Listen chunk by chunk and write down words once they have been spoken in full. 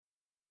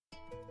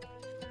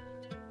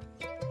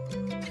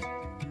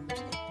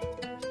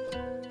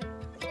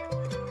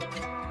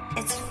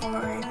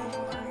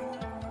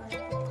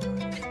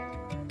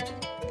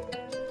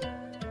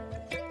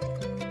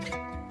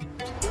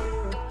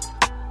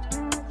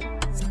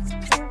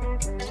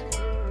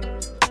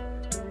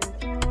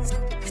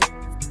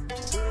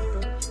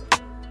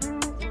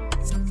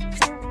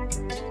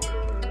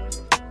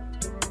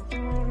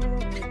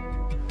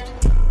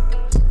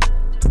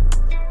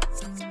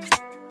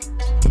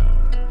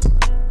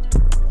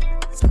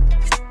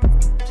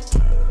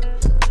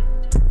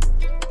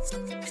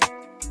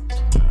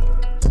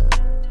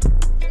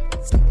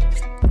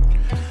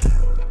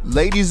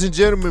Ladies and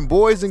gentlemen,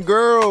 boys and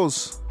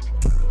girls,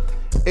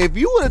 if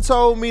you would have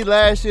told me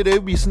last year that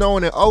it'd be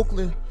snowing in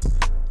Oakland,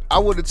 I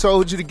would have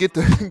told you to get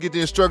the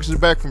instructions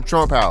back from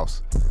Trump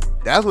House.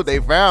 That's what they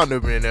found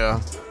them in there.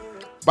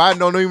 Biden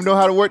don't even know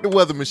how to work the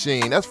weather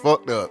machine. That's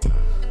fucked up.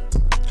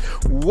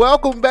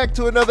 Welcome back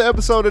to another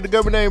episode of the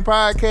Government Name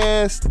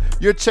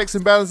Podcast. Your checks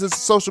and balances,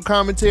 social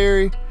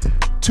commentary.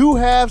 Two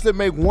halves that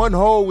make one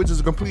whole, which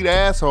is a complete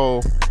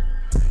asshole.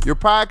 Your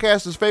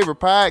podcaster's favorite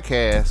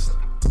podcast.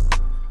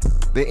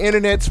 The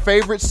internet's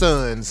favorite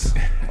sons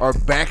are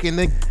back in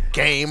the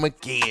game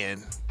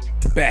again.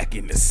 Back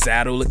in the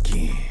saddle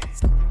again.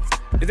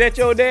 Is that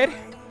your daddy?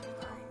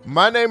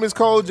 My name is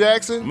Cole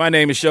Jackson. My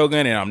name is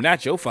Shogun, and I'm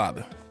not your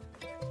father.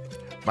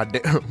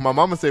 My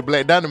mama said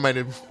Black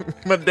Dynamite.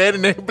 My daddy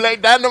named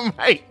Black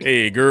Dynamite.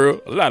 Hey,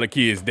 girl, a lot of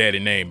kids' daddy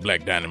named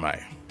Black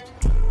Dynamite.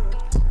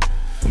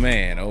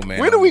 Man, oh man.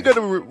 When are we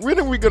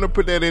gonna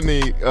put that in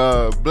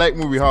the Black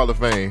Movie Hall of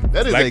Fame?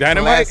 That is Black a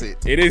Dynamite? classic.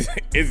 It is.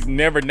 It's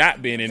never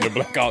not been in the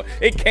Black Hall.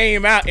 It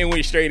came out and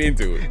went straight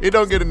into it. It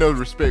don't get enough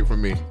respect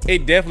from me.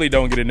 It definitely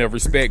don't get enough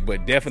respect,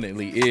 but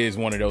definitely is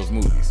one of those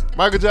movies.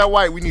 Michael J.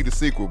 White, we need a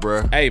sequel,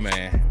 bro. Hey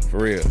man, for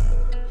real.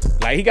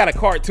 Like he got a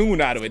cartoon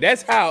out of it.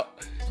 That's how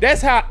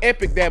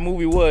epic that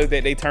movie was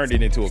that they turned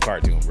it into a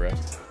cartoon, bro.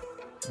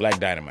 Black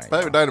Dynamite.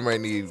 Black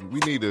Dynamite we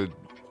need to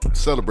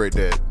celebrate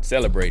that.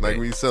 Celebrate like that.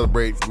 we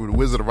celebrate with the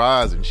Wizard of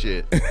Oz and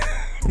shit.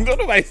 Don't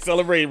nobody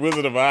celebrate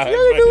Wizard of Oz. Yeah,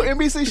 they do.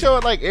 NBC show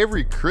it like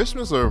every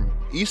Christmas or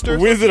Easter.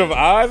 Wizard of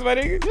Oz, my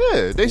nigga?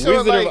 Yeah, they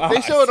show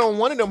they show it on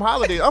one of them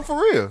holidays. I'm for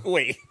real.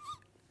 Wait.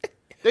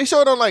 They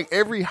show it on like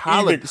every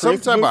holiday, some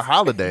type of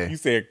holiday. You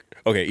said,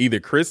 okay,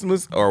 either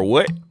Christmas or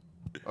what?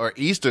 Or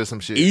Easter or some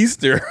shit.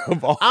 Easter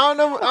of all. I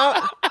don't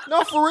know.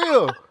 No, for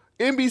real.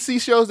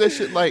 NBC shows that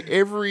shit like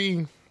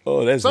every...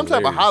 Oh, that's some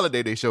hilarious. type of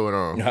holiday they show it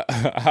on.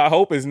 I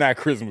hope it's not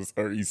Christmas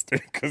or Easter,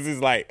 because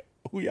it's like,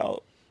 who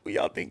y'all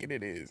thinking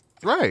it is?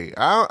 Right.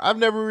 I've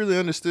never really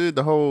understood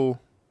the whole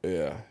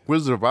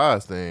Wizard of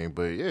Oz thing,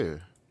 but yeah.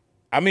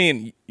 I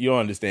mean, you don't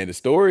understand the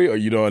story, or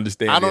you don't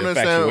understand the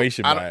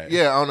infatuation by it?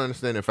 Yeah, I don't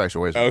understand the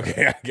infatuation.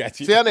 Okay, I got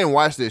you. See, I didn't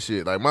watch that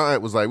shit. Like, my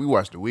aunt was like, we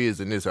watched The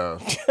Wiz in this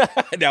house.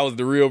 That was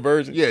the real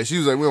version? Yeah, she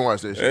was like, we don't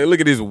watch that shit. Hey,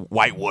 look at this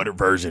whitewater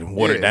version,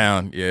 watered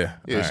down. Yeah.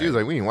 Yeah, she was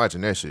like, we ain't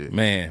watching that shit.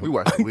 Man. We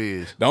watched The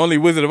Wiz. The only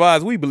Wizard of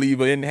Oz we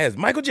believe in has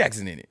Michael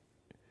Jackson in it.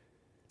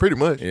 Pretty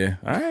much. Yeah.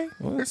 All right.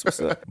 Well, that's what's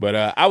up. But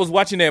I was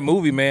watching that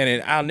movie, man,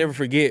 and I'll never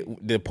forget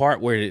the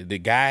part where the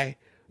guy,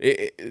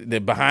 the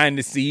behind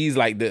the scenes,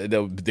 like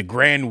the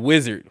grand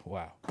wizard.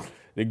 Wow.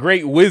 The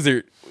great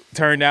wizard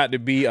turned out to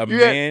be a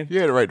man. You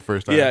had it right the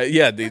first time.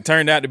 Yeah. They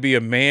turned out to be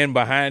a man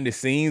behind the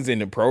scenes in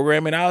the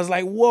program. And I was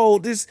like, whoa,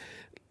 this,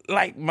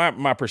 like,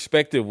 my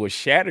perspective was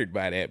shattered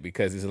by that,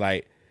 because it's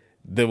like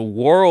the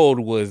world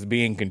was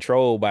being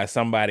controlled by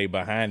somebody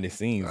behind the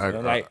scenes.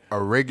 Like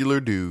a regular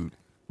dude.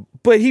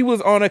 But he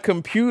was on a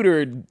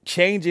computer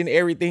changing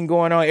everything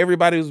going on.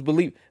 Everybody was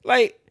believing.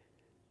 Like,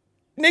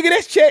 nigga,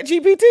 that's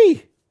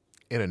ChatGPT.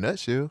 In a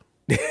nutshell.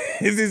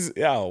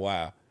 Oh,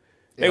 wow.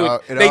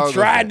 It They all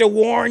tried to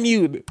warn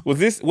you.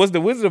 Was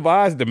the Wizard of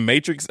Oz the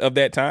Matrix of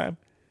that time?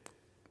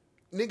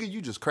 Nigga,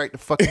 you just cracked the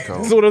fucking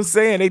code. That's what I'm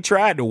saying. They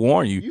tried to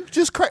warn you. You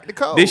just cracked the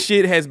code. This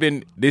shit has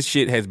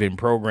been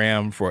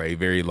programmed for a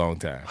very long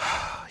time.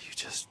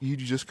 You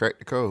just cracked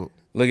the code.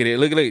 Look at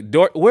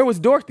it. Where was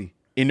Dorothy?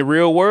 In the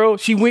real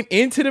world, she went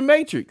into the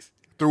Matrix.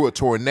 Through a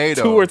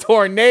tornado.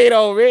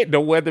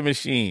 The weather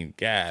machine.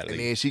 God. And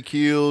then she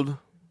killed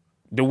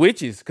the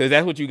witches, because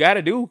that's what you got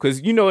to do.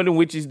 Because you know what the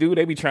witches do?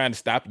 They be trying to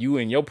stop you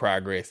in your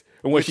progress.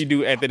 And what she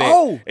do after that?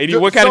 Oh, and the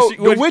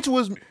witch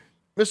was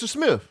Mr.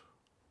 Smith.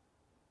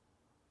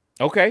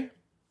 Okay.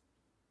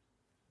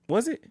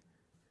 Was it?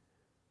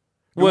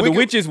 The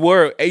witches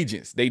were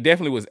agents. They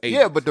definitely was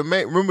agents. Yeah, but the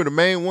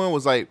main one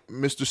was like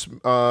Mr.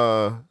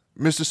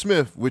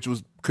 Smith, which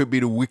could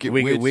be the Wicked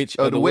Witch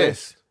of the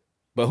West.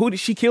 But who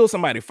did she kill?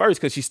 Somebody first,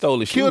 because she stole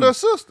the shoes. Killed her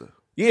sister.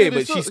 Yeah,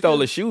 but she stole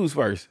the shoes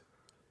first.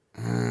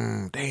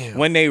 Damn.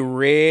 When they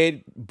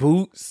red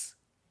boots.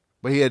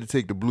 But he had to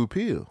take the blue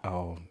pill.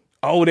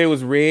 Oh, there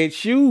was red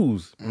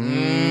shoes.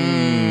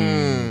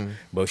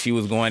 But she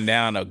was going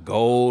down a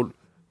gold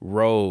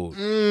road.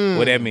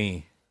 What that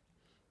mean?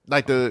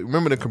 Like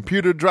remember the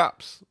computer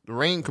drops?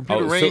 The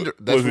computer rain. So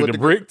was it the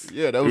bricks?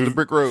 Yeah, that was the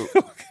brick road.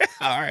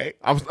 All right.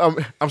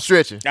 I'm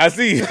stretching. I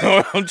see.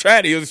 I'm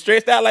trying to. It was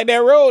stretched out like that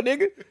road,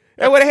 nigga.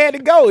 That's where they had to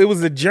go. It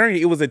was a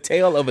journey. It was a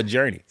tale of a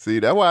journey. See,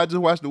 that's why I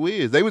just watched The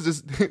Wiz. They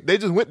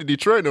just went to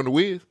Detroit on The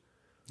Wiz.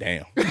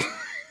 Damn.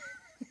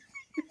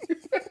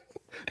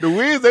 The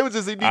Wiz, they was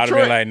just in Detroit. I'd have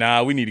been like,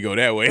 nah, we need to go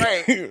that way.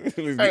 Right.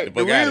 Let's get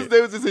the Wiz,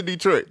 they was just in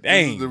Detroit.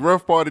 Dang. This is the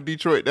rough part of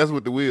Detroit. That's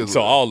what The Wiz was.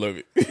 So all of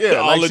it. Yeah,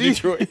 all of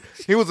Detroit.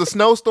 It was a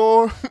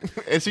snowstorm,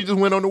 and she just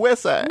went on the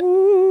west side.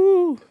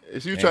 Ooh.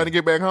 And she was trying to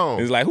get back home.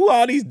 It's like, who are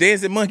all these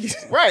dancing monkeys?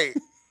 Right.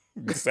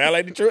 Sound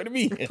like Detroit to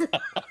me.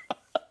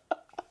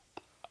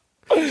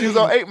 She was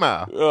on 8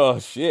 Mile. Oh,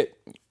 shit.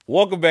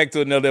 Welcome back to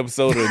another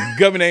episode of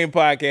Government Name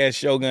Podcast.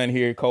 Shogun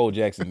here, Cole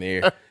Jackson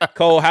there.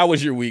 Cole, how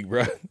was your week,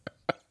 bro?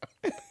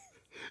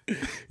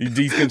 You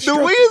The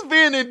deconstructed. Wiz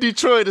being in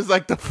Detroit is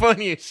like the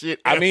funniest shit.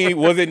 I mean,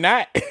 was it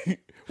not?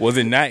 Was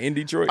it not in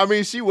Detroit? I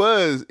mean, she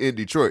was in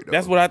Detroit, though.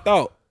 That's what I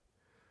thought.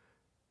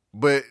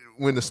 But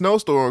when the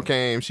snowstorm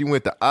came, she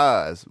went to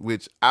Oz,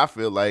 which I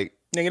feel like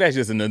Nigga, that's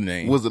just another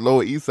name. was the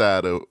Lower East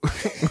Side of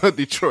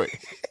Detroit.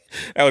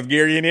 That was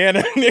Gary,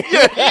 Indiana.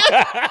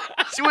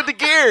 She went to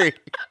Gary.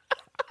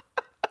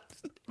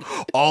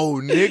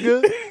 Oh,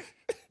 nigga.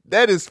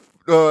 That is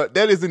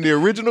in the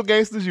original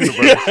Gangsters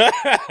universe.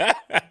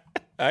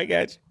 I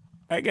got you.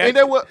 Ain't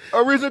that what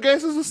original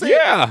Gangsters was saying?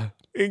 Yeah.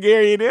 In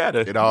Gary, Indiana.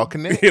 It all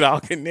connects. It all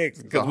connects.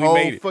 The Because we whole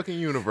made it. fucking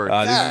universe.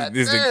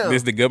 This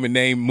is the government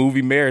name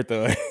movie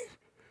marathon.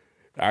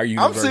 Our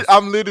universe.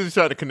 I'm literally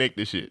trying to connect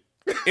this shit.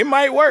 It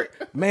might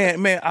work.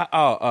 Man,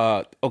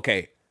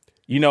 okay.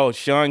 You know,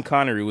 Sean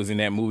Connery was in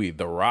that movie,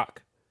 The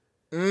Rock.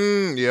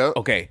 Yeah.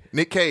 Okay.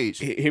 Nick Cage.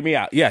 Hear me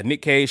out. Yeah,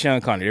 Nick Cage,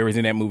 Sean Connery. They was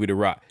in that movie, The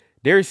Rock.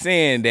 They're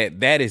saying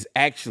that is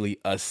actually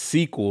a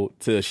sequel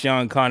to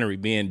Sean Connery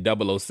being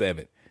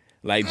 007,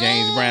 like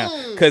James Brown.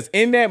 Because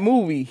in that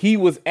movie, he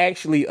was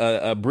actually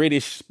a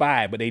British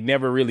spy, but they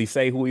never really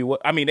say who he was.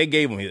 I mean, they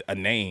gave him a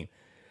name,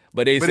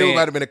 but it might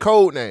have been a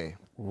code name.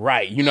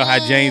 Right. You know how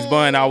James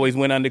Bond always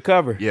went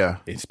undercover. Yeah.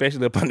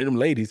 Especially up under them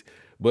ladies.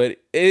 But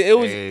it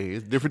was... Hey,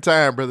 it's a different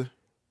time, brother.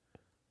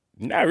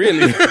 Not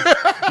really.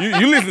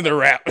 you listen to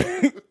rap.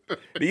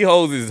 These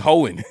hoes is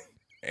hoeing,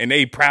 and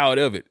they proud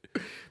of it.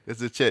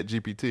 It's a Chat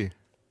GPT.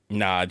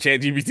 Nah,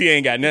 Chat GPT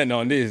ain't got nothing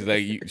on this.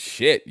 Like,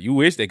 you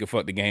wish they could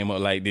fuck the game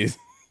up like this.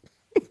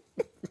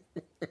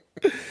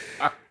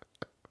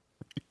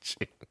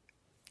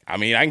 I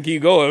mean, I can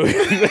keep going.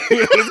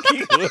 Let's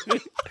keep going.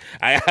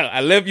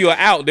 I left you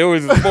out. There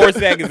was 4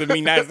 seconds of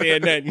me not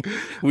saying nothing.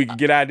 We can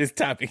get out of this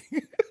topic.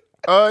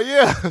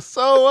 Yeah.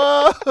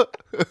 So,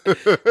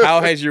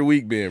 how has your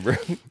week been, bro?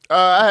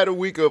 I had a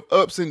week of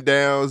ups and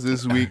downs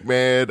this week,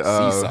 man.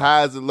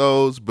 Highs and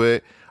lows,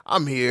 but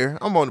I'm here.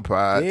 I'm on the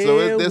pod, so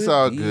it's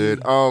all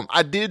good.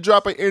 I did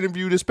drop an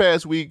interview this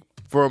past week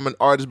from an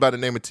artist by the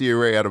name of Tia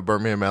Ray out of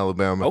Birmingham,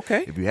 Alabama.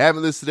 Okay. If you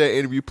haven't listened to that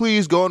interview,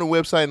 please go on the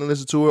website and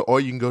listen to it,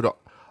 or you can go to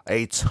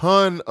a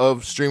ton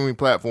of streaming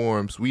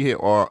platforms. We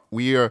are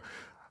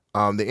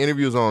the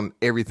interviews on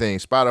everything: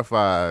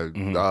 Spotify,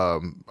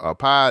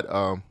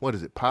 what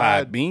is it?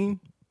 Podbean?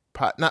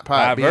 Not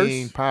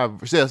Podbean.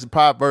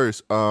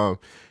 Podverse.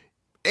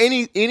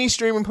 Any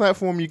streaming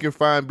platform you can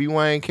find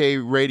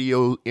BYNK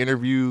radio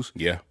interviews.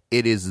 Yeah,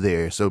 it is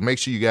there. So make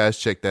sure you guys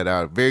check that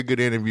out. Very good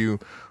interview.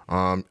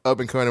 Up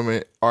and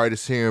coming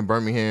artist here in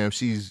Birmingham.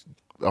 She's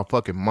a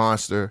fucking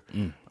monster.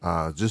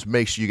 Just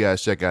make sure you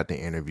guys check out the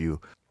interview.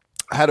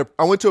 I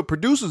went to a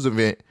producers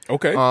event.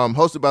 Okay.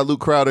 Hosted by Luke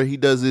Crowder. He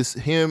does this.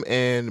 Him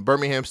and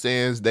Birmingham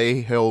Stands.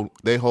 They hold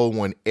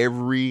one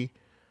every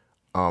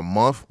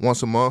month,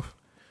 once a month.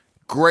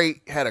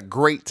 Great. Had a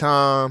great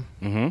time.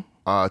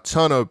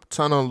 Ton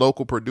of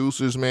local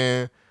producers,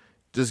 man.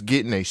 Just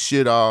getting their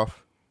shit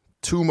off.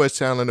 Too much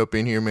talent up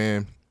in here,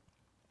 man.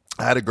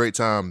 I had a great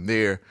time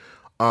there.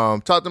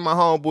 Talked to my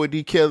homeboy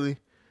D Kelly.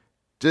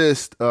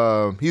 Just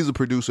he's a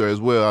producer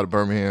as well out of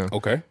Birmingham.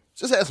 Okay.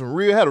 Just had a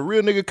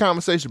real nigga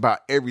conversation about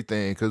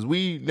everything because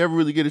we never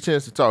really get a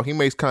chance to talk. He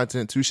makes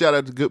content too. Shout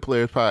out to Good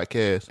Players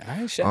Podcast.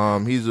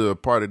 He's a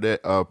part of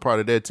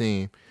that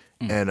team,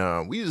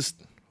 and we just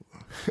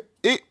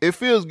it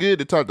feels good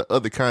to talk to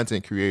other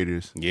content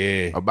creators.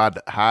 Yeah, about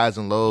the highs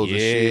and lows and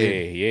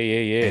shit.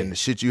 Yeah, and the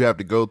shit you have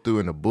to go through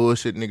and the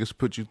bullshit niggas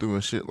put you through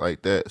and shit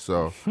like that.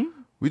 So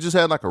we just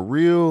had a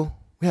real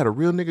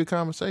nigga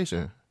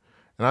conversation,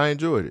 and I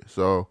enjoyed it.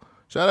 So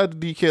shout out to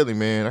D Kelly,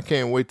 man. I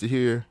can't wait to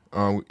hear.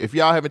 If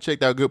y'all haven't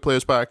checked out Good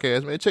Players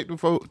Podcast, man, check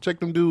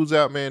them dudes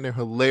out, man. They're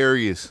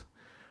hilarious.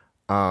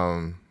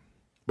 But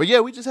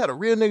yeah, we just had a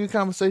real nigga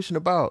conversation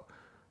about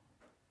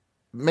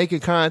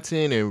making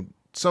content and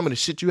some of the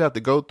shit you have to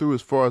go through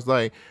as far as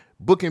like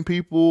booking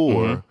people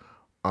or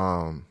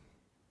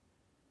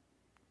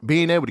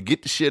being able to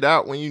get the shit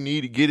out when you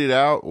need to get it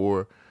out,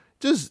 or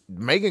just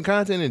making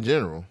content in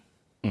general.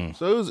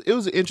 So it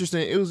was an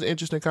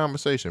interesting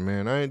conversation,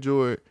 man. I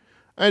enjoyed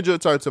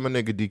talking to my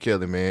nigga D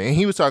Kelly, man, and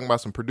he was talking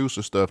about some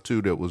producer stuff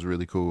too that was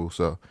really cool.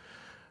 So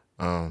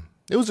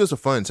it was just a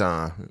fun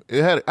time. I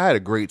had a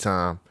great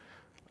time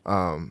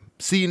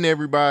seeing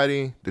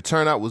everybody. The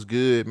turnout was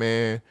good,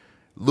 man.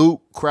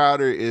 Luke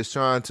Crowder is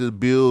trying to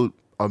build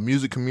a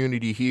music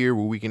community here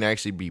where we can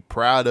actually be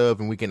proud of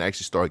and we can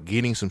actually start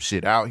getting some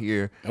shit out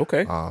here.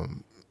 Okay.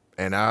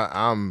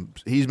 And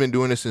he's been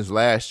doing this since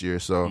last year,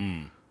 so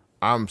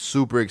I'm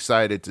super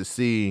excited to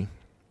see.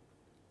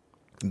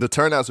 The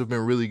turnouts have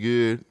been really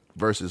good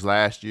versus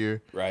last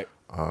year. Right.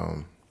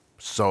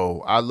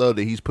 So I love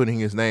that he's putting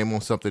his name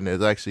on something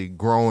that's actually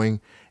growing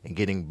and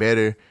getting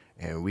better,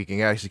 and we can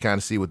actually kind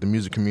of see what the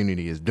music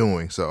community is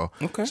doing. So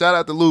shout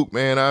out to Luke,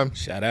 man.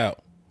 Shout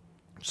out.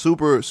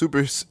 Super, super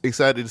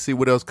excited to see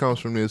what else comes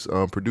from this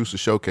producer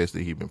showcase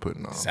that he's been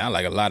putting on. Sound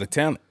like a lot of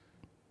talent.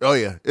 Oh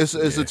yeah, it's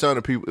a ton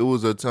of people. It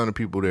was a ton of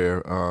people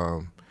there.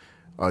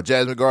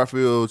 Jasmine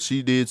Garfield,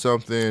 she did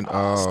something.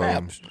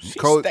 Kobe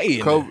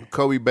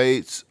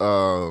Bates.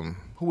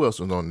 Who Who else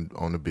was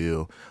on the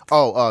bill?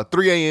 Oh,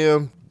 3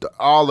 a.m.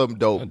 All of them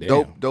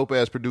dope. Dope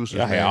ass producers.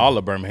 I had all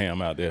of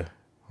Birmingham out there.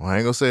 Well, I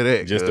ain't gonna say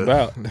that. Just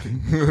about.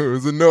 It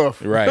was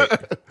enough. Right.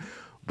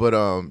 But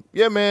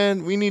yeah,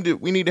 man, we need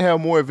to have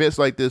more events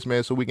like this,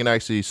 man, so we can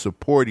actually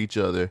support each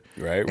other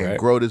and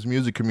grow this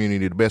music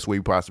community the best way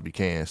we possibly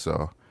can.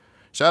 So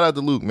shout out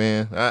to Luke,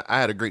 man. I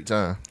had a great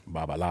time.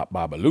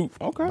 Baba Luke.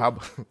 Okay.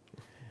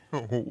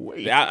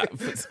 Wait.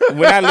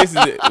 When I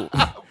listen to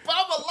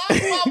Baba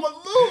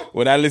Luke.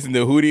 when I listen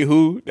to Hootie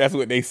Hoo, that's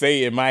what they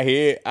say in my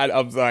head.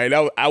 I'm sorry,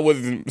 I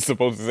wasn't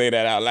supposed to say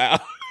that out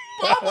loud.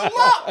 Baba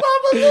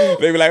Luke.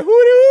 They be like, Hootie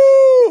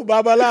Hoo,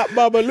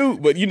 Baba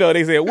Luke. But you know,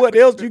 they say, what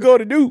else you go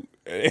to do?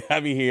 I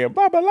be hearing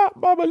Baba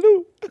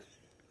Luke.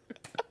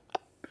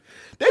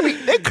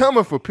 They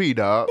coming for P,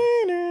 dog.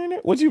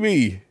 What you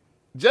mean?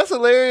 Just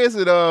hilarious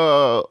and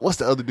what's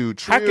the other dude?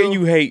 Trill? How can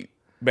you hate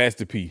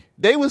Master P?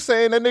 They was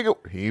saying that nigga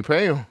he ain't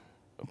pay him.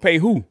 Pay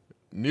who?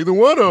 Neither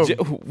one of them.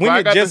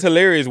 When did Just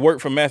Hilarious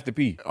work for Master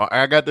P?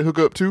 I got the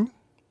hookup too.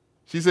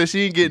 She said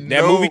she ain't getting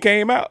that movie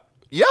came out.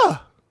 Yeah.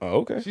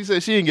 Oh, okay. She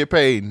said she didn't get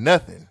paid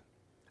nothing.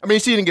 I mean,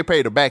 she didn't get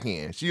paid the back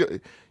end. She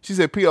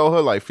said P owed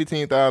her like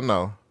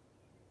 $15,000.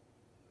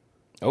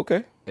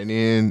 Okay. And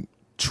then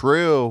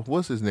Trill,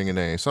 what's his nigga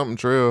name? Something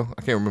Trill.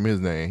 I can't remember his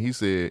name. He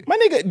said, my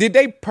nigga, did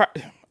they?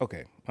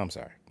 Okay, I'm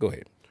sorry. Go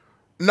ahead.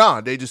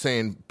 Nah, they just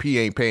saying P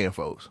ain't paying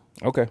folks.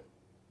 Okay.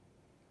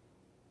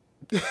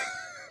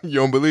 You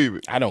don't believe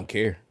it? I don't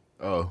care.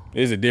 Oh,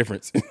 there's a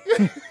difference.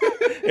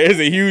 There's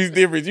a huge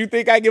difference. You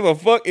think I give a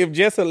fuck if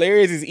Just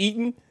Hilarious is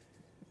eating?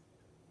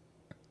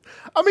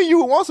 I mean, you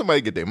would want somebody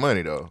to get their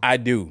money though. I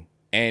do.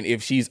 And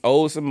if she's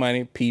owed some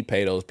money, P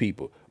pay those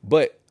people.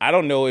 But I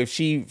don't know if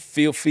she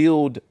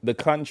fulfilled the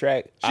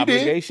contract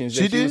obligations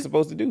that she was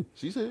supposed to do.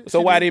 She said. So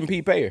why didn't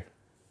P pay her?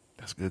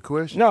 That's a good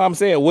question. No, I'm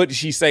saying, what did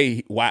she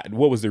say? Why?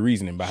 What was the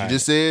reasoning behind it? She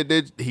just said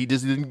that he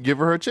just didn't give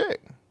her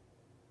check.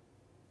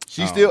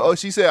 She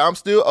said, I'm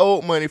still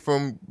owed money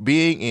from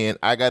being in.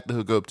 I got the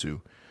hookup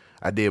too.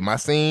 I did my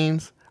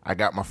scenes. I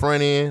got my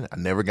front end. I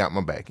never got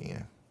my back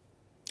end.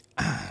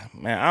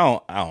 Man, I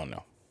don't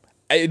know.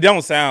 It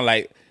don't sound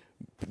like,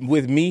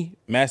 with me,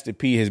 Master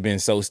P has been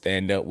so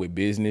stand up with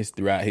business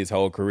throughout his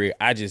whole career.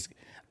 I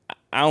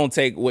don't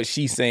take what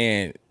she's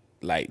saying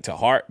like to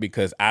heart,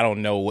 because I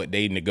don't know what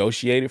they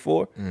negotiated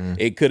for.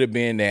 It could have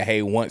been that,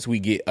 hey, once we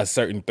get a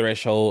certain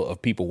threshold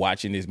of people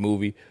watching this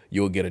movie,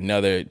 you'll get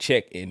another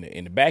check in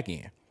the back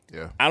end.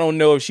 Yeah. I don't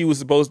know if she was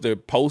supposed to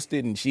post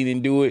it and she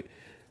didn't do it.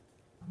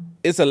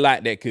 It's a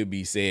lot that could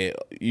be said.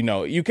 You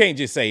know, you can't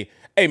just say,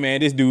 hey man,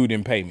 this dude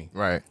didn't pay me.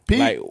 Right.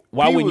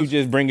 Why wouldn't you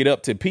just bring it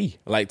up to P?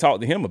 Like,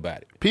 talk to him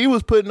about it. P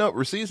was putting up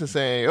receipts and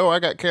saying, I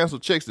got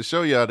canceled checks to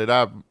show y'all that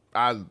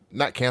I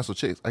not canceled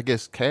checks. I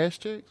guess cash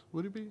checks,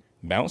 would it be?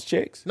 Bounce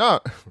checks? No.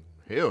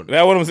 Hell no.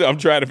 That's what I'm saying. I'm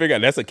trying to figure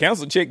out. That's a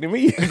cancel check to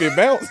me if it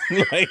bounced.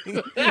 Like,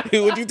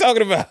 what you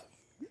talking about?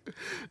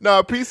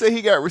 No, P said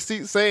he got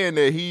receipts saying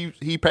that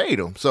he paid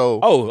him. So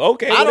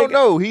okay. I don't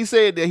know. He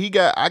said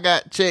that I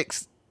got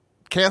checks,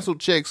 canceled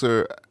checks,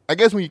 or I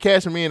guess when you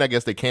cash them in, I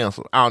guess they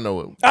cancel. I don't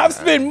know. I've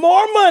spent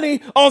more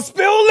money on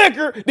spilled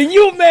liquor than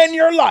you've made in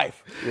your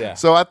life. Yeah.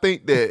 So I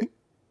think that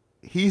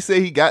he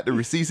said he got the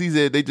receipts. He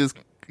said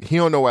he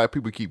don't know why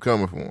people keep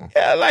coming for him.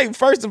 Yeah, like,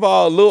 first of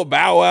all, Lil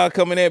Bow Wow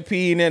coming at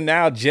P, and then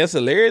now Just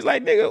Hilarious.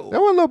 Like, nigga. That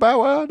wasn't Lil Bow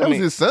Wow. That was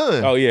his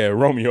son. Oh, yeah,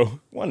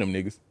 Romeo. One of them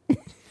niggas.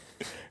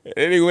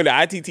 And he went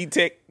to ITT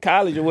Tech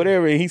College or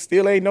whatever, and he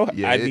still ain't no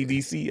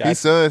IDDC. His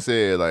son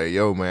said, like,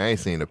 yo, man, I ain't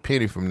seen a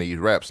penny from these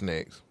rap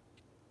snacks.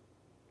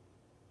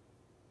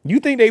 You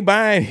think they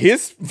buying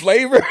his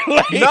flavor?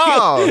 Like,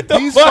 no.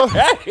 He's What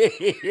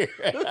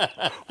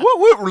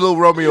would Lil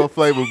Romeo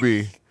flavor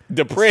be?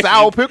 Depression.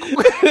 Sour pickle.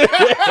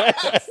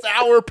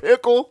 Sour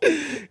pickle.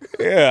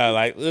 Yeah,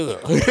 like,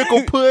 ugh.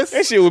 Pickle puss.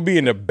 That shit would be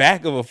in the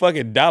back of a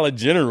fucking Dollar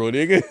General,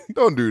 nigga.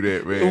 Don't do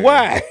that, man.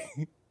 Why?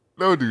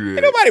 Don't do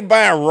that. Ain't nobody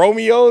buying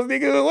Romeos,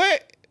 nigga.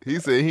 What? He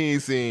said he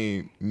ain't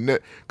seen,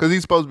 because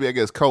he's supposed to be, I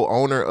guess,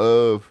 co-owner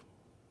of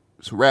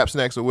Rap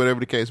Snacks or whatever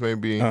the case may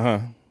be.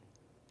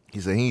 He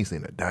said he ain't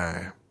seen a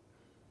dime.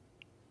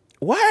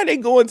 Why are they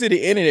going to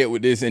the internet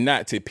with this and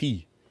not to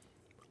P?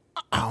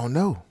 I don't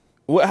know.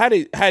 Well, how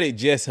did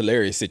Just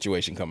Hilarious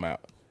situation come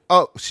out?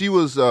 Oh, she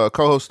was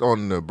co-host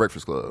on the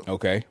Breakfast Club.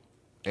 Okay.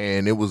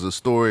 And it was a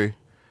story.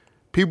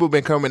 People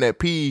been coming at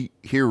P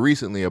here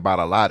recently about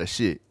a lot of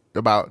shit.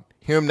 About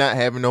him not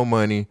having no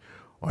money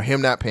or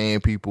him not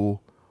paying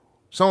people,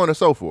 so on and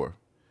so forth.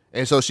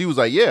 And so she was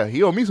like, yeah,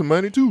 he owe me some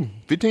money too,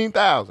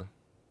 $15,000.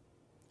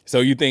 So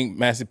you think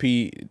Master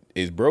P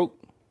is broke?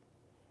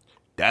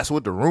 That's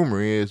what the rumor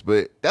is,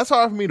 but that's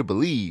hard for me to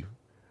believe.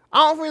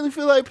 I don't really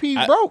feel like P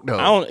broke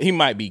though. He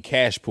might be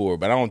cash poor,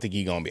 but I don't think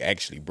he's gonna be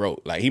actually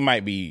broke. Like, he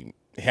might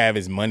have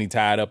his money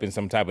tied up in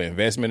some type of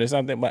investment or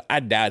something, but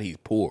I doubt he's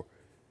poor.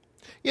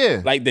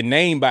 Yeah. Like, the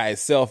name by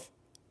itself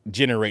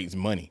generates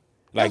money.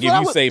 Like, if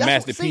you say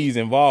Master P's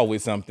involved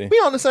with something, we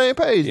on the same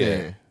page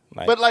then.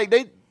 But like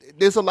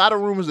there's a lot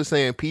of rumors that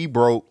saying P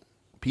broke.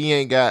 P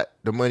ain't got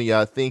the money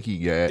y'all think he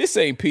got. This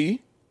ain't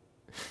P.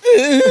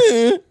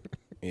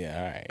 Yeah,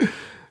 all right.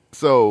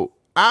 So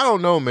I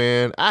don't know,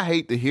 man. I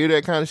hate to hear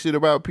that kind of shit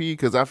about P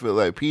because I feel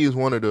like P is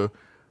one of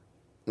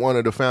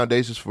the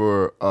foundations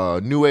for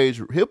new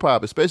age hip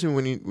hop, especially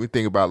when we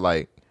think about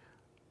like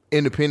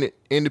independent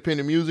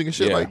music and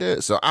shit like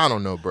that. So I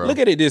don't know, bro. Look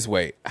at it this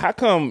way. How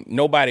come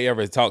nobody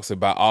ever talks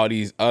about all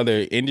these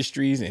other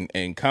industries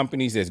and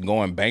companies that's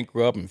going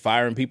bankrupt and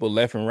firing people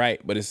left and right?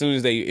 But as soon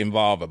as they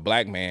involve a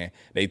black man,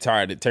 they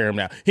try to tear him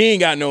down. He ain't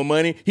got no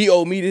money. He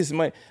owe me this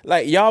money.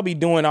 Like, y'all be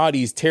doing all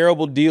these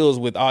terrible deals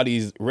with all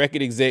these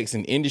record execs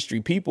and industry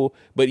people,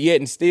 but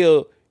yet and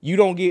still you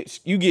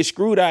get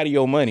screwed out of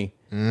your money.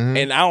 Mm-hmm.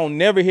 And I don't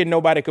never hear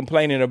nobody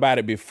complaining about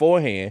it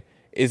beforehand.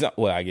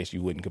 Well, I guess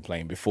you wouldn't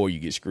complain before you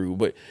get screwed,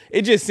 but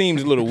it just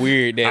seems a little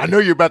weird that I know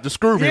you're about to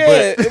screw me,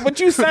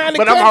 but you signed the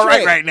but contract. I'm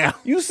all right now.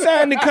 You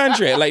signed the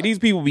contract. Like, these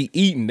people be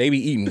eating. They be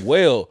eating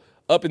well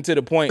up until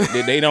the point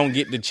that they don't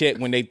get the check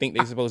when they think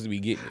they're supposed to be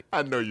getting it.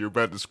 I know you're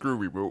about to screw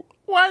me, but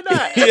why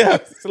not? Yeah,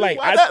 it's like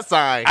why not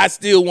sign? I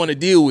still want to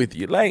deal with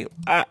you. Like,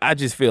 I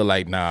just feel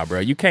like, nah,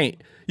 bro, you can't.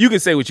 You can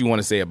say what you want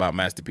to say about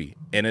Master P,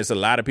 and there's a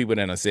lot of people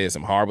that have said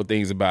some horrible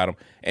things about him,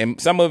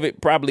 and some of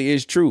it probably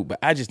is true, but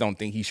I just don't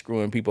think he's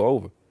screwing people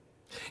over.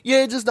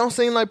 Yeah, it just don't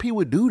seem like P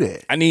would do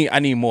that. I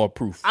need more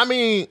proof. I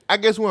mean, I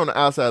guess we're on the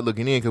outside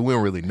looking in because we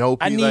don't really know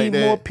P like that. I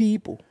need more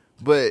people.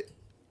 But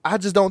I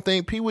just don't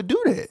think P would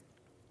do that.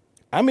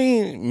 I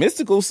mean,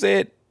 Mystical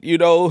said, he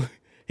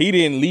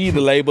didn't leave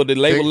the label. The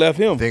label left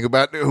him. Think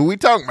about who we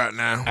talking about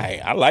now.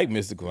 I like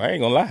Mystical. I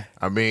ain't gonna lie.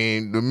 I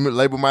mean, the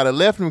label might have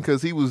left him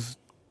because he was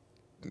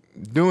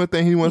doing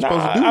things he wasn't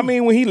supposed to do. I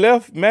mean, when he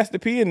left Master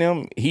P and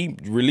them, he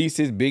released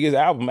his biggest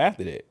album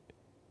after that.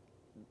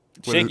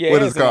 Shake Your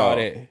Ass and all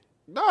that.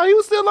 No, he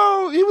was still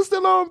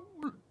on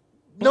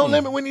No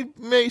Limit when he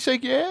made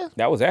Shake Your Ass.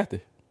 That was after.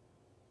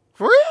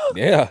 For real?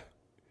 Yeah.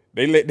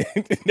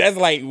 That's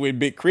like when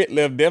Big Crit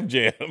left Def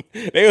Jam.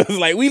 They was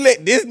like, we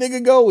let this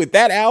nigga go with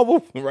that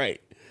album? Right.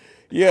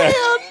 Yeah.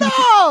 Hell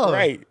no.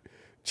 Right.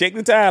 Check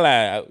the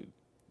timeline out.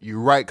 You're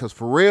right, because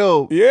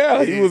Pharrell.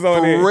 Yeah, he was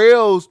on there.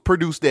 Pharrell's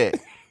produced that.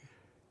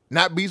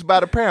 Not Beats by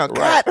the Pound.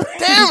 God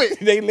damn it.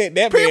 They let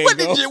that man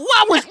go.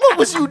 What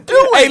was you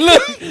doing?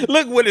 Hey,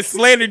 look what the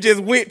slander just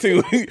went to.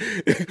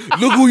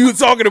 Look who you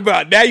talking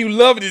about. Now you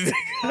love this.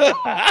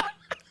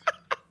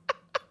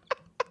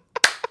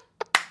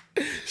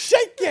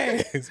 Shake your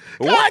ass.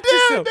 Watch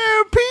yourself.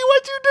 Damn, P,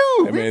 what you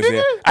do? That man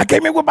said, I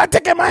came in with my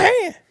dick in my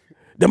hand.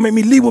 Don't make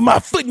me leave with my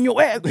foot in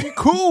your ass.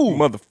 Cool.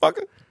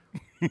 Motherfucker.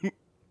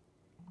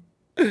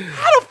 How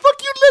the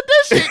fuck you let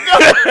that shit go?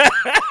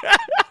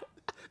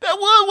 That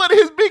was one of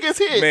his biggest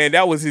hits. Man,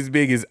 that was his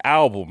biggest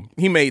album.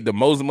 He made the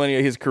most money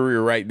of his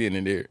career right then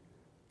and there.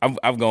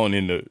 I've gone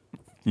into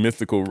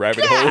mystical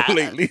rabbit hole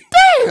lately.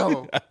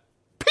 Damn.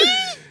 P.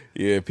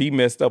 Yeah, P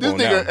messed up on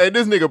that one. Hey,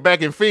 this nigga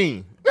back in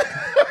Fiend.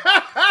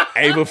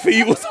 Hey, but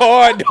Fiend was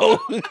hard, though.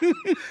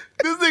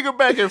 This nigga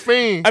back in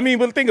Fiend. I mean,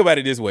 but think about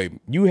it this way.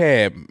 You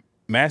had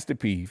Master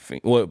P.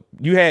 Well,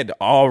 you had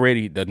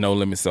already the No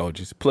Limit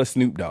Soldiers plus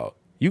Snoop Dogg.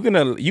 You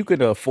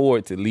could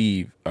afford to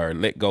leave or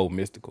let go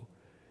Mystical.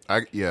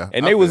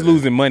 And they was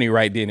losing money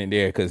right then and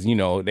there because,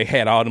 they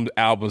had all them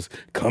albums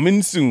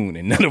coming soon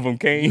and none of them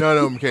came. None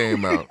of them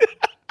came out.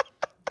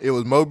 It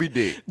was Moby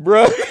Dick.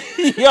 Bro,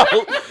 yo.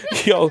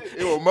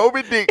 It was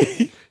Moby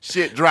Dick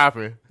shit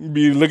dropping.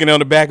 Be looking on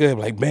the back of it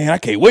like, man, I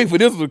can't wait for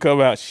this one to come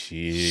out.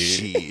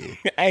 Shit.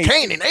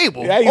 Cain and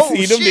Abel. I ain't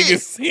seen them niggas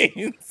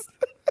since.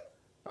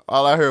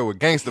 All I heard was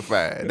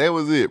Gangstafied. That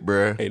was it,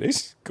 bro. Hey,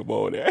 come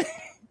on there.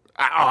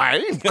 I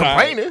ain't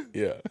complaining.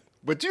 Yeah.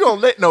 But you don't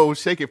let no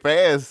Shake It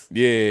Fast.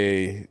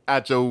 Yeah.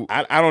 Out your.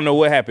 I don't know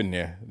what happened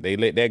there. They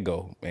let that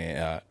go,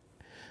 man.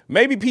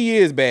 Maybe P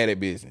is bad at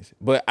business,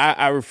 but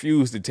I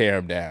refuse to tear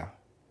him down.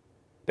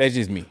 That's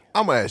just me.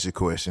 I'm gonna ask you a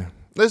question.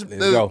 Let's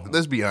go.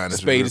 Let's be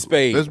honest. Spade to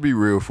spade. Let's be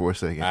real for a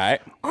second. All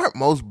right. Aren't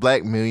most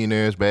black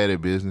millionaires bad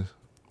at business?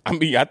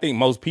 I think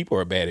most people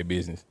are bad at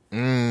business.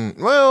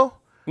 Well,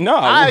 no.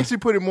 I actually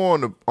put it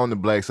more on the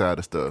black side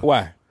of stuff.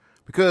 Why?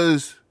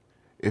 Because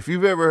if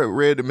you've ever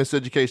read The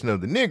Miseducation of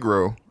the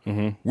Negro,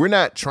 we're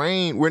not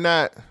trained. We're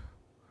not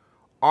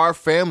our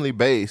family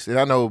base. And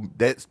I know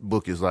that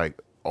book is like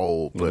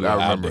old, but I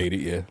remember.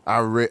 Outdated, yeah. I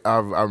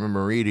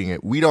remember reading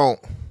it.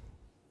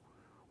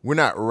 We're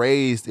not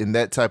raised in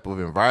that type of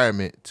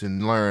environment to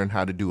learn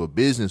how to do a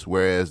business.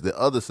 Whereas the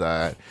other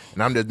side,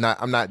 and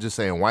I'm not just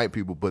saying white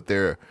people, but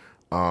they're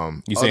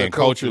you saying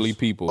culturally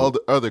people,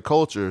 other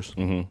cultures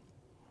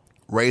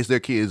raise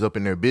their kids up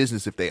in their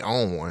business if they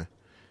own one.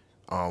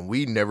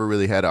 We never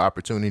really had an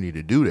opportunity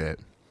to do that.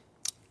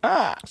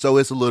 So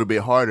it's a little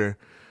bit harder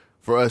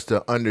for us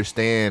to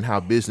understand how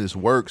business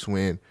works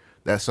when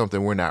that's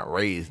something we're not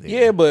raised in.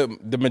 Yeah, but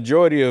the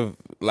majority of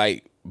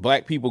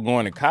black people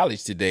going to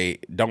college today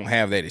don't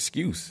have that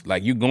excuse.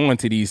 Like, you going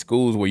to these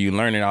schools where you're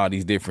learning all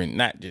these different,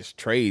 not just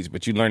trades,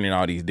 but you're learning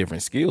all these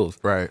different skills.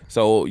 Right.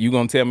 So you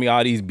gonna tell me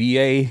all these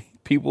BA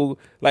people,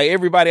 like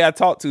everybody I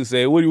talk to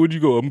say, where'd you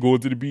go? I'm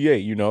going to the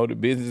BA, the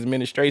business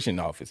administration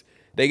office.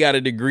 They got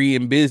a degree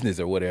in business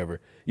or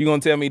whatever. You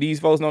gonna tell me these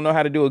folks don't know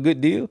how to do a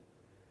good deal?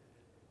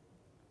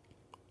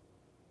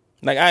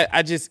 Like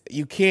I just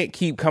you can't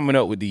keep coming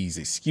up with these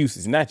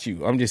excuses. Not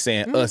you. I'm just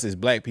saying us as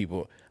black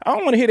people. I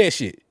don't want to hear that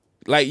shit.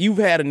 Like you've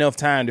had enough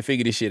time to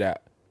figure this shit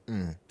out.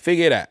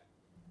 Figure it out.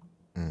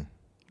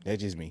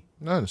 That's just me.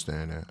 I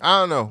understand that.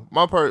 I don't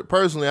know.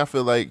 Personally, I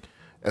feel like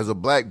as a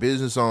black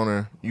business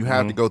owner, you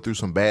have to go through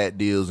some bad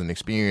deals and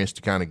experience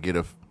to kind of get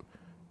a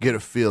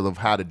feel of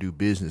how to do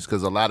business.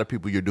 Because a lot of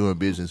people you're doing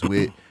business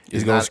with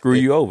is gonna screw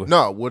you over.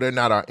 No, well, they're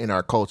not in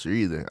our culture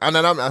either. I'm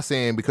not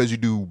saying because you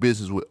do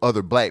business with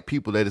other black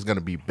people that it's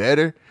gonna be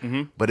better.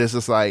 But it's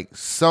just like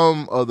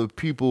some other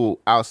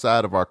people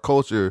outside of our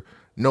culture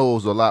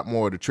knows a lot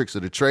more of the tricks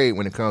of the trade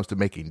when it comes to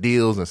making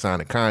deals and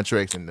signing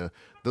contracts and the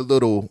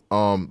little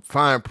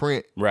fine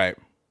print. Right.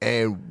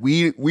 And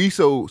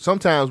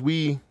sometimes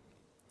we're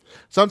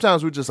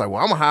just like,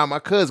 well, I'm gonna hire my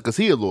cousin because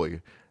he a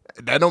lawyer.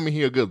 That don't mean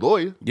he a good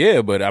lawyer.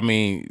 Yeah, but I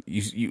mean,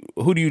 you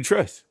who do you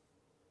trust?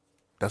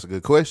 That's a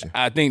good question.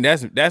 I think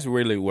that's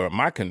really where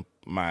my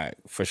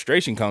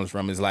frustration comes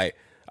from. Is like,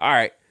 all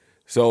right,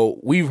 so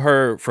we've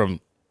heard from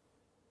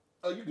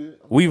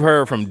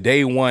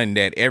day one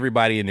that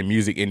everybody in the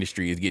music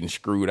industry is getting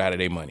screwed out of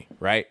their money,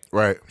 right?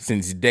 Right.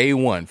 Since day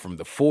one, from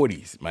the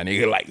 40s, my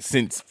nigga, like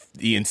since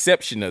the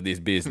inception of this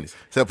business.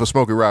 Except for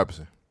Smokey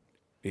Robinson.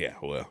 Yeah,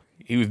 well,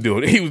 he was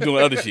doing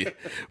other shit.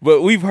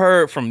 But we've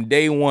heard from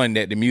day one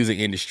that the music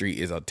industry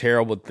is a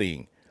terrible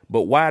thing.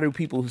 But why do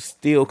people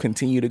still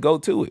continue to go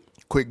to it?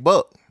 Quick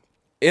buck.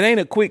 It ain't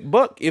a quick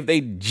buck if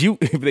they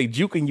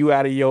juking you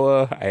out of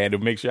your. I had to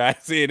make sure I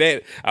said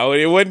that.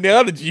 It wasn't the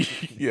other G.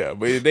 Yeah,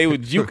 but if they were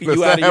juking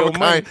you out of your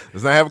money.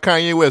 Let's not have a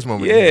Kanye West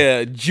moment.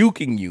 Yeah,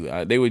 juking you.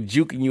 They were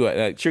juking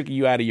you, tricking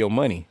you out of your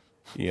money.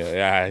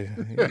 Yeah,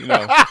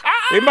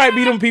 it might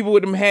be them people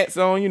with them hats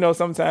on.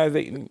 Sometimes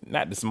they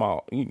not the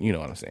small. You know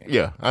what I'm saying?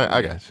 Yeah,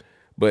 I got you.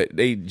 But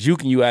they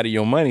juking you out of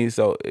your money,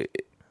 so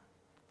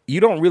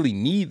you don't really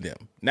need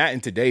them. Not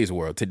in today's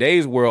world.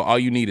 Today's world, all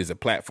you need is a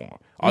platform.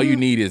 All you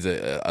need is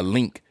a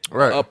link,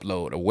 right. an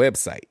upload, a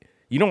website.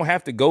 You don't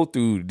have to go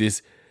through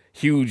this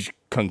huge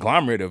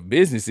conglomerate of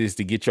businesses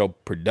to get your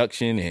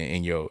production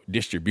and your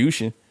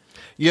distribution.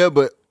 Yeah,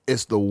 but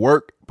it's the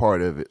work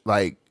part of it.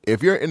 Like,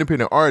 if you're an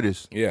independent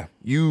artist,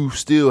 you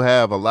still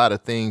have a lot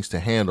of things to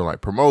handle, like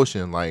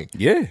promotion. Like,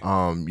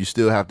 you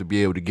still have to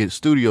be able to get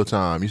studio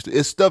time.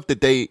 It's stuff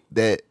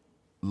that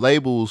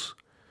labels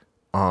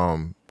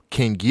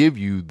can give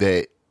you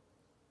that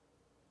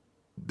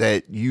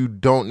you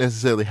don't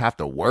necessarily have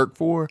to work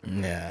for.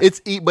 Yeah.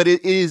 But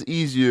it is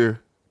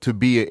easier to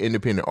be an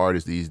independent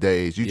artist these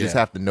days. You just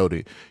have to know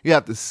that you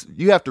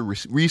have to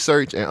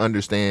research and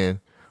understand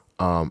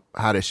how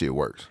that shit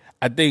works.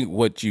 I think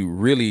what you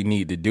really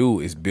need to do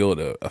is build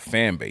a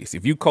fan base.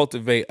 If you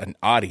cultivate an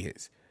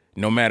audience,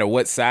 no matter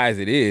what size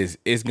it is,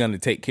 it's going to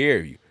take care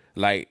of you.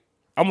 Like,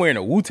 I'm wearing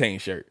a Wu-Tang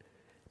shirt.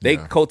 They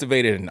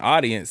cultivated an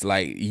audience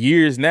like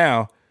years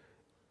now.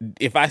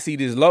 If I see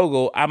this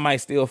logo, I might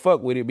still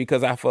fuck with it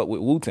because I fuck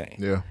with Wu-Tang.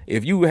 Yeah.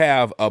 If you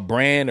have a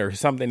brand or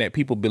something that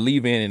people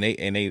believe in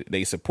and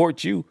they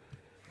support you,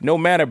 no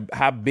matter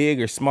how big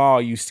or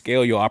small you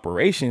scale your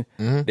operation,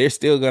 they're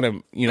still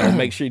gonna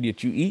make sure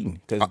that you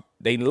eating because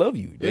they love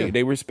you.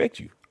 They respect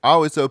you. I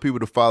always tell people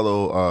to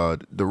follow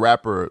the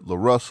rapper La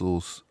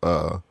Russell's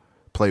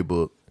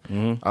playbook.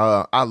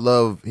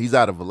 He's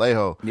out of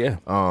Vallejo. Yeah.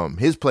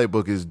 His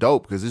playbook is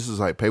dope because this is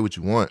like pay what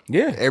you want.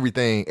 Yeah.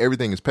 Everything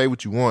is pay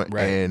what you want.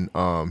 Right.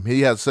 And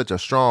he has such a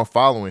strong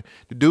following.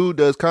 The dude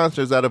does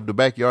concerts out of the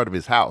backyard of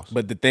his house.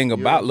 But the thing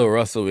about Lil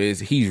Russell is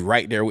he's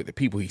right there with the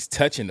people. He's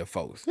touching the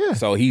folks. Yeah.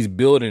 So he's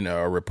building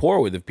a rapport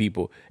with the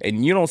people.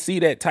 And you don't see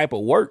that type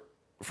of work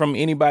from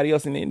anybody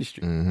else in the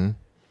industry.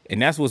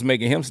 And that's what's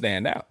making him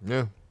stand out.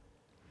 Yeah.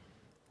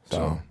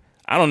 So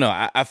I don't know.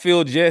 I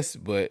feel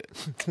but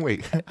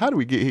wait, how do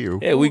we get here?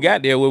 Yeah, we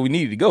got there where we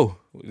needed to go.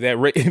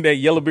 That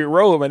yellow brick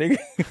road, my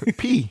nigga.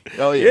 P.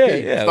 Oh yeah,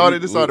 P. Yeah.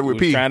 Started with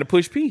P. Trying to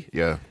push P.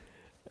 Yeah.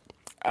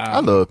 I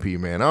love P,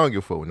 man. I don't give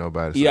a fuck with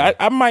nobody. Yeah,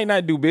 I might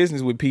not do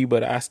business with P,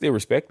 but I still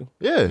respect him.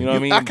 Yeah, you know what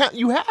I mean.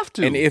 You have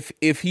to. And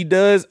if he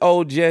does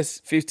owe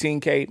Jess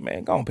 $15K,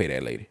 man, go and pay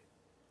that lady.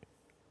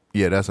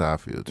 Yeah, that's how I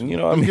feel too. You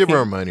know what I mean? Give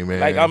her money, man.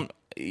 Like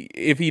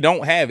if he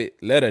don't have it,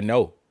 let her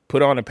know.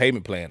 Put her on a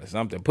payment plan or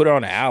something. Put her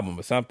on an album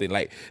or something.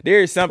 Like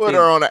there's something. Put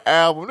her on an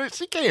album.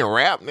 She can't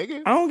rap,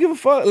 nigga. I don't give a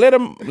fuck. Let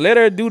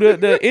her do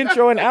the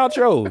intro and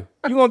outro.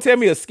 You gonna tell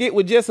me a skit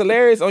with Jess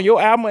Hilarious on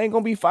your album ain't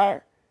gonna be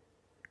fire?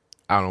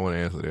 I don't want to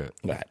answer that.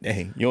 God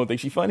dang, you don't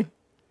think she funny?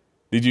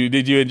 Did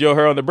you enjoy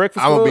her on the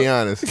Breakfast Club? I'm gonna be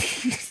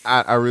honest.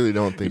 I really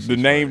don't think the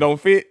name don't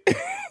fit.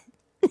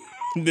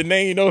 The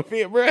name don't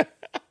fit, bruh.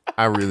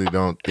 I really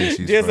don't think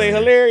she's Jess funny. ain't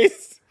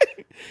hilarious.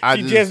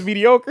 She just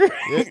mediocre.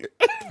 Yeah.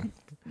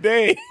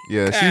 Dang.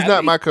 Yeah, she's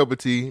not my cup of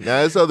tea.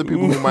 Now, there's other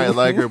people who might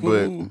like her,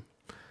 but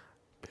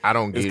I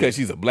don't get it. It's because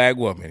she's a black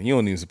woman. You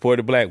don't even support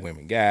the black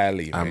women.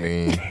 Golly, man. I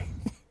mean.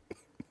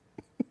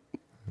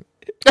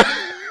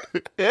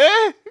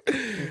 Yeah.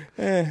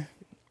 It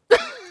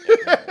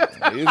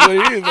is what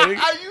it is, man.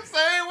 Are you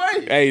saying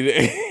way?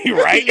 Hey,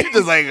 right? You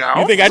just like,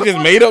 you think I just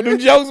made up them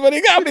jokes, but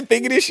I've been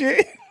thinking this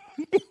shit.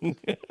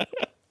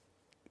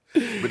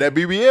 But that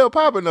BBL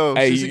popping though.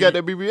 Hey, Since she got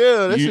that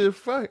BBL, that shit's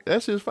fire.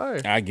 That shit's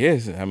fire. I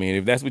guess. I mean,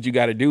 if that's what you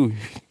got to do,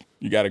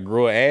 you got to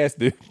grow an ass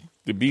to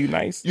be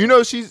nice. You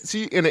know, she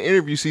in an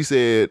interview she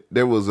said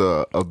there was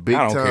a big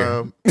I don't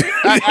time.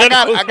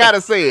 I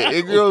gotta say it.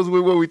 It goes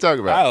with what we talk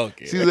about. I don't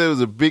care. She said it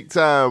was a big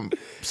time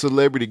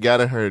celebrity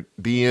got in her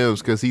DMs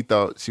because he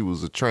thought she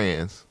was a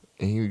trans.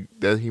 And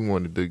he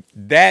wanted to.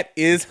 That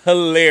is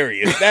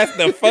hilarious. That's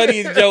the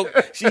funniest joke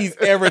she's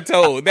ever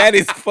told. That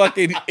is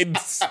fucking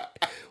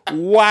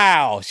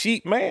wow.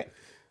 She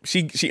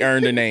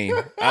earned her name.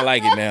 I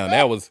like it now.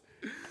 That was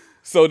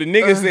so the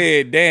nigga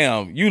said,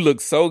 "Damn, you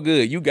look so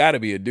good. You got to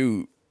be a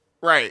dude."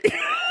 Right.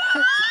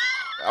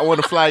 I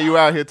want to fly you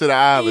out here to the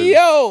island.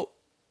 Yo,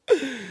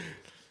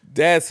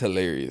 that's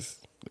hilarious.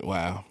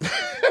 Wow.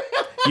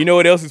 You know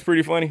what else is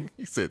pretty funny?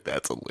 He said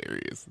that's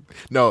hilarious.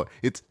 No,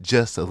 it's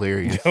just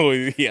hilarious. Oh,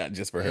 yeah,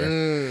 just for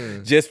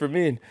her. Just for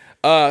men.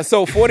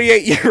 So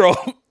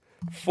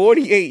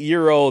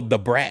 48-year-old the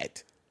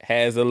brat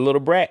has a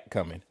little brat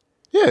coming.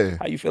 Yeah.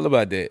 How you feel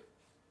about that?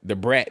 The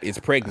brat is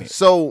pregnant.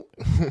 So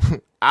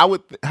I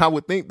would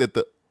think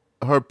that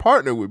her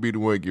partner would be the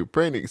one to get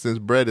pregnant since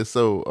Brett is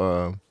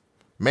so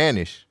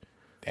mannish.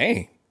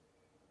 Dang.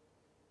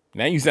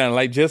 Now you sound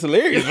like just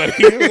hilarious. Like,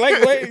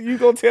 what? You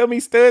gonna tell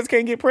me studs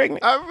can't get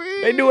pregnant? I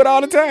mean, they do it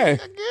all the time.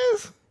 I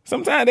guess.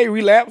 Sometimes they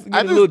relapse,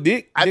 get a little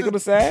dick on the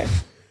side.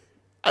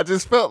 I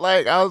just felt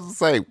like I was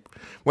just like,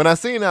 when I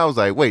seen it, I was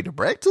like, wait, the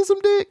Brett took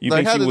some dick? You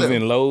like, think she was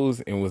in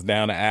Lowe's and was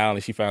down the aisle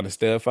and she found a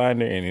stud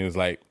finder and it was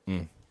like,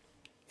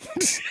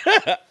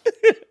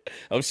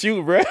 I'm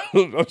shooting, bro.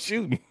 I'm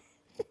shooting.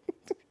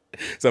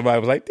 Somebody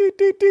was like,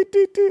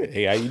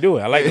 hey, how you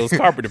doing? I like those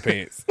carpenter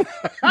pants.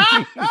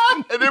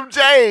 And them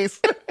J's.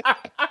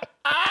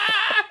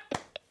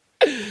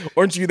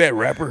 Aren't you that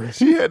rapper?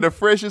 She had the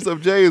freshest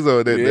of J's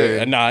on that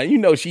day. Nah, you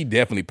know she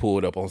definitely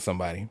pulled up on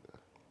somebody.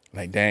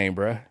 Like, dang,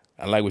 bro,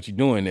 I like what you're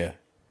doing there.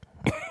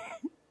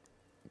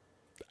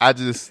 I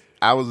just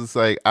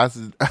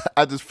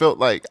felt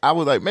like I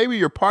was like, maybe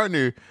your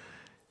partner,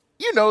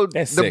 you know,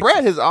 That's the sexy.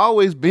 Brett has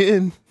always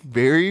been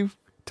very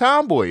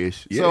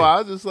tomboyish. Yeah. So I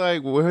was just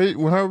like, when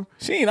her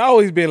She ain't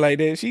always been like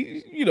that.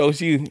 She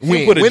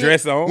put a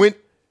dress on.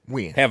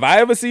 When? Have I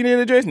ever seen her in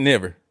a dress?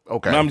 Never.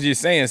 Okay. But I'm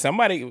just saying,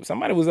 somebody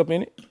was up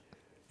in it.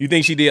 You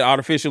think she did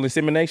artificial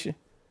insemination?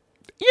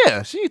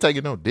 Yeah, she ain't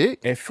taking no dick.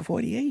 At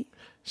 48?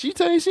 She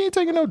ain't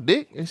taking no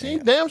dick. And she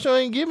damn sure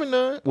ain't giving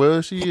none.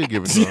 Well, she is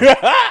giving some.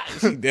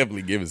 She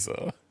definitely giving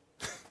some.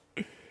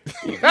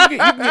 You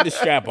get the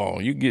strap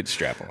on. You get the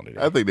strap on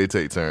today. I think they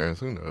take turns.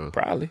 Who knows?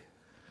 Probably.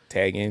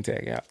 Tag in,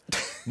 tag out.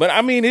 But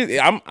I mean,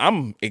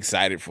 I'm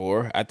excited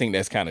for her. I think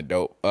that's kind of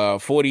dope.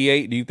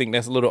 48, do you think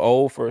that's a little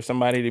old for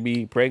somebody to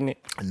be pregnant?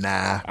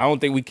 Nah. I don't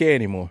think we care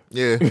anymore.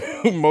 Yeah.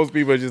 Most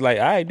people are just like,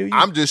 all right, do you?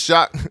 I'm just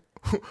shocked.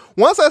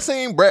 Once I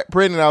seen Brett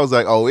pregnant, I was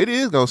like, oh, it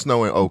is going to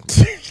snow in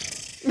Oakland.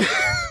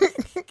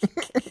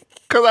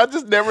 Because I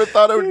just never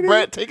thought of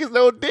Brett taking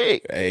no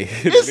dick. Hey,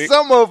 It's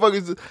some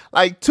motherfuckers,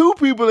 like two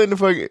people in the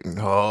fucking,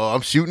 oh,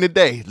 I'm shooting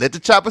today. Let the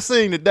chopper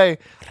sing today.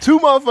 Two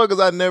motherfuckers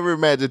I never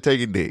imagined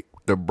taking dick.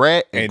 The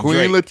Brat and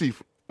Queen Drake.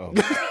 Latifah. Oh.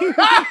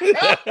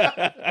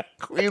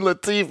 Queen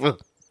Latifah.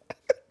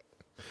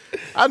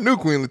 I knew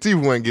Queen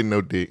Latifah wasn't getting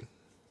no dick.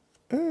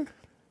 I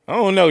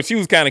don't know. She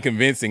was kind of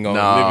convincing on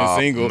Living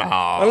Single.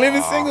 On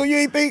Living Single, you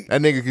ain't think?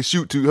 That nigga could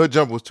shoot too. Her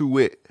jump was too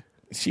wet.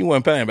 She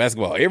wasn't playing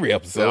basketball every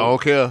episode. I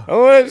don't care.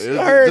 Oh, I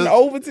heard just-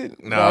 Overton.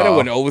 No, that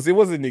wasn't Overton. It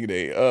wasn't a nigga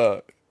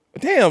name.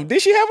 Damn,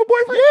 did she have a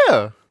boyfriend?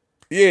 Yeah.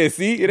 Yeah,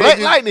 see? It ain't Black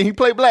just- Lightning. He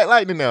played Black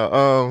Lightning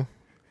now.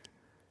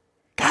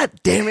 God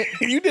damn it.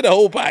 You did a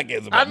whole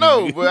podcast about I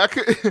know, music. but I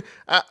could.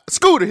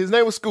 Scooter. His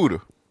name was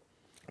Scooter.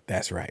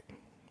 That's right.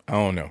 I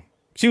don't know.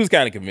 She was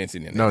kind of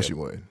convincing in that. No, she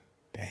wasn't.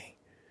 Dang.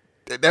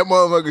 That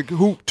motherfucker could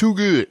hoop too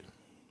good.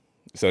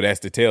 So that's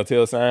the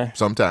telltale sign?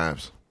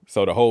 Sometimes.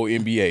 So the whole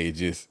NBA is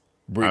just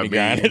Brittany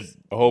I mean, Griner.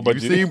 A whole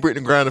bunch You of... seen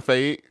Brittany Griner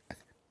fade?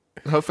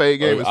 Her fade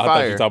game is I thought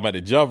you fire. were talking about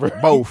the jumper.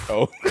 Both.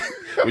 Oh.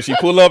 When she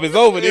pull up, it's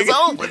over, nigga. It's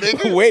over,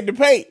 nigga. Wet the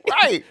paint.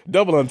 Right.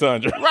 Double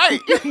entendre. Right.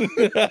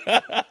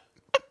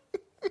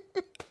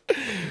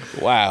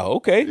 Wow,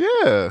 okay.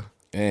 Yeah.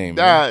 Dang,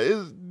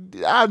 man.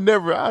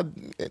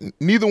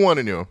 Neither one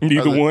of them. Neither I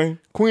was like, one?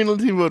 Queen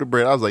Latifah or the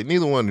Brett. I was like,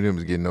 neither one of them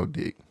is getting no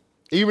dick.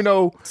 Even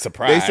though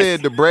Surprise. they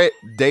said the Brett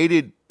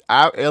dated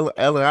Ellen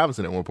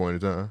Iverson at one point in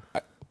time.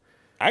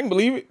 I can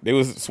believe it. They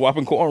was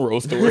swapping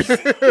cornrow stories.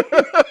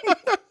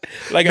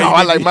 Like No,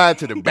 I like mine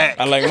to the back.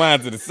 I like mine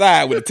to the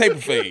side with a taper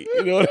fade.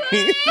 You know what I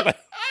mean? Like,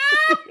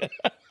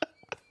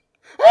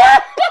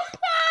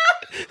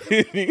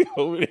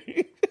 over there.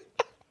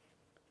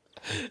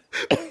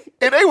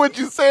 It ain't what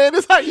you saying.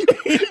 It's how you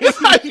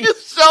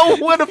show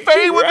when the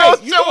fade was Right,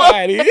 gonna you show know up.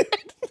 how it is.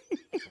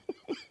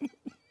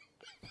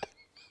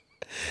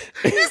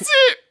 He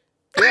said,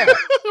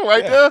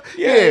 right there.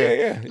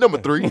 Yeah. Number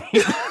 3.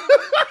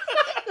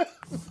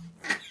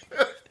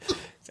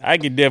 I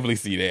can definitely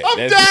see that.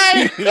 I'm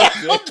dying.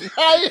 I'm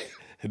dying.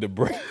 The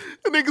break.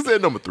 The nigga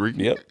said number 3.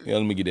 Yep. Yeah,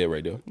 let me get that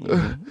right there.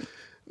 Mhm.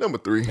 Number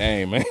 3.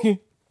 Dang, man.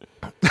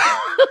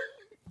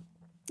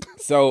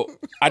 So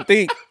I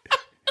think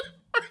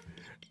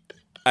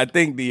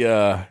the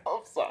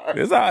I'm sorry.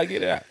 that's how I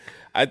get it out.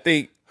 I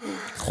think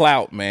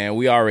clout, man.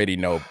 We already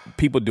know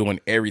people doing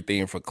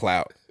everything for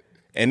clout,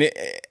 and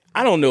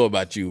I don't know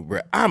about you, bro.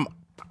 I'm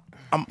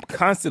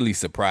constantly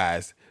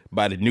surprised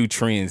by the new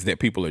trends that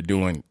people are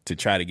doing to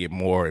try to get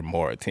more and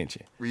more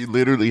attention. We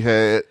literally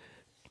had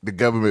the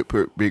government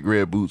put big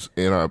red boots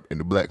in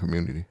the black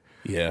community.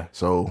 Yeah.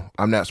 So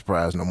I'm not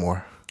surprised no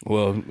more.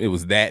 Well, it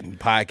was that and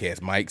podcast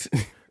mics.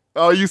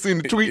 Oh, you seen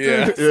the tweet?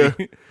 Yeah. Yeah.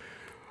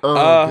 Oh,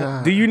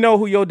 God. Do you know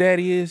who your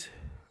daddy is?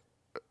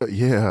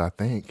 Yeah, I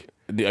think.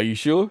 Are you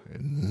sure?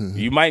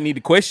 You might need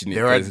to question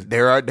it.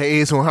 There are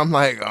days when I'm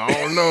like, I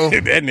don't know.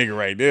 That nigga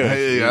right there.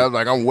 Hey, I was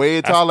like, I'm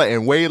way taller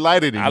and way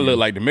lighter than you. I look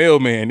like the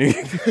mailman.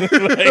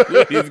 Nigga. Like,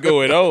 what is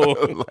going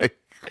on? Like,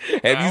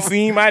 Have you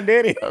seen my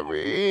daddy? I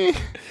mean,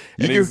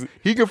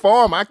 he can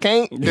farm. I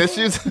can't. That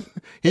shit.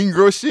 He can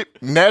grow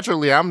shit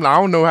naturally. I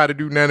don't know how to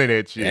do none of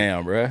that shit.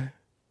 Damn, bruh.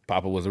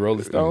 Papa was a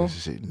Rolling Stone?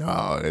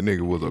 Nah, that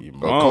nigga was a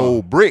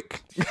cold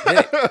brick.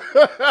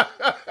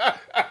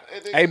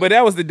 Hey, but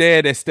that was the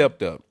dad that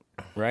stepped up,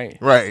 right?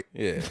 Right.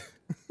 Yeah.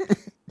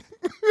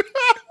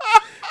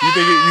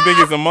 You think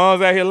it's some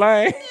moms out here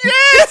lying?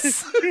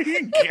 Yes. Because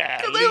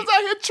they was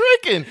out here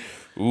tricking.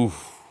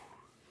 Oof.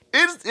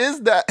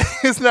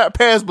 It's not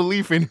past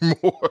belief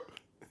anymore.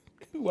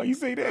 Why you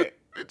say that?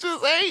 It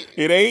just ain't.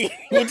 It ain't?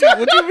 What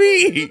you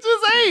mean? It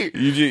just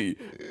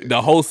ain't.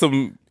 The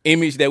wholesome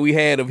image that we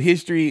had of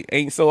history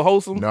ain't so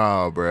wholesome?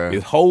 Nah, bruh.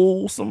 It's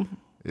wholesome.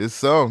 It's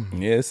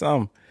something. Yeah, it's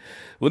something.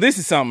 Well, this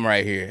is something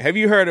right here. Have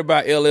you heard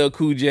about LL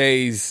Cool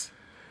J's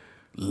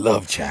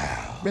love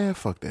child? Man,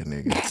 fuck that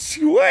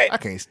nigga. What? I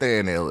can't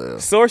stand LL.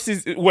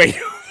 Sources, wait.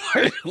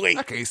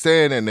 I can't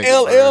stand that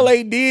nigga. LL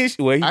ain't did.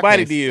 Well, he might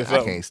have did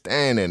something. I can't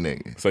stand that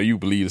nigga. So you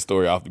believe the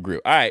story off the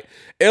grip. All right.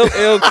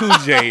 LL Cool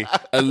J,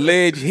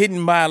 alleged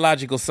hidden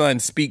biological son,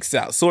 speaks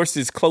out.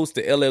 Sources close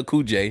to LL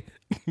Cool J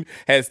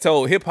has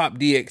told Hip Hop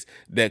DX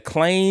that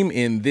claim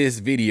in this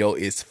video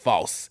is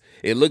false.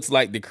 It looks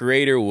like the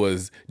creator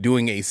was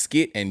doing a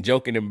skit and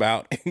joking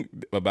about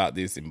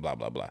this and blah,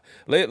 blah, blah.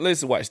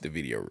 Let's watch the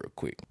video real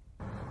quick.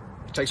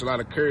 It takes a lot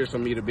of courage for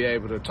me to be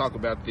able to talk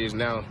about this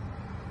now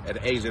at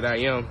the age that I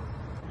am.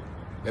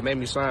 They made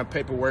me sign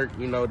paperwork,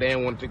 they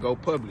didn't want it to go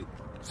public.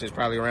 Since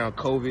probably around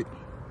COVID,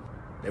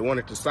 they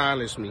wanted to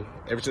silence me.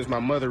 Ever since my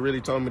mother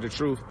really told me the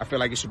truth, I feel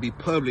like it should be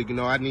public.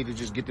 I need to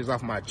just get this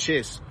off my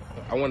chest.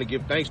 I want to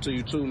give thanks to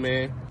you too,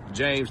 man.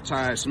 James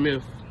Todd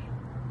Smith.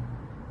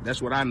 That's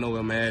what I know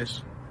him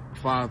as.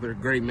 Father,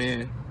 great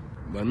man.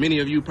 But many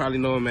of you probably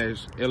know him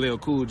as LL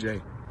Cool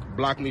J.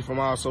 Blocked me from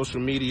all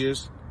social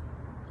medias.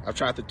 I've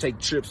tried to take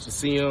trips to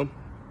see him.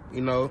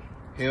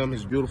 Him,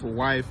 his beautiful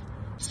wife,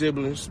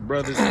 siblings,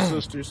 brothers and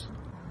sisters.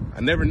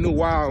 I never knew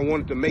why I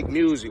wanted to make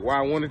music, why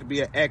I wanted to be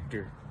an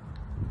actor,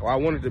 why I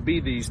wanted to be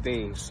these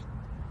things.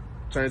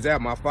 Turns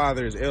out my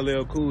father is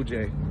LL Cool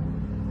J.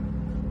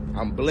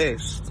 I'm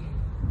blessed.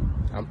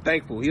 I'm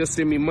thankful. He'll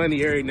send me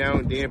money every now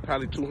and then,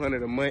 probably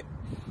 $200 a month.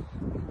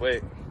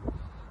 But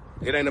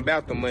it ain't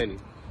about the money.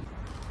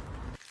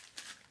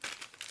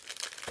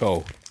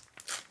 Cole.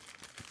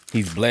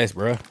 He's blessed,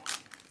 bro. It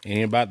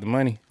ain't about the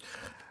money.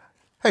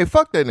 Hey,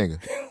 fuck that nigga.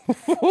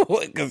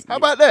 How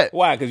about that?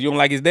 Why? Because you don't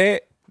like his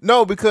dad?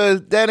 No,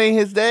 because that ain't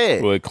his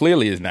dad. Well,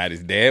 clearly it's not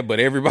his dad, but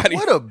everybody...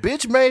 What a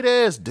bitch-made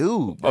ass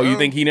dude, bro. Oh, you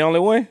think he the only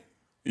one?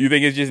 You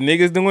think it's just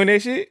niggas doing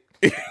that shit?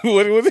 Is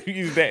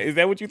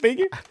that what you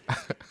thinking?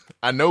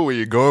 I know where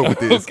you're going with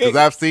this, because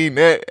I've seen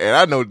that, and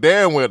I know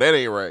damn well that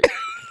ain't right.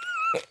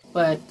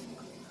 But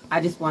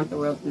I just want the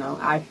world to know.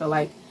 I feel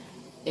like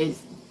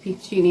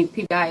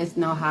people guys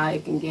know how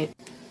it can get.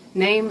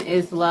 Name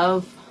is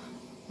Love,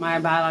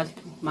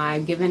 my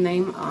given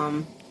name.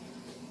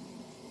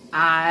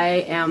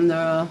 I am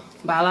the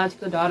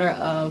biological daughter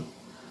of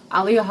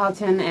Aaliyah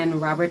Houghton and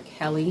Robert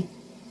Kelly,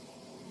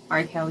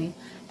 R. Kelly,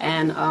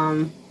 and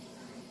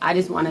I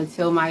just want to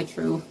tell my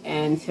truth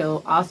and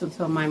also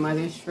tell my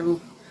mother's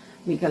truth,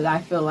 because I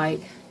feel like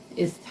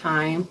it's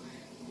time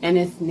and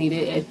it's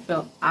needed.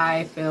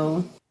 I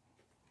feel.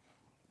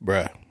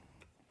 Bruh,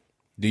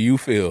 do you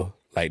feel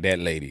like that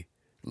lady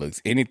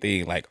looks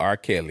anything like R.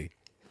 Kelly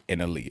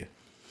and Aaliyah?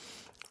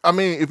 I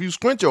mean, if you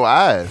squint your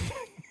eyes.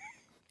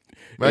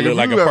 Like, look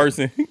like a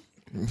person.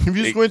 If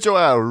you squint your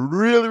eye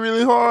really,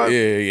 really hard,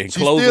 yeah, she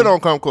still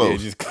don't come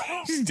close.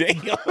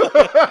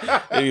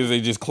 Yeah,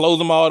 they just close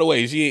them all the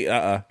way. She,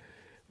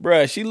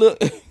 bruh, she look.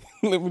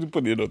 Let me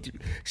put it on.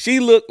 She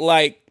looked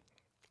like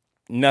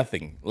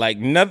nothing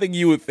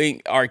you would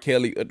think R.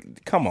 Kelly.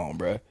 Come on,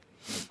 bruh.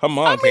 Her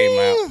mom came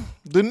out.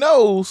 The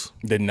nose.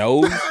 The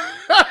nose.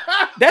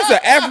 That's an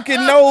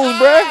African nose,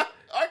 bruh.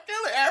 R.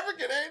 Kelly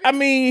African, ain't he? I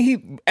mean,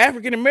 he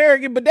African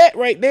American, but that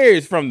right there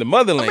is from the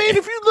motherland. I mean,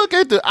 if you look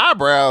at the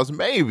eyebrows,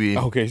 maybe.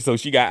 Okay, so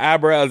she got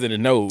eyebrows and a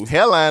nose.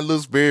 Hairline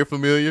looks very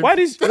familiar. Why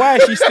is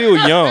she still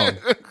young?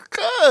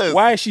 Cause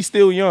why is she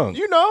still young?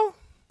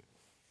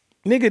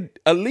 Nigga,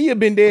 Aaliyah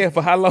been dead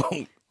for how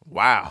long?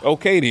 Wow.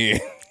 Okay then.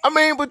 I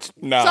mean, but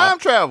time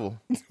travel.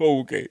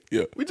 Okay,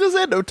 yeah. We just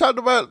talked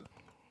about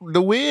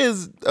The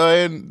Wiz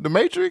and the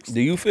Matrix.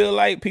 Do you feel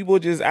like people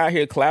just out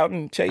here clout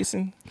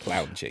chasing?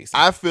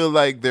 I feel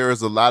like there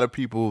is a lot of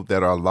people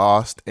that are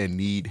lost and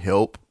need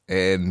help.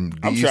 And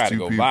I'm trying to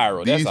go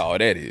viral. That's all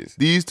that is.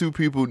 These two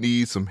people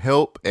need some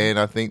help, and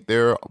I think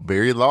they're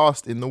very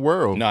lost in the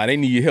world. Nah, they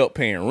need help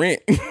paying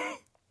rent. Then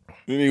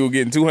they were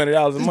getting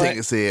 $200 a month.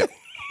 Nigga said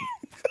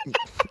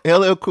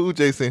LL Cool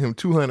J sent him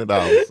 $200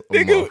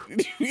 a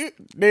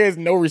month. There's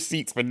no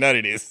receipts for none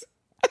of this.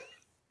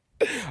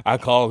 I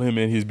call him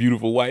and his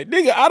beautiful wife.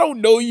 Nigga, I don't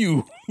know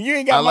you. You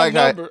ain't got my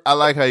number. I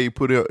like how he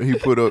put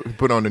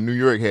on the New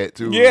York hat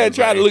too. Yeah,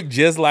 try to look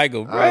just like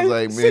him. I was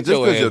like, man,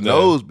 just because your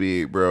nose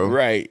big, bro.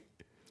 Right.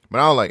 But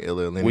I don't like LL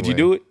anyway. Would you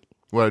do it?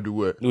 Would I do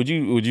what? Would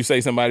you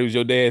say somebody was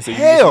your dad? So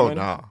Hell no.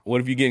 Nah. What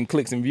if you're getting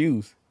clicks and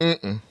views? You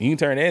can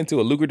turn that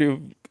into a lucrative.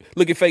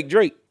 Look at fake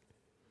Drake.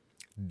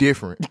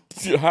 Different.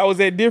 How is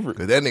that different?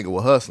 Because that nigga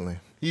was hustling.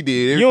 He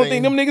did everything. You don't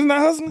think them niggas not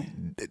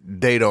hustling?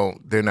 They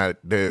don't. They're not.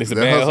 It's a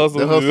bad hustle.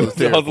 The hustle is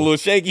the hustle a little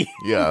shaky.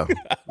 Yeah.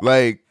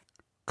 Like,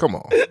 come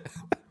on.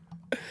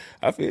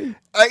 I feel you.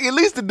 Like, at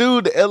least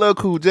the LL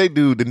Cool J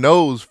dude, the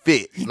nose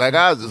fit. Like,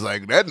 I was just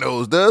like, that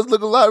nose does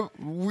look a lot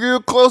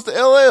real close to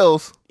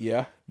LL's.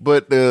 Yeah.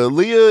 But the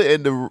Aaliyah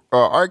and the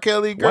R.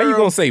 Kelly girl. Why you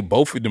gonna say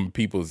both of them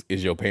peoples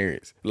is your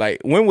parents?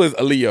 Like, when was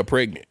Aaliyah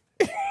pregnant?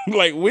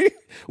 Like,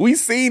 we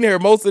seen her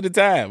most of the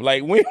time.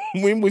 Like,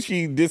 when was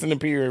she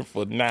disappearing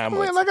for 9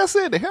 months? Man, like I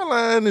said, the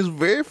hairline is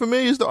very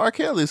familiar to R.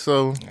 Kelly,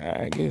 so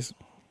I guess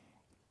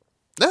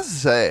that's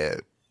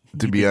sad.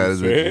 To be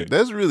honest with you,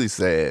 that's really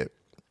sad.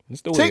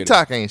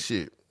 TikTok ain't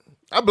shit.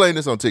 I blame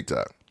this on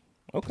TikTok.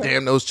 Okay.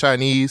 Damn those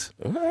Chinese.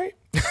 All right.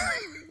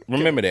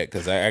 Remember that,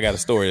 because I got a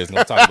story that's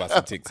gonna talk about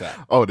some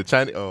TikTok. Oh, the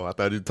Chinese. Oh, I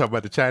thought you were talking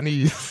about the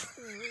Chinese.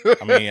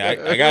 I mean,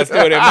 I got a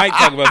story that might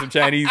talk about some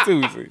Chinese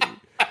too. So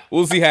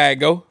we'll see how it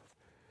go.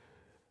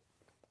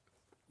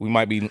 We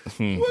might be.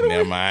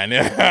 Never mind.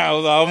 I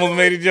was almost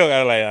made a joke.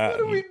 I was like,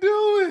 what are we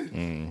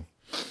doing?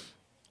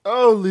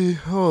 Oh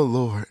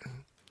Lord.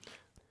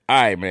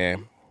 All right,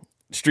 man.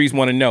 Streets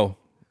want to know.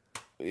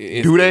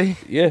 Do they?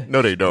 Yeah.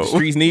 No, they don't. The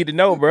streets need to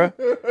know, bro.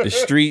 The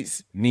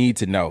streets need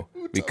to know,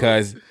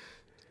 because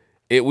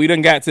we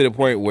done got to the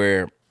point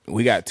where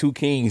we got two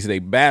kings. They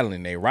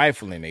battling, they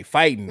rifling, they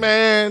fighting,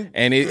 man.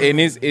 And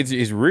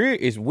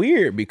it's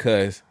weird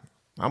because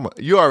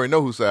you already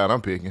know whose side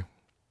I'm picking.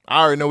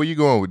 I already know where you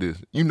going with this.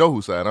 You know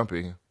whose side I'm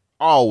picking.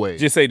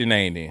 Always. Just say the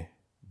name then.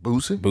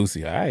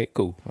 Boosie. All right,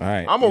 cool. All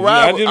right. I'm gonna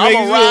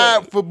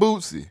ride for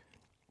Boosie.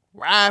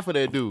 Ride for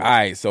that dude. All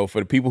right, so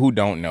for the people who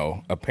don't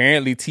know,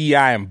 apparently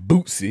T.I. and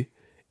Boosie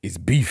is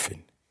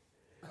beefing.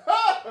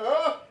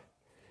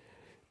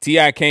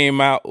 T.I.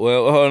 came out.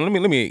 Well, hold on,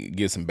 let me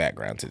give some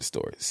background to the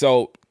story.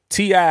 So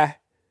T.I.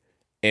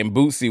 and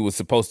Boosie was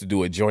supposed to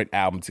do a joint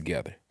album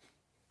together.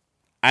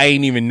 I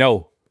ain't even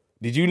know.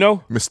 Did you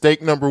know?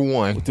 Mistake number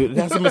one. Dude,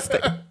 that's a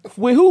mistake.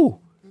 With who?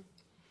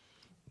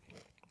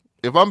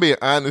 If I'm being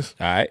honest,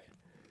 all right,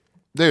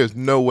 there's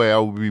no way I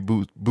would be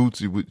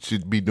Boosie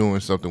should be doing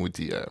something with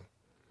T.I.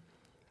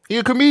 He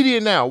a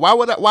comedian now. Why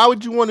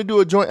would you want to do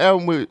a joint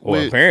album with?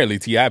 Well, apparently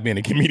T.I. been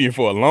a comedian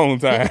for a long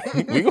time.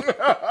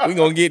 we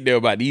gonna get there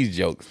about these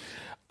jokes.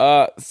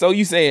 So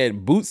you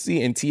saying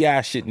Boosie and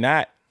T.I. should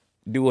not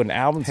do an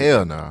album together?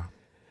 Hell no.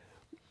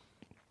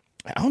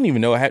 I don't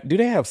even know. Do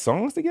they have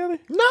songs together?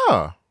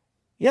 No.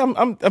 Yeah,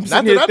 I'm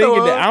sitting here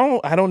thinking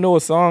that I don't know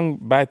a song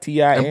by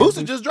T.I. And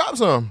Boosie just dropped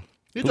some.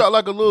 He dropped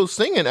like a little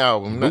singing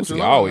album.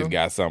 Boosie always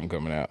got something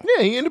coming out.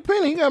 Yeah, he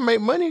independent. He got to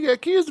make money. He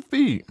got kids to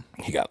feed.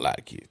 He got a lot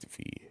of kids to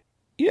feed.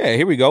 Yeah,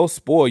 here we go.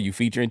 Spoil You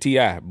featuring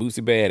T.I.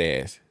 Boosie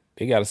Badass.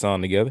 They got a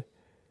song together.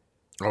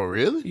 Oh,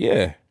 really?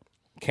 Yeah.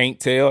 Can't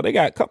Tell. They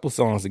got a couple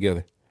songs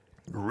together.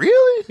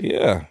 Really?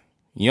 Yeah.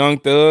 Young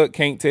Thug,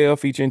 Can't Tell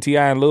featuring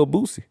T.I. and Lil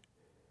Boosie.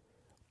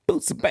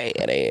 Boosie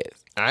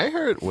Badass. I ain't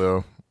heard.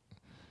 Well,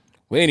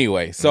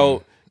 anyway,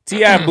 so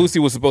T.I. and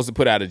Boosie was supposed to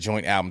put out a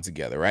joint album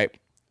together, right?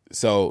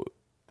 So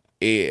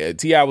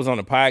T.I. was on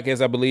a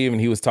podcast, I believe,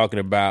 and he was talking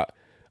about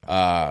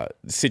the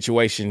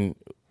situation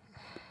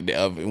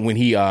of when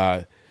he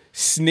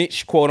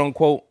snitched, quote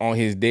unquote, on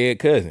his dead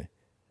cousin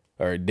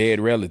or dead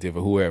relative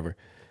or whoever.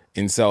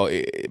 And so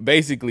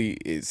basically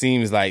it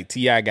seems like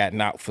T.I. got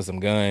knocked for some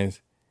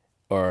guns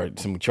or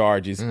some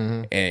charges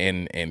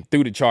and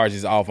threw the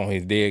charges off on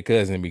his dead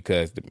cousin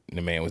because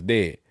the man was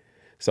dead.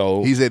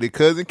 So he said the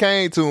cousin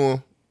came to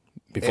him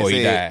before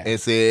he died and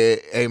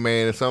said, "Hey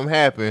man, if something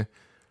happened,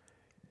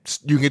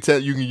 you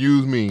can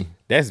use me."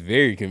 That's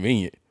very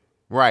convenient.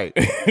 Right.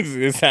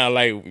 It sounds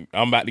like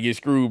I'm about to get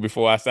screwed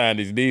before I sign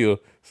this deal.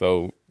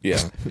 So, yeah.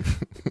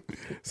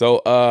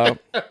 So,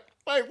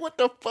 like, what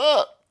the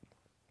fuck?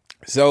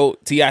 So,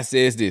 T.I.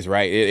 says this,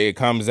 right? It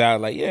comes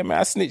out like, yeah, man,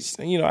 I snitched.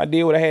 I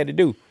did what I had to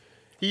do.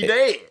 He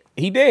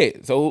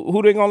dead. So,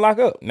 who they gonna lock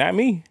up? Not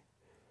me.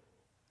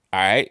 All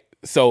right.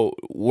 So,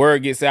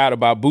 word gets out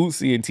about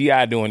Boosie and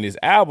T.I. doing this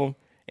album.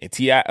 And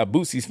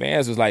Boosie's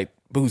fans was like,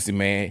 Boosie,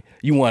 man,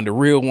 you one of the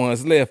real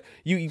ones left.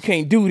 You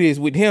can't do this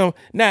with him.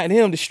 Not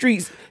him. The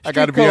streets. I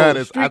got to be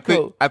honest. I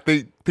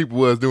think people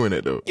was doing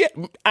it though. Yeah,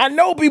 I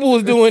know people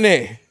was doing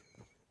that.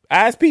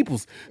 Eyes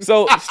peoples.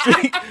 So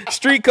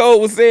street code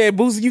was saying,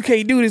 Boosie, you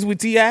can't do this with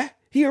T.I.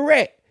 He a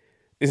rat.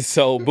 And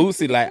so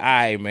Boosie like, all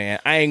right, man,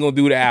 I ain't gonna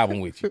do the album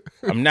with you.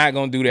 I'm not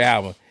gonna do the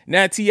album.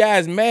 Now T.I.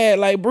 is mad,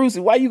 like,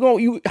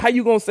 Boosie, how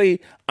you gonna say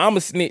I'm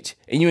a snitch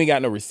and you ain't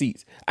got no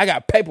receipts? I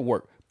got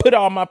paperwork. Put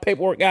all my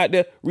paperwork out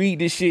there. Read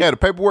this shit. He had a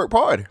paperwork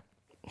party.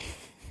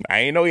 I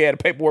ain't know he had a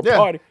paperwork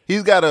party.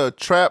 He's got a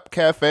trap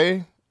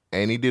cafe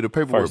and he did a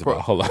paperwork First of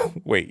all, party. hold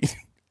on, wait.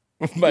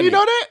 You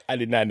know that? I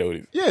did not know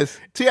this. Yes.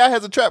 T.I.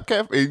 has a trap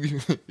cafe.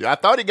 I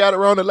thought he got it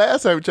wrong the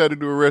last time he tried to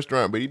do a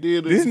restaurant, but he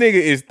did. This nigga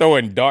is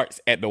throwing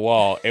darts at the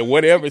wall and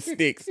whatever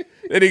sticks.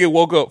 That nigga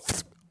woke up,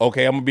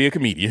 okay, I'm gonna be a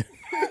comedian.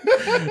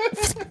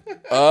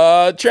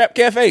 Trap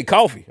cafe,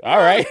 coffee. All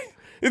right.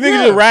 This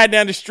nigga just ride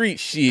down the street.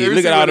 Shit.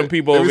 Look at all them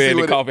people over there in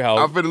the coffee house.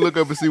 I'm finna look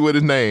up and see what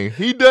his name.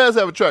 He does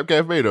have a trap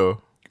cafe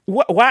though.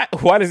 Why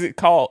is it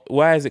called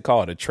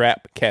a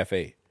trap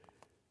cafe?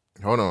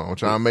 Hold on. I'm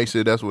trying to make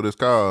sure that's what it's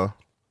called.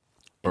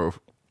 Or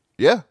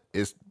yeah,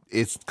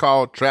 it's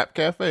called Trap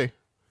Cafe.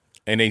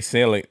 And they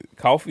sell like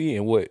coffee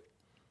and what?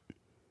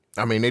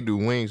 I mean, they do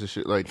wings and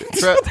shit like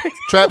that.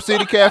 Trap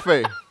City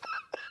Cafe.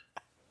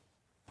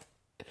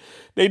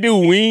 They do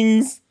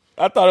wings?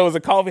 I thought it was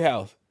a coffee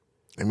house.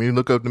 Let me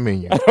look up the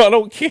menu. I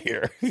don't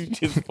care. It's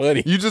just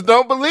funny. You just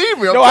don't believe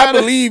me. I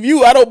believe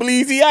you. I don't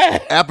believe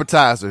T.I.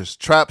 Appetizers,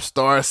 Trap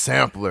Star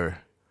Sampler,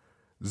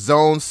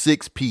 Zone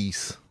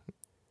 6-piece.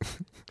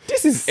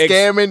 This is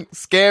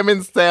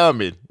scamming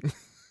salmon.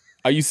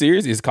 Are you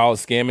serious? It's called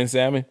scamming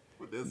salmon?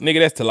 Nigga,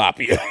 that's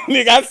tilapia.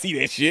 Nigga, I see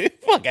that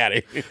shit. Fuck out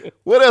of here.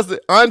 What else?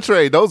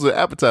 Entree. Those are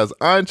appetizers.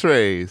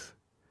 Entrees.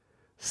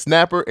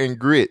 Snapper and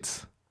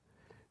grits.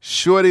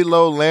 Shorty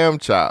low lamb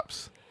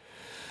chops.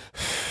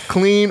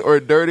 Clean or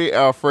dirty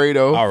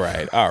Alfredo. All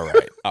right.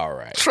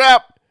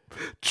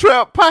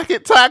 Trap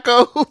pocket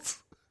tacos.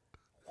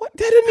 What?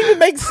 That didn't even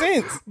make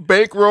sense.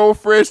 Bankroll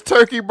fresh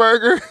turkey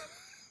burger.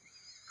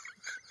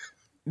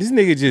 This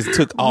nigga just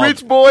took all.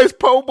 Rich boys,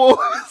 po boys.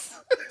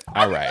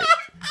 All right.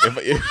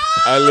 If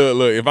I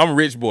look, if I'm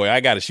rich boy,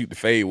 I gotta shoot the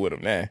fade with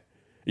him now.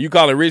 You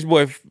call it rich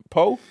boy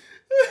po?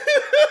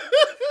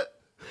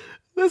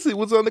 Let's see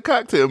what's on the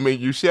cocktail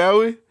menu, shall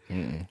we?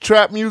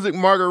 Trap music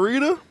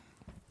margarita.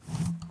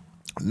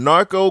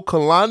 Narco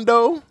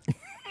Colando.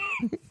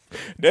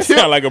 That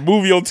sounds like a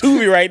movie on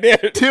Tubi right there.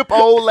 Tip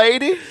old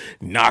lady.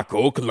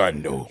 Narco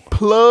Colando.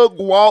 Plug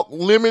walk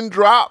lemon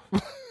drop.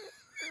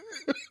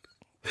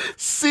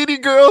 City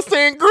girl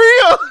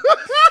sangria.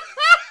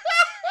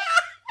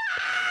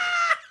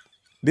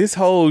 This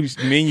whole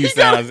menu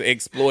sounds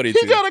exploitative.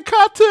 He got a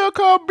cocktail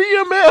called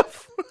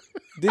BMF.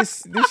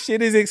 This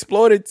shit is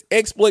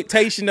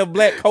exploitation of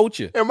black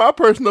culture. And my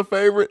personal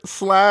favorite,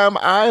 Slime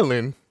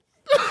Island.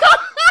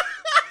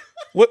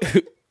 What?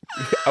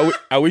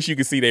 I wish you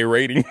could see their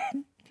rating.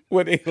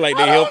 What they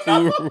health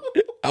food?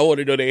 I want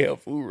to know their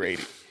health food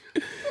rating.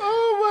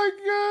 Oh my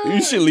god!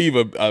 You should leave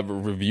a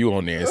review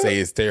on there and say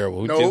it's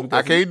terrible. No,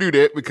 I can't do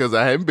that because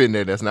I haven't been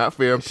there. That's not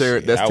fair.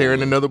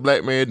 Tearing another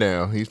black man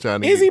down. He's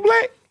trying to. Is he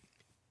black?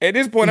 At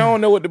this point, I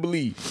don't know what to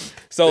believe.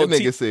 So that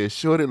nigga said,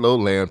 "Shorty low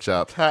lamb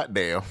chops." Hot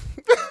damn.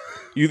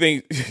 You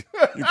think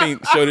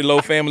Shorty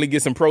Low family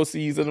get some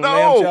proceeds of the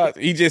lamb chops?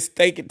 He just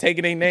taking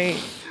their name.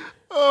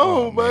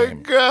 Oh my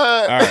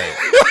god! All right.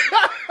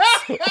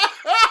 That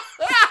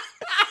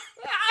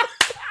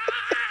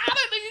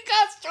nigga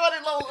got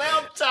Shorty low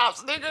lamb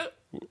chops, nigga.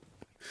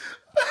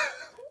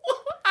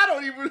 I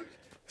don't even.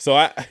 So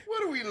where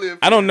do we live?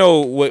 I don't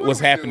know what's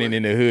happening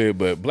in the hood,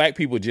 but black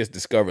people just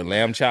discovered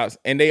lamb chops,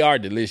 and they are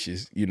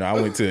delicious. You know, I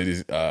went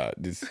to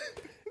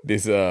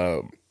this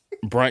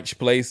brunch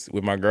place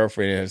with my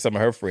girlfriend and some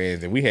of her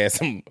friends,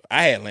 and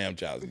I had lamb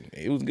chops.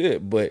 It was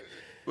good, but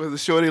was it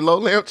Shorty low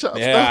lamb chops?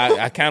 Yeah,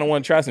 I kind of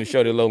want to try some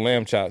Shorty Low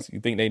lamb chops. You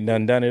think they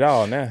done it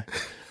all now?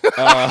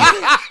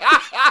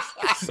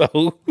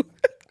 So.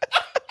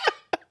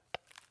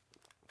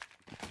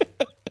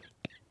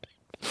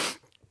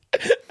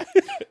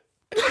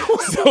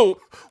 So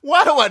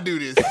why do I do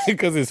this?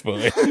 Because it's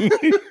fun. I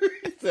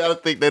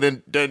don't think they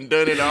done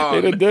it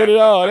all. They done it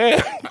all.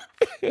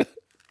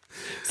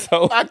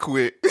 So I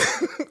quit.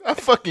 I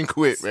fucking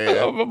quit, man.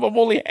 I'm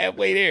only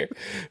halfway there.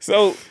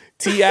 So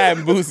T.I.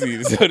 and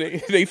Boosie, so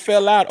they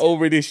fell out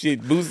over this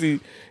shit. Boosie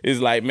is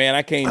like, man,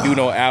 I can't do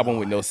no album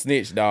with no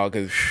snitch, dog.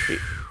 Because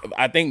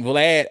I think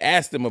Vlad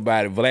asked him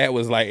about it. Vlad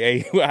was like,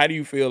 hey, how do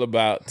you feel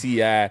about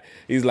T.I.?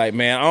 He's like,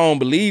 man, I don't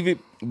believe it.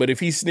 But if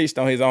he snitched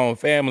on his own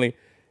family,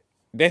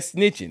 that's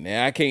snitching,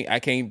 man. I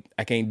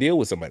can't deal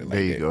with somebody like that.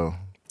 There you go.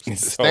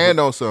 Stand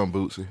on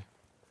something, Bootsy.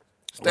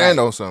 Stand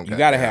on something. You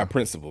gotta have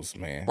principles,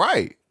 man.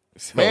 Right.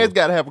 So, Man's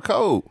gotta have a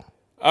code.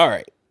 All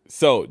right.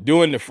 So,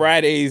 during the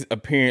Friday's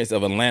appearance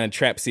of Atlanta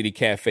Trap City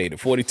Cafe, the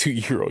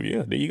 42-year-old,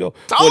 yeah, there you go.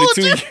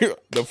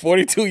 The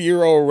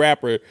 42-year-old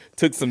rapper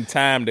took some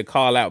time to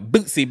call out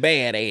Boosie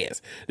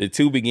badass. The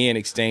two began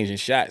exchanging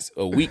shots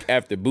a week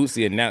after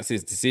Boosie announced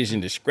his decision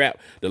to scrap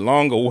the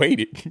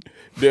long-awaited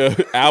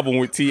the album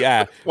with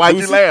T.I. Why'd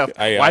you laugh?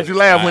 Why'd you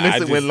laugh when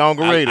it went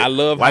long-awaited? I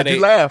love Why'd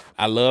you laugh?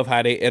 I love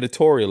how they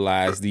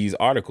editorialize these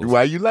articles.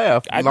 Why you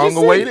laugh?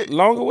 Long-awaited?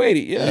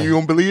 Long-awaited, yeah. You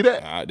gonna believe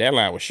that? That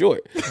line was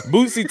short.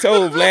 Boosie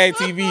told Vlad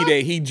TV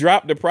that he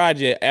dropped the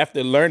project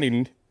after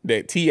learning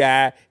that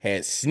T.I.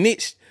 had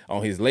snitched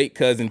on his late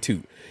cousin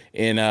too.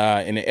 In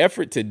an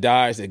effort to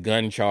dodge a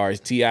gun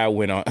charge, T.I.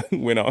 went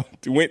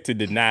to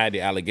deny the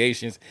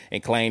allegations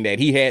and claimed that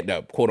he had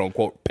the quote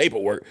unquote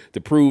paperwork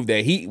to prove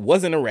that he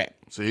wasn't a rat.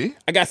 See,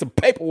 I got some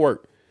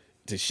paperwork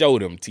to show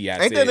them.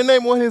 T.I. Ain't that the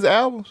name of one of his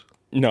albums?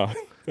 No,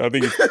 I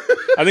think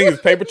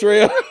it's Paper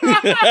Trail.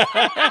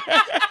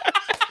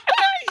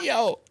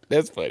 Yo,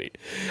 that's funny.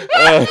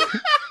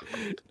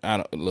 I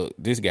don't look.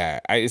 This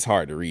guy, it's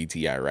hard to read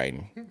T.I.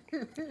 writing.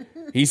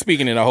 He's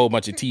speaking in a whole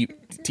bunch of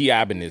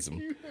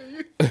T.I.banism.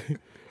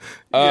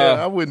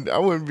 I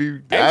wouldn't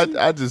be.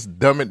 I just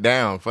dumb it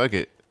down. Fuck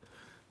it.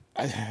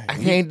 I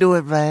can't do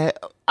it, man.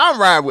 I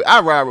ride with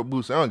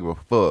Boosie. I don't give a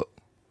fuck.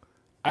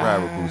 I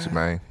ride with Boosie,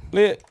 man.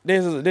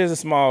 There's a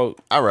small.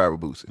 I ride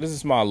with Boosie. There's a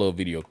small little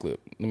video clip.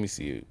 Let me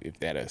see if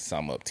that'll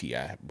sum up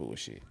T.I.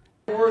 bullshit.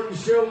 Paperwork to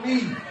show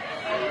me.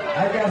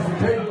 I got some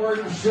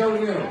paperwork to show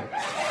them.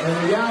 And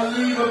when y'all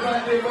leave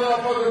about that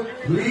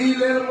motherfucker, please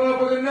let them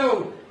motherfucker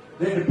know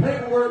that the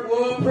paperwork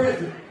was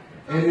present.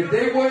 And if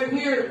they wasn't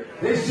here,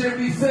 they shouldn't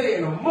be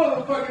saying a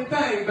motherfucking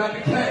thing about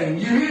the claim.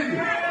 You hear me?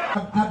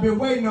 I've been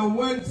waiting on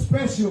one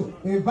special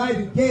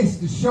invited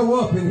guest to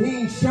show up, and he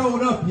ain't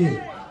showed up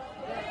yet.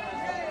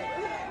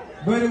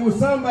 But it was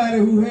somebody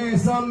who had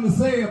something to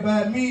say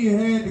about me and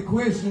had to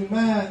question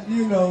my,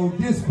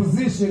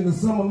 disposition to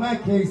some of my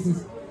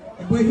cases.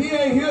 But he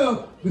ain't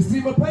here to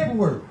see my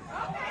paperwork.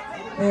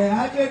 And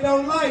I just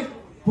don't like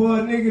for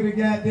a nigga to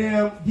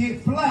goddamn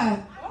get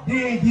fly,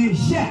 then get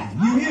shot.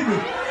 You hear me?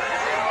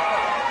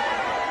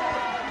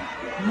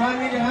 My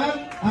nigga,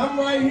 I'm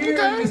right here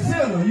in the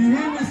center. You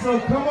hear me? So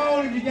come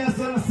on, if you got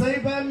something to say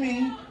about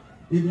me.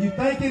 If you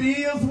think it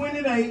is when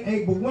it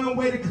ain't but one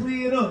way to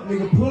clear it up.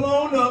 Nigga, pull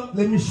on up.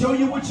 Let me show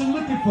you what you're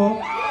looking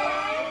for.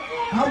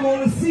 I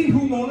want to see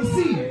who want to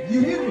see it. You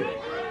hear me?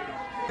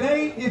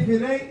 If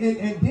it ain't,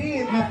 and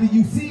then after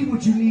you see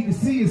what you need to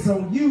see, it's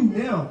on you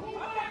now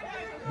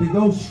to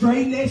go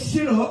straighten that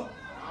shit up.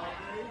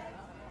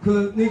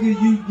 Cause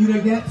nigga, you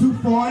done got too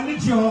far in the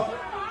job.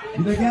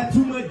 You done got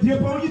too much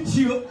dip on your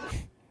chip.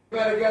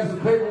 Better got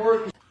some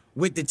paperwork.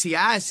 With the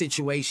T.I.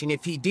 situation,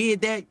 if he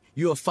did that,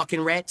 you're a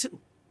fucking rat too.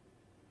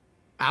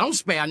 I don't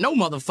spare no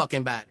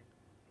motherfucking body.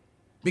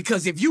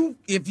 Because if you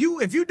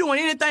doing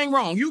anything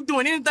wrong, you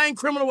doing anything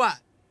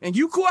criminal-wise, and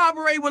you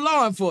cooperate with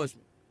law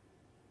enforcement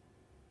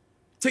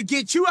to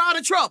get you out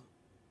of trouble,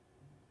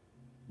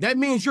 that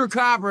means you're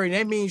cooperating.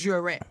 That means you're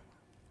a rat.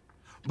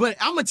 But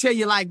I'm going to tell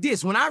you like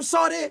this. When I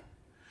saw that,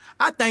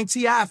 I think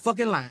T.I.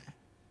 fucking lying.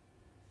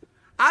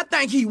 I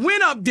think he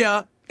went up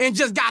there and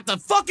just got the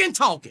fucking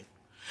talking.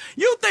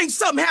 You think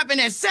something happened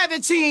at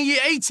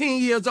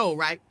 18 years old,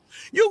 right?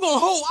 You gonna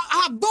hold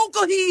how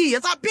vocal he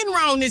is. I've been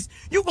around this.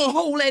 You gonna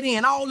hold that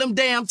in all them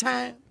damn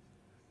time.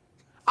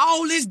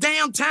 All this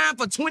damn time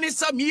for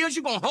 20-something years,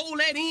 you gonna hold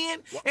that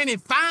in, and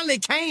it finally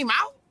came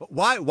out?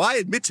 Why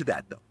admit to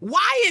that, though?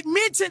 Why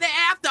admit to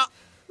that after?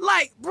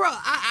 Like,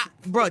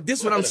 bro,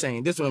 this what I'm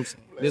saying. This what I'm saying.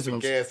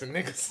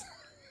 Niggas.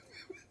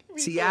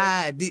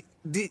 T.I.,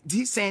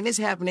 he's saying this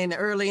happened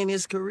early in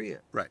his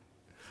career. Right.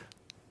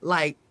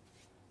 Like,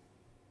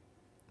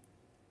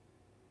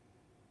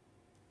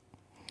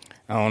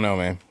 I don't know,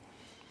 man.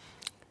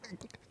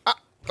 Okay.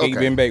 Cake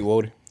been baked,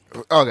 Wody.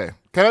 Okay.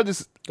 Can I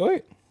just Go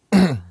ahead.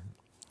 I'm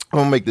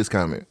gonna make this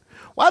comment.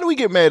 Why do we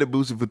get mad at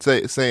Boosie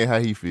for saying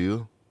how he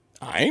feel?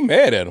 I ain't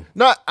mad at him.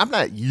 No, I'm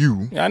not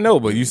you. I know,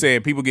 but you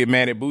said people get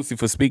mad at Boosie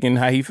for speaking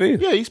how he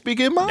feels. Yeah, he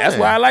speaking mine. That's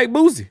why I like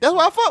Boosie. That's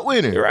why I fuck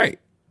with him. You're right.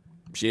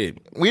 Shit.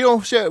 We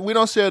don't share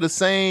the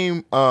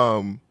same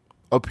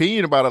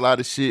opinion about a lot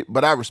of shit,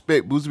 but I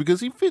respect Boosie because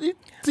he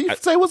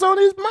say what's on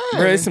his mind.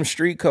 Bro, it's some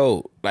street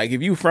code. Like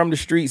if you from the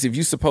streets, if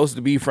you supposed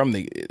to be from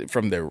the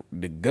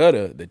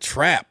gutter, the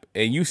trap,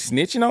 and you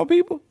snitching on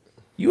people,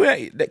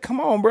 come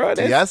on, bro.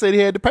 Y'all said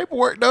he had the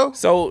paperwork though.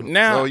 So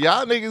now, so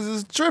y'all niggas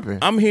is tripping.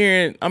 I'm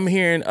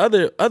hearing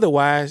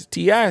otherwise.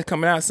 T.I. is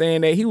coming out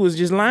saying that he was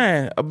just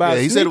lying about.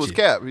 Yeah, he snitching. said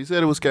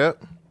it was cap.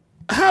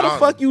 How the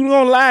fuck you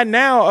gonna lie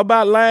now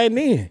about lying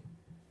then?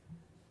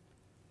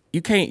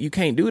 You can't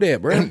do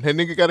that, bro. That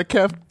nigga got a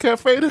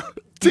cafe to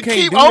You can't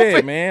keep do open.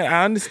 that, man.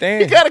 I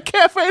understand. He got a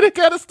cafe that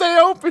gotta stay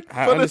open.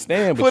 I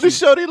understand, for but the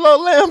shorty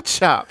little lamb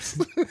chops.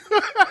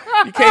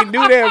 You can't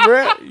do that,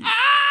 bro.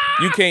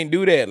 You can't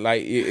do that.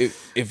 Like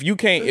if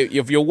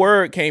your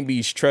word can't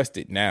be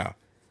trusted now,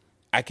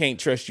 I can't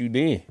trust you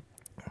then.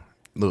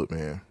 Look,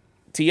 man.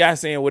 T.I.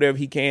 saying whatever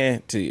he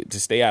can to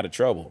stay out of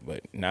trouble,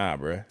 but nah,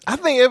 bro. I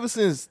think ever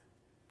since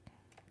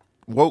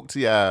woke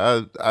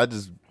T.I., I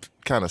just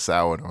kind of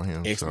soured on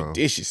him.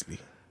 Expeditiously.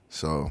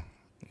 So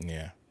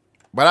yeah.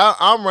 But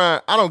I'm right.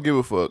 I don't give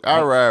a fuck.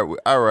 I ride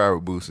with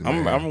Boosie.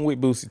 I'm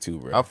with Boosie too,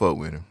 bro. I fuck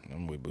with him.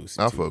 I'm with Boosie.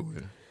 I too. fuck with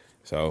him.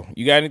 So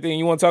you got anything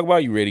you want to talk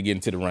about? You ready to get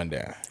into the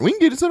rundown? We can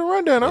get into the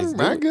rundown. I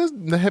guess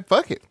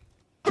fuck it.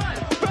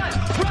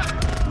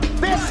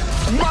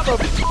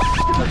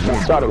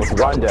 Start with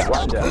rundown.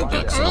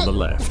 That's on the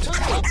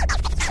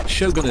left.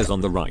 Shogun is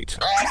on the right.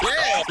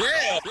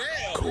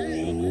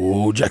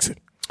 Cool Jackson.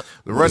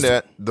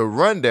 The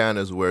rundown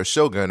is where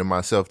Shogun and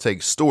myself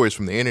take stories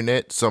from the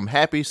internet, some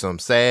happy, some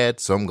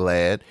sad, some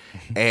glad,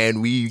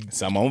 and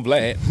some on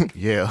Vlad.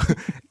 Yeah,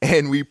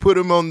 and we put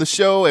them on the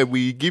show and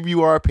we give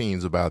you our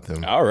opinions about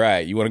them. All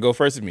right, you want to go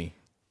first with me?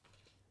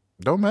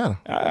 Don't matter.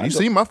 I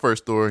see my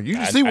first story.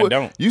 You see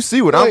Wait. you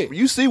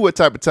see what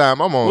type of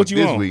time I'm on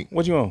week.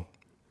 What you on?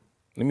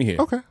 Let me hear.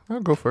 Okay, I'll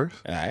go first.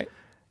 All right.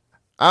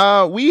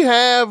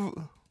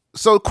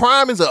 So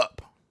crime is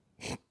up.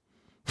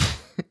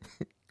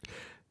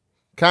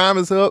 Crime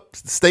is up.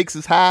 Stakes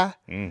is high.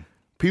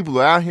 People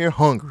are out here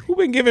hungry.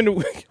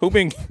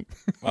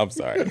 I'm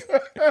sorry.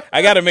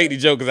 I got to make the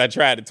joke because I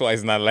tried it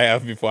twice and I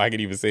laughed before I could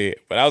even say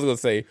it. But I was going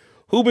to say,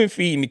 who been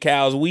feeding the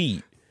cows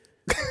weed?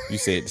 You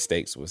said the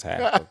stakes was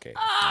high. Okay.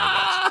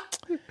 I got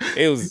you.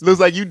 It was. Looks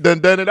like you done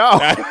it all.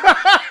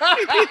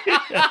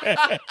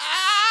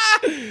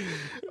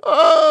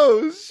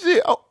 Oh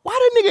shit! Oh, why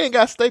that nigga ain't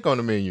got steak on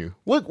the menu?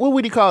 What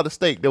would he call the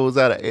steak that was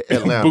out of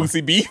Atlanta?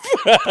 Boosie Beef.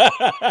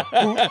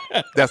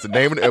 That's the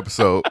name of the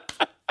episode.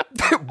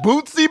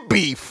 Boosie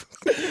Beef.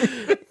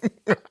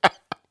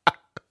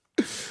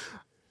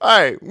 All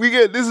right,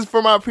 this is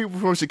from our people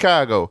from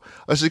Chicago.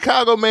 A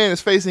Chicago man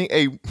is facing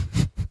a.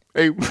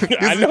 I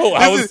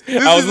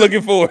was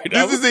looking for it.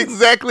 This is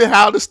exactly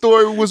how the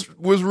story was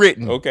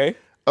written. Okay.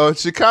 A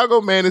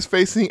Chicago man is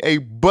facing a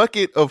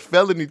bucket of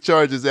felony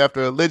charges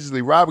after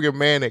allegedly robbing a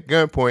man at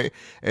gunpoint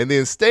and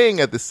then staying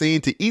at the scene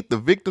to eat the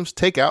victim's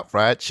takeout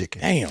fried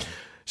chicken. Damn.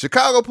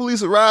 Chicago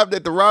police arrived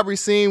at the robbery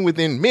scene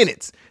within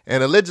minutes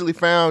and allegedly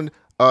found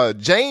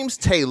James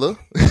Taylor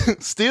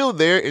still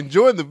there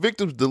enjoying the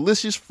victim's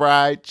delicious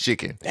fried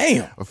chicken.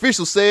 Damn.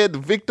 Officials said the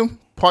victim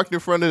parked in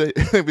front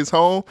of his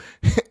home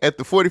at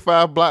the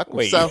 45 block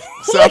of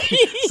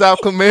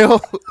South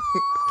Camille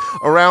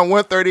around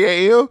 1:30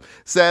 a.m.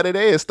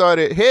 Saturday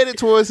and headed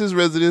towards his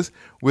residence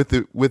with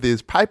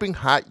his piping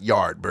hot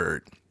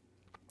Yardbird.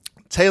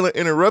 Taylor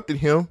interrupted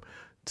him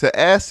to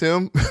ask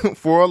him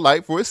for a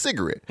light for a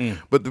cigarette,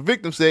 but the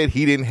victim said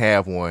he didn't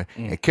have one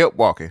and kept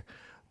walking.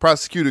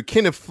 Prosecutor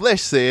Kenneth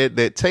Flesh said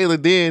that Taylor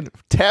then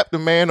tapped the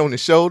man on the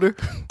shoulder.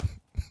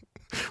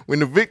 When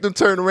the victim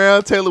turned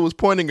around, Taylor was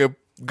pointing a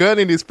gun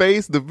in his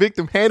face. The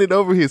victim handed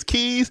over his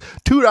keys,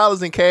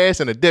 $2 in cash,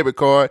 and a debit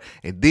card,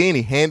 and then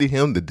he handed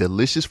him the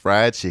delicious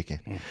fried chicken.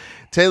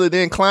 Taylor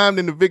then climbed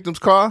in the victim's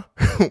car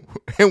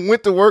and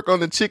went to work on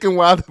the chicken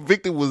while the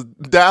victim was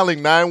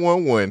dialing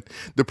 911.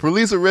 The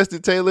police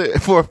arrested Taylor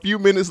for a few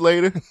minutes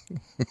later.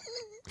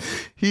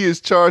 He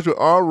is charged with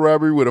armed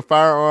robbery with a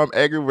firearm,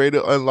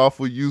 aggravated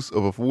unlawful use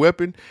of a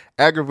weapon,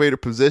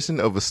 aggravated possession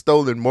of a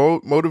stolen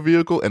motor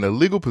vehicle, and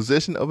illegal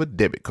possession of a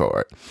debit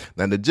card.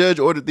 Now, the judge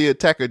ordered the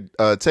attacker,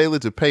 Taylor,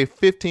 to pay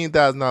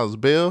 $15,000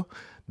 bail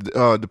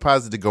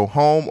deposit to go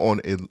home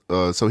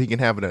so he can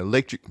have an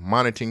electric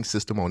monitoring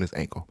system on his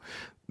ankle.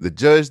 The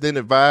judge then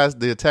advised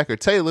the attacker,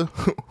 Taylor,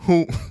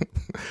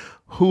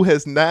 who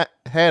has not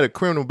had a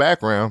criminal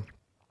background,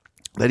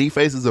 that he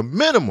faces a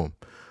minimum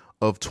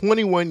of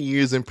 21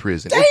 years in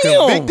prison.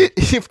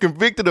 If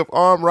convicted of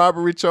armed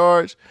robbery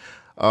charge,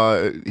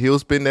 he'll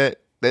spend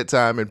that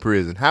time in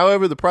prison.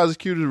 However, the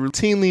prosecutors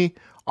routinely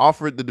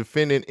offered the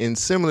defendant in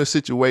similar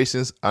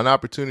situations an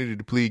opportunity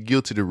to plead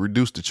guilty to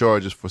reduce the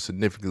charges for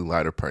significantly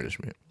lighter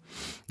punishment.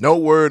 No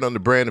word on the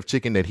brand of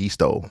chicken that he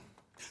stole.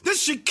 The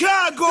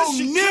Chicago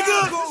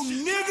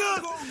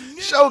nigga.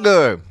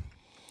 Shogun,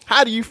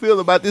 how do you feel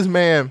about this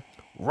man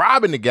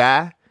robbing the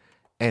guy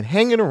and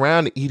hanging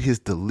around to eat his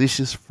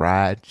delicious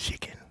fried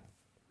chicken?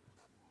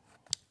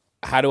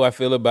 How do I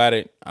feel about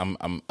it?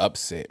 I'm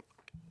upset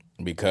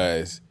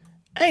because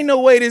ain't no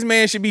way this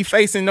man should be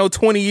facing no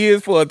 20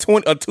 years for a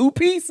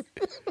two-piece.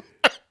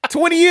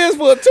 20 years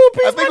for a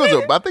two-piece. I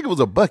think it was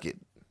a bucket.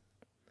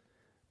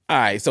 All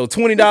right, so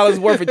 $20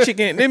 worth of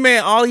chicken. This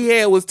man, all he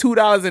had was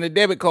 $2 in a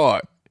debit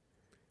card.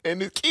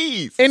 And his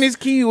keys.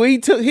 He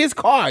took his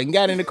car and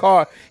got in the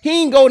car.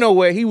 He ain't go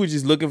nowhere. He was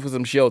just looking for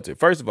some shelter.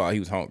 First of all, he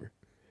was hungry.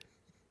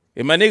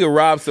 If my nigga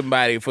robbed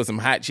somebody for some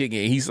hot chicken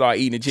and he started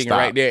eating the chicken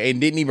right there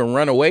and didn't even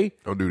run away.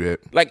 Don't do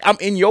that. Like, I'm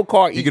in your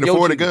car eating You can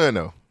afford a gun,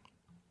 though.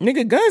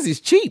 Nigga, guns is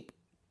cheap.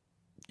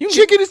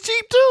 Chicken is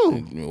cheap,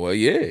 too. Well,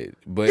 yeah.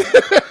 But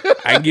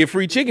I can get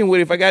free chicken with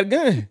it if I got a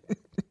gun.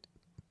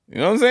 You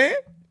know what I'm saying?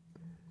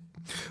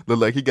 Look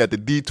like he got the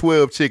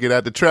D12 chicken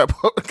at the trap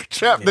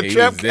cafe.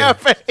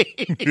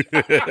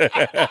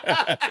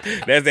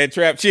 That's that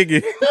trap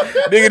chicken.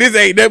 Nigga, this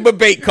ain't nothing but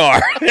bait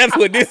car. That's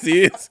what this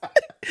is.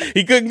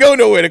 He couldn't go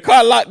nowhere. The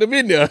car locked him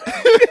in there.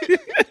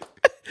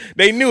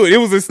 They knew it. It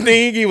was a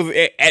sting. He was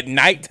at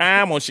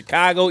nighttime on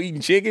Chicago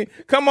eating chicken.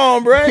 Come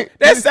on, bro.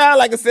 That sound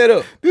like a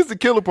setup. This is the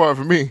killer part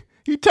for me.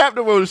 He tapped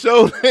him on the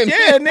shoulder.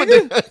 Yeah,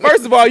 nigga.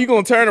 First of all, you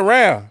gonna turn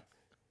around.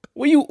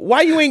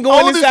 Why you ain't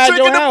going inside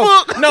your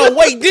house? No,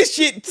 wait. This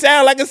shit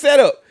sound like a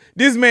setup.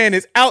 This man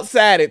is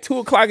outside at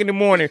 2:00 in the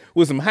morning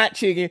with some hot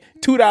chicken,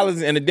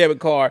 $2 and a debit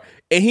card,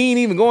 and he ain't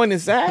even going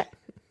inside.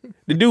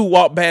 The dude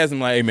walked past him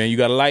like, "Hey man, you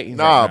got a light?"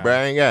 Nah, bro,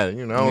 I ain't got it.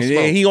 You know, I don't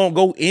smoke. He gonna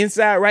go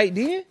inside right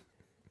then.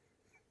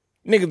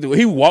 Nigga,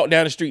 he walked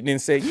down the street and then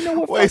said, "You know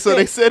what?" Wait, so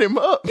they set him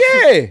up?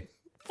 Yeah.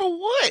 For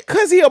what?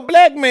 Cause he a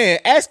black man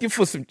asking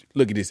for some.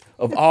 Look at this.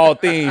 Of all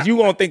things, you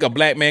gonna think a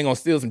black man gonna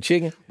steal some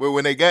chicken? Well,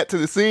 when they got to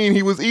the scene,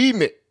 he was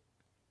eating it.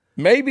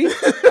 Maybe.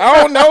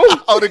 I don't know.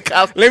 Oh, the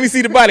cops. Let me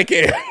see the body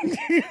cam.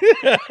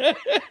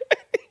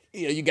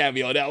 Yeah, you got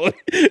me on that one.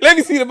 Let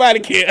me see the body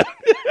cam.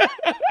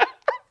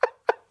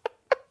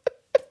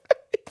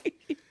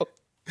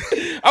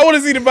 I want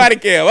to see the body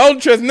cam. I don't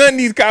trust nothing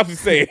these cops are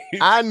saying.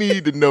 I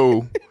need to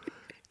know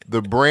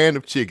the brand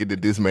of chicken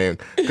that this man.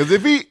 Because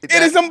if he, it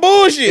is some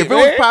bullshit. If it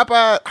was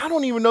Popeyes, I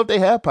don't even know if they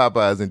have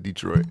Popeyes in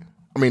Detroit.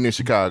 I mean, in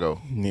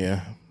Chicago.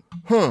 Yeah.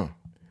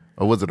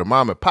 Or was it a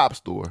mom and pop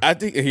store? I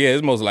think, yeah,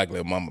 it's most likely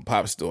a mom and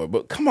pop store.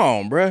 But come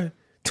on, bruh.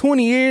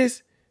 20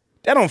 years?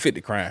 That don't fit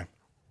the crime.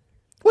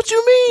 What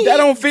you mean? That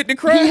don't fit the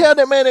crime. He held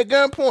that man at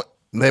gunpoint.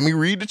 Let me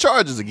read the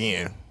charges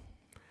again.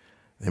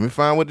 Let me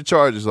find what the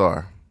charges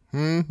are. He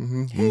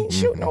didn't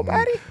shoot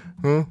nobody.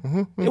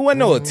 It wasn't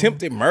no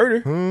attempted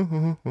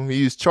murder.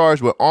 He is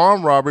charged with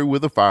armed robbery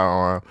with a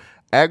firearm,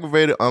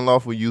 aggravated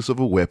unlawful use of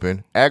a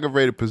weapon,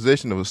 aggravated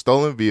possession of a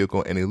stolen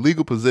vehicle, and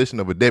illegal possession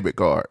of a debit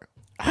card.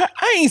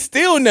 I ain't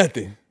steal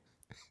nothing.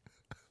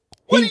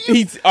 What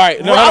He's all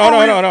right.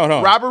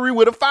 No. Robbery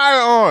with a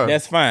firearm.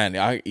 That's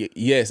fine.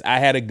 Yes, I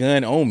had a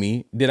gun on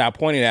me. Did I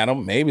point it at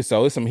him? Maybe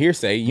so. It's some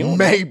hearsay. You don't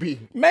Maybe.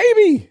 know.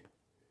 Maybe.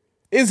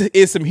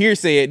 It's some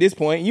hearsay at this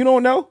point. You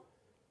don't know.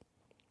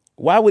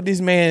 Why would this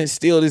man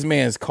steal this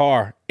man's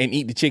car and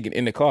eat the chicken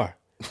in the car?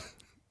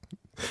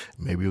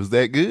 Maybe it was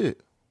that good.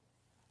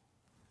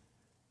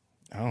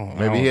 I don't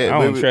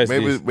trust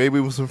this. Maybe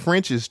it was some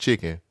French's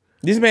chicken.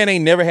 This man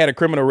ain't never had a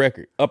criminal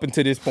record up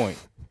until this point.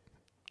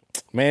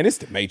 Man, this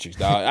the Matrix,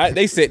 dog.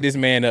 They set this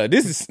man up.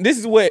 This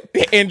is what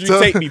Andrew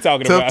Tate be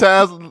talking about.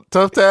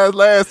 Tough times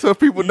last, tough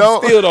people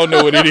don't. Still don't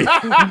know what it is.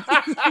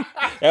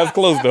 That's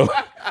close, though.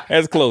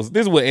 That's close.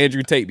 This is what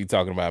Andrew Tate be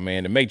talking about,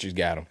 man. The Matrix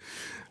got him.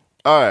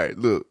 All right,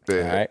 look,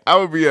 man. All right. I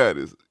will be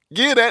honest.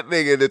 Give that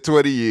nigga the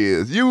 20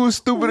 years. You was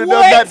stupid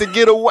enough not to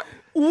get away.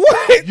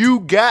 What?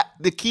 You got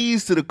the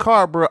keys to the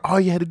car, bro. All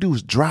you had to do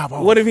was drive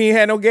off. What if he ain't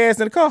had no gas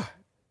in the car?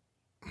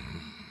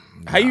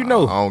 How you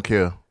know? I don't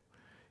care.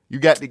 You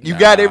got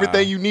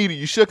everything you needed.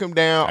 You shook him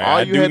down.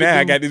 I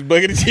got this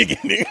bucket of chicken,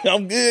 nigga.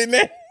 I'm good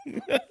now.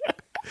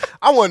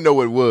 I want to know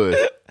what it was.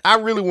 I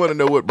really want to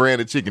know what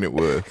brand of chicken it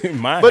was.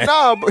 Mine. But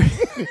no,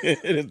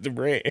 it's the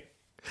brand.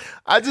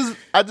 I just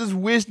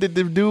wish that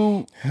the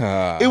dude.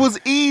 It was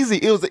easy.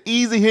 It was an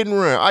easy hit and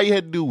run. All you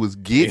had to do was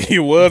get. It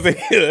was. Let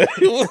me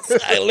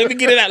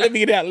get it out.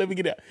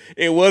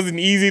 It was an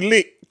easy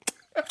lick.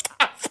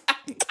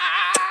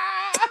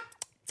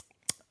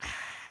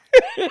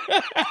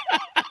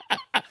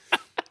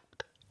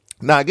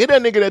 Nah, get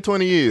that nigga that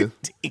 20 years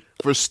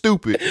for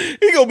stupid.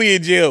 He gonna be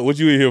in jail. What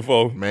you in here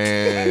for?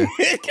 Man.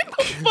 Get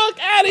the fuck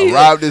out of here.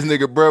 I robbed this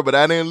nigga, bro, but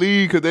I didn't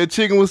leave because that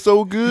chicken was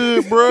so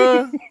good,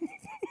 bro.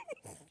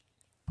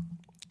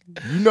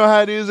 You know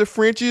how it is at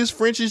French's?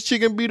 French's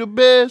chicken be the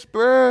best,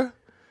 bro.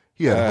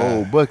 He had a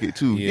whole bucket,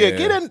 too.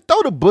 Yeah,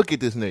 throw the book at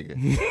this nigga.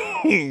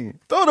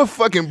 Throw the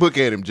fucking book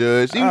at him,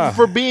 Judge. Even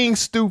for being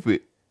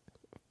stupid.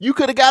 You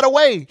could have got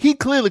away. He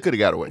clearly could have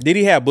got away. Did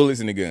he have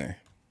bullets in the gun?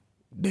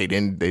 They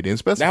didn't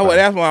specify.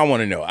 That's what I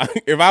want to know.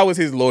 If I was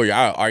his lawyer,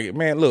 I would argue,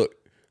 man, look,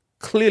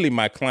 clearly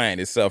my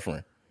client is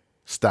suffering.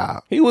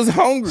 Stop. He was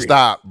hungry.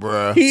 Stop,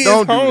 bro. He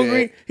is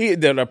hungry. The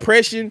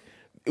depression.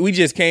 We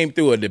just came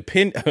through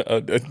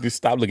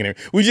stop looking at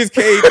me. We just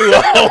came through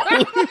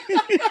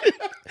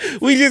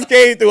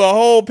a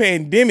whole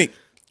pandemic.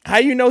 How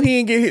you know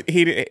he didn't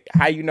get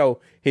how you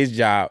know his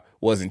job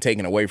wasn't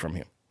taken away from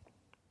him?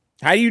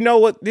 How you know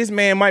what this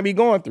man might be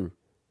going through?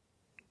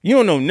 You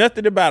don't know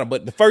nothing about him,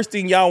 but the first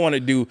thing y'all want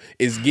to do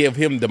is give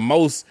him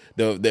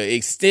the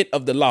extent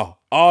of the law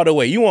all the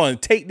way. You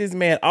want to take this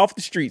man off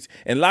the streets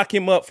and lock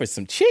him up for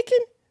some chicken?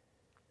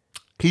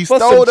 He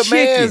stole the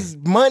man's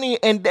money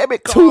and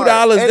debit card.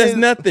 $2, that's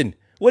nothing.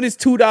 What is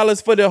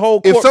 $2 for the whole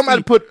court Then my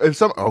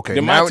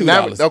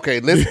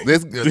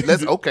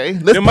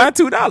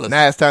 $2.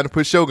 Now it's time to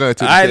put Shogun to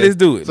the All right, test. let's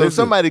do it. So if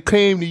somebody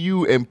came to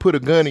you and put a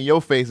gun in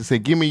your face and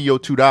said, "Give me your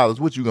 $2,"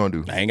 what you gonna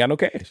do? I ain't got no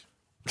cash.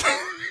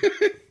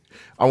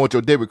 I want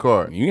your debit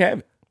card. You have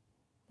it.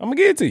 I'm gonna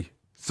give it to you.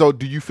 So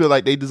do you feel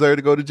like they deserve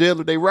to go to jail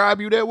if they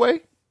rob you that way?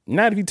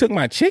 Not if he took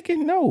my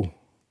chicken. No.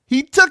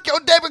 He took your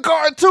debit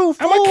card too, fool.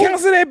 I'm gonna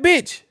cancel that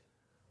bitch.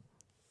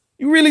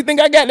 You really think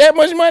I got that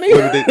much money?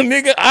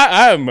 Nigga,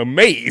 I'm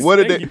amazed.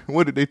 What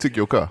did they took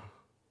your car?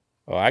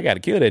 Oh, I gotta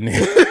kill that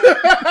nigga.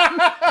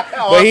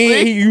 But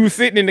he was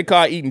sitting in the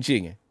car eating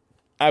chicken.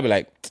 I'd be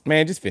like,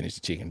 man, just finish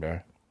the chicken, bro.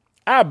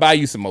 I'll buy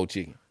you some more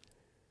chicken.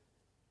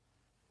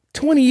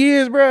 20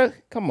 years, bro?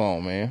 Come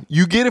on, man.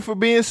 You get it for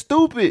being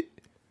stupid.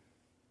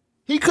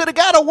 He could have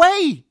got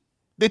away.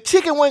 The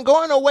chicken wasn't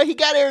going nowhere. He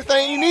got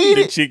everything he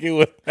needed. The chicken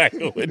was not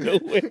going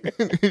nowhere.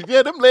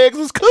 Yeah, them legs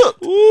was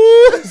cooked.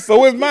 Ooh, so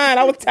was mine.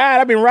 I was tired.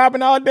 I've been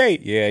robbing all day.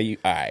 Yeah,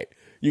 all right.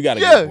 You got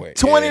to get away.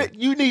 20. Yeah.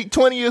 You need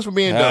 20 years for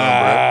being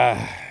done,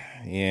 bro.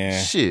 Yeah.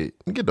 Shit.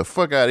 Get the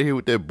fuck out of here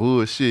with that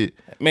bullshit.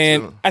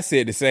 Man, I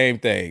said the same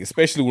thing,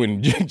 especially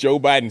when Joe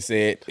Biden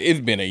said it's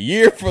been a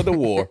year for the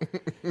war.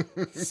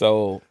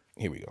 So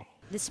here we go.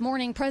 This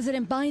morning,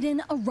 President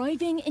Biden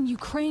arriving in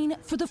Ukraine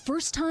for the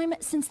first time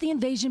since the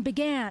invasion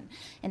began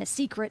in a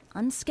secret,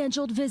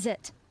 unscheduled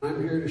visit.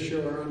 I'm here to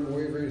show our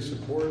unwavering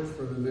support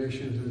for the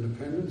nation's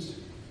independence,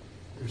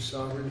 their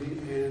sovereignty,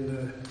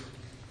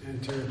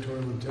 and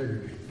territorial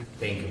integrity.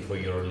 Thank you for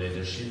your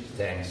leadership.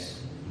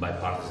 Thanks,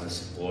 bipartisan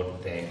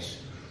support. Thanks,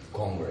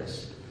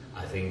 Congress.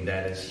 I think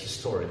that is a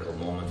historical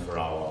moment for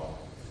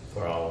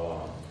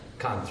our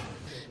country.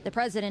 The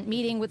president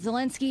meeting with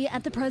Zelensky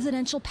at the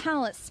presidential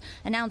palace,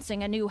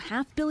 announcing a new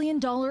 $500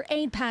 million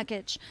aid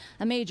package,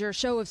 a major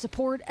show of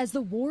support as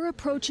the war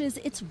approaches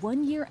its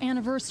one-year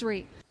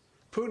anniversary.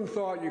 Putin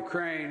thought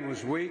Ukraine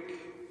was weak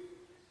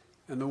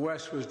and the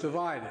West was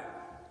divided,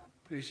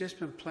 but he's just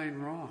been plain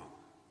wrong.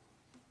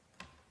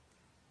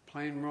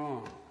 Plain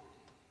wrong.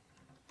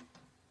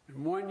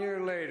 And 1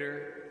 year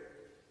later,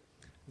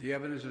 the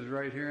evidence is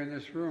right here in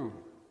this room.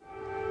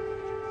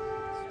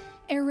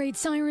 Air raid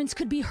sirens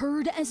could be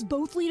heard as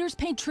both leaders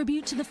paid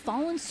tribute to the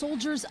fallen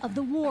soldiers of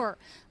the war,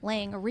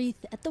 laying a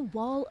wreath at the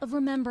Wall of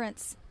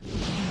Remembrance.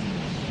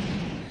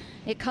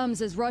 It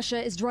comes as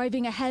Russia is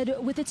driving ahead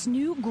with its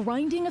new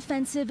grinding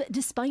offensive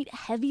despite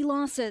heavy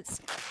losses.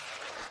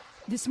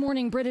 This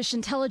morning, British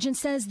intelligence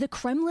says the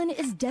Kremlin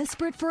is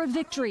desperate for a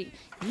victory,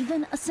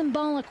 even a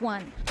symbolic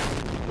one.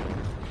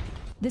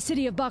 The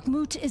city of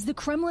Bakhmut is the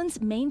Kremlin's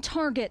main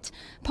target,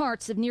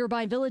 parts of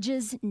nearby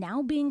villages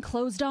now being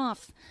closed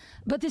off.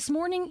 But this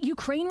morning,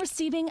 Ukraine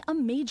receiving a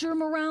major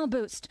morale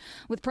boost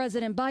with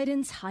President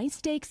Biden's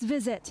high-stakes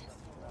visit.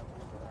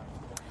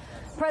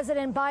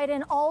 President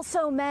Biden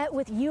also met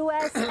with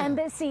U.S.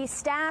 Embassy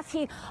staff.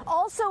 He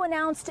also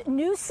announced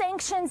new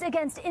sanctions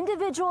against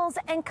individuals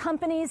and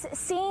companies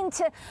seen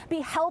to be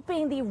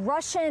helping the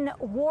Russian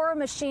war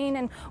machine.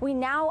 And we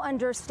now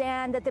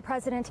understand that the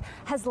president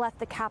has left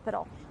the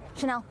capital.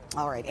 Chanel.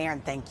 All right,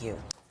 Aaron, thank you.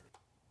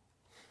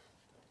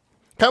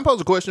 Can I pose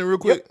a question real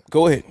quick? Yep,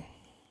 go ahead.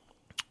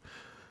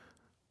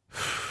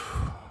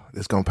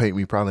 It's going to paint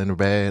me probably in a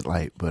bad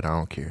light, but I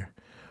don't care.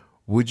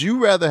 Would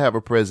you rather have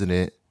a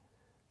president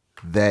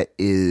that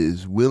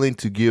is willing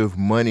to give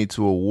money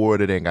to a war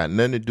that ain't got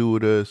nothing to do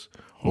with us,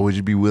 or would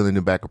you be willing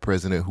to back a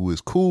president who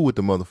is cool with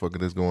the motherfucker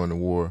that's going to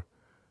war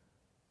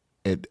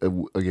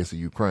against the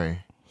Ukraine?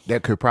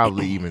 That could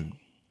probably even,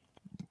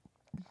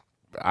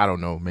 I don't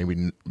know,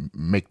 maybe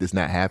make this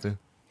not happen.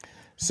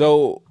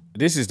 So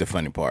this is the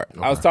funny part.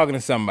 Okay. I was talking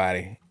to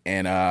somebody,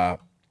 and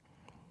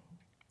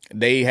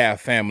they have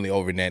family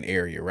over in that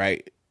area,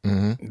 right?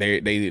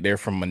 Mm-hmm. They're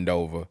from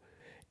Moldova.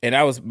 And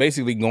I was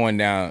basically going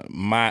down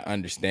my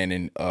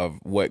understanding of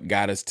what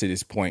got us to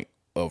this point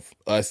of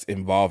us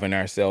involving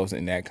ourselves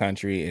in that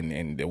country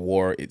and the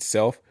war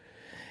itself.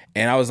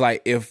 And I was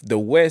like, if the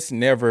West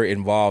never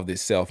involved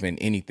itself in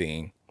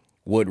anything,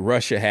 would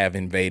Russia have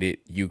invaded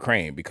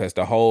Ukraine? Because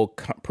the whole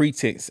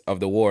pretense of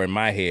the war in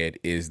my head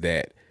is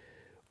that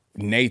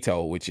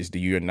NATO, which is the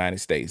United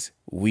States,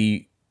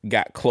 we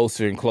got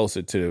closer and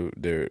closer to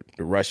the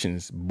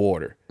Russians'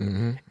 border.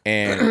 Mm-hmm.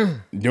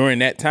 And during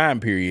that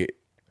time period,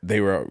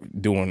 there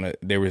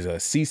was a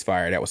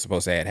ceasefire that was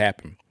supposed to have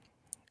happened,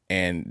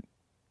 and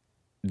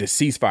the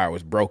ceasefire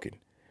was broken.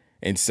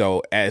 And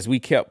so as we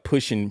kept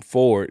pushing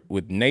forward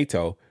with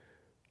NATO,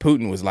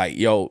 Putin was like,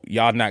 yo,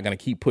 y'all not going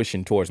to keep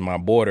pushing towards my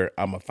border.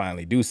 I'm going to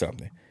finally do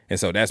something. And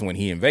so that's when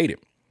he invaded.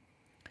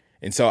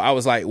 And so I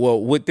was like,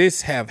 well, would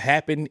this have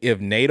happened if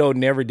NATO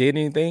never did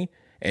anything?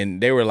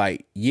 And they were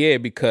like, yeah,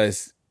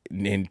 because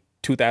in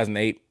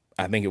 2008,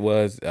 I think it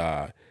was,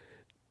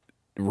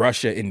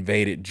 Russia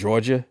invaded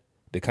Georgia,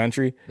 the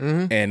country.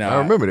 Mm-hmm. And I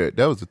remember that.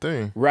 That was the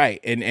thing. Right.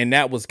 And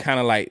that was kind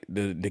of like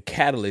the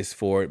catalyst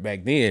for it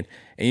back then.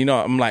 And, you know,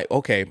 I'm like,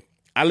 okay,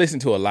 I listen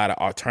to a lot of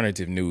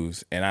alternative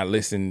news, and I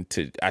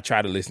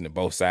try to listen to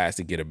both sides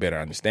to get a better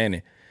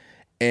understanding.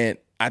 And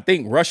I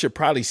think Russia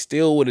probably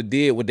still would have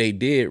did what they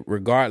did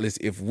regardless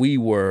if we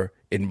were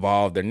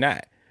involved or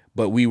not.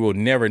 But we will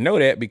never know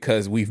that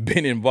because we've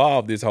been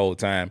involved this whole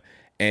time.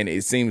 And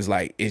it seems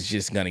like it's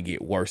just going to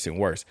get worse and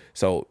worse.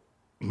 So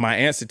my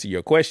answer to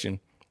your question,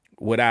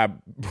 would I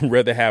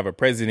rather have a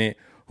president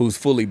who's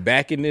fully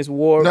backing this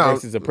war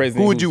versus a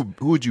president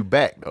who would you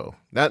back though?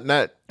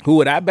 Not who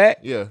would I back?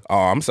 Yeah. Oh,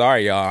 I'm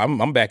sorry, y'all.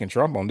 I'm backing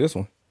Trump on this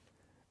one.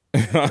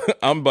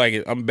 I'm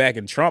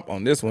backing Trump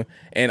on this one.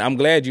 And I'm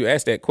glad you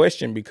asked that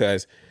question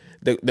because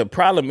the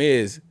problem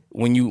is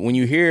when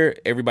you hear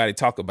everybody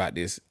talk about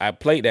this, I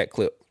played that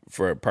clip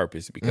for a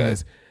purpose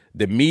because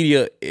the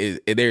media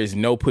there is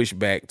no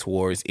pushback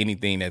towards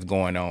anything that's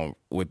going on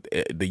with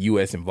the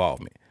U.S.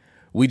 involvement.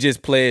 We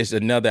just pledged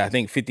another, I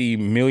think, $50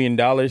 million,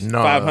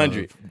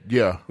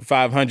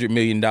 $500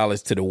 million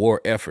to the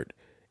war effort.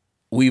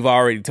 We've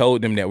already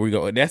told them that we're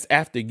going. That's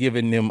after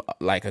giving them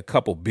like a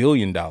couple $1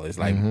 billion,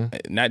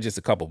 like not just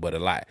a couple, but a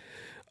lot.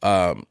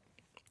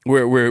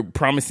 We're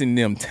promising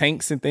them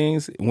tanks and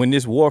things. When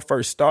this war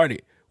first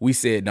started, we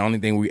said the only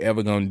thing we're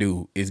ever going to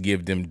do is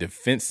give them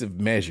defensive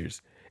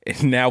measures.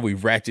 And now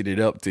we've ratcheted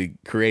up to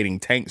creating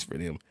tanks for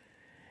them.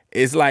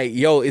 It's like,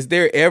 yo, is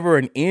there ever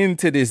an end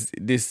to this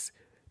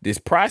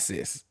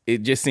process?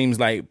 It just seems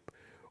like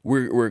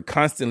we're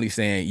constantly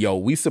saying, yo,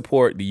 we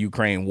support the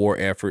Ukraine war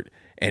effort,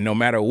 and no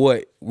matter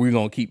what, we're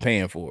going to keep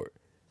paying for it.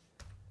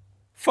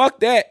 Fuck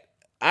that.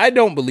 I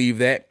don't believe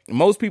that.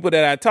 Most people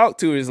that I talk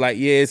to is like,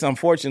 yeah, it's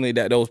unfortunate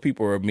that those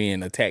people are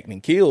being attacked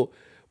and killed,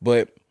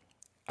 but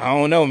I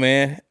don't know,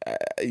 man.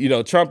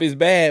 Trump is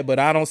bad, but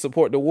I don't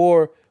support the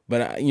war.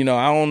 But I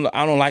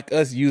don't like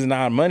us using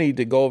our money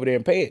to go over there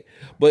and pay it.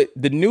 But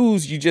the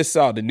news you just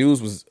saw, the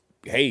news was,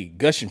 hey,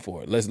 gushing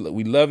for it.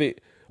 We love it.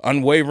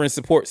 Unwavering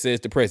support, says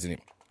the president.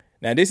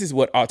 Now, this is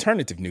what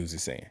alternative news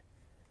is saying.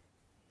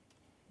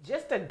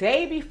 Just a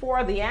day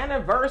before the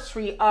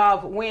anniversary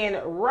of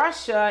when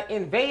Russia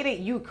invaded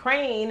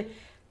Ukraine,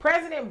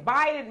 President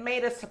Biden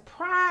made a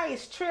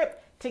surprise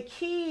trip to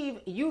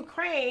Kyiv,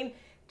 Ukraine,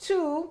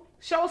 to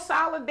show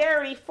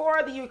solidarity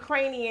for the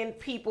Ukrainian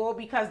people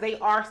because they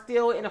are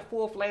still in a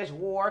full-fledged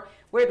war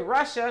with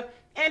Russia.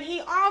 And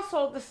he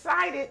also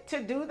decided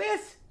to do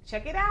this.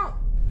 Check it out.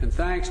 And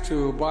thanks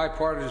to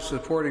bipartisan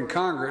support in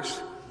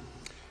Congress,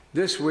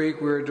 this week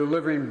we're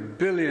delivering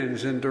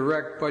billions in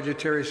direct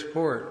budgetary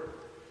support.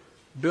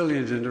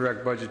 Billions in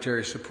direct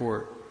budgetary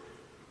support,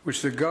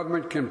 which the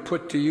government can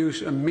put to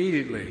use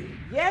immediately.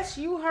 Yes,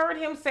 you heard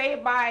him say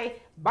by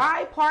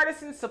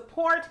bipartisan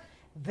support.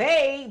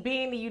 They,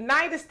 being the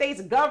United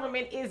States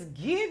government, is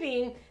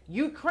giving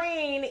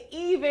Ukraine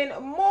even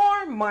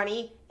more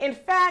money. In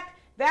fact,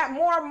 that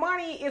more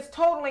money is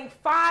totaling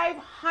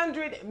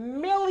 $500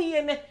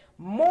 million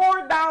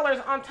more dollars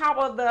on top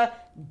of the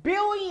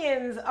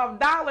billions of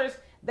dollars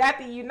that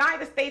the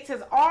United States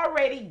has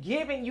already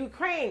given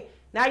Ukraine.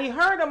 Now, you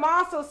heard him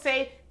also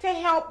say to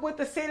help with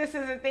the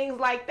citizens and things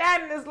like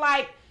that. And it's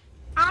like,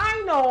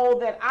 I know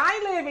that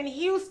I live in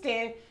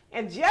Houston,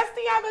 and just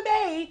the other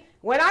day,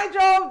 when I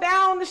drove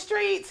down the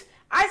streets,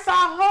 I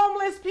saw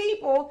homeless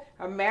people,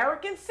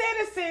 American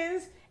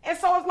citizens. And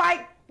so it's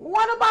like,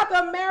 what about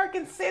the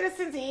American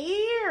citizens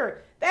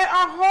here that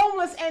are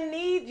homeless and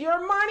need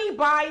your money,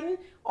 Biden?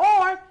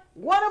 Or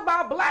what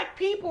about black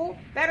people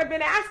that have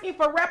been asking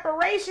for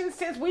reparations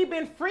since we've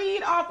been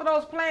freed off of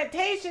those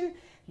plantations?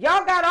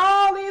 Y'all got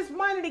all this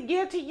money to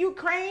give to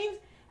Ukrainians,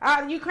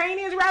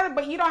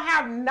 but you don't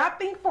have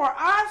nothing for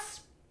us?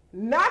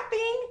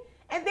 Nothing?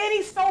 And then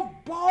he's so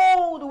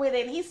bold with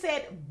it. He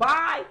said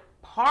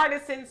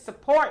bipartisan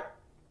support.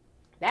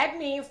 That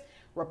means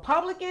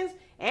Republicans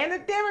and the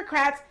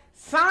Democrats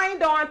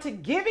signed on to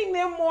giving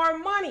them more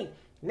money.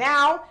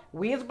 Now,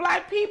 we as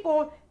black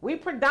people, we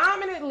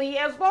predominantly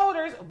as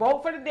voters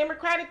vote for the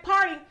Democratic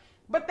Party,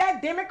 but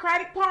that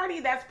Democratic Party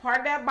that's part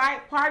of that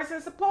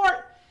bipartisan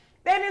support,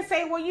 they didn't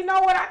say, well, you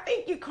know what, I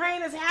think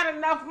Ukraine has had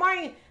enough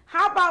money.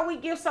 How about we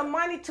give some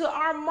money to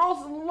our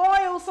most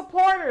loyal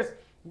supporters,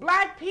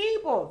 black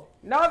people?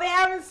 No, they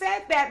haven't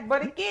said that.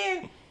 But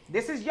again,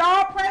 this is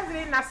y'all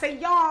president, and I say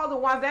y'all, the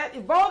ones that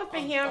voted for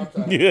him.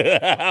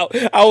 Yeah,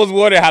 I was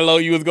wondering how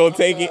long you was going to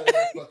take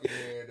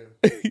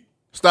it.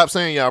 Stop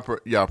saying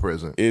y'all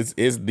president.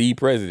 It's the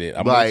president.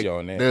 I'm like, with you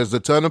on that. There's a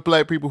ton of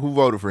black people who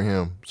voted for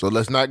him. So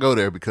let's not go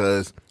there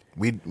because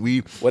we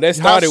well, that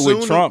started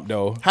with Trump,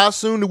 though. How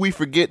soon do we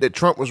forget that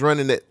Trump was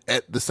running it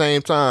at the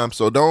same time?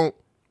 So don't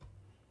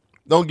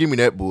give me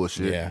that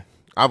bullshit. Yeah.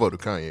 I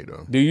voted Kanye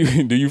though. Do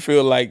you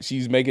feel like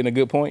she's making a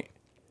good point?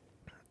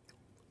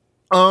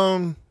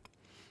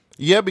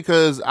 Yeah,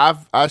 because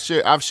I've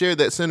shared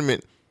that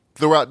sentiment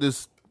throughout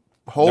this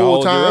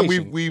whole time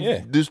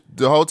the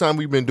whole time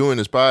we've been doing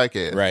this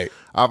podcast. Right.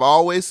 I've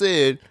always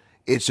said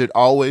it should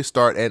always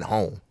start at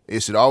home.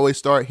 It should always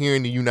start here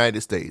in the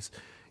United States.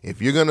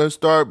 If you're gonna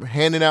start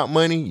handing out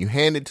money, you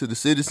hand it to the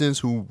citizens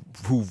who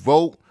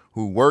vote,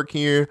 who work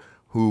here,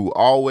 who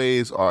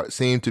always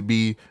seem to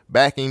be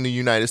backing the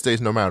United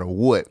States no matter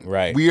what.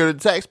 Right. We are the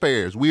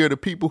taxpayers. We are the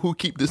people who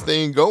keep this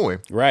thing going.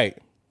 Right.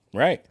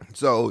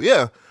 So,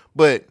 yeah.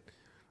 But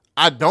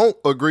I don't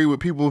agree with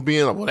people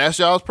being like, well, that's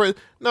y'all's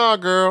president. Nah,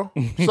 girl.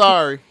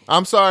 Sorry.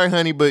 I'm sorry,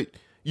 honey, but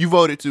you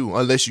voted too,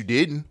 unless you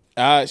didn't.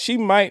 She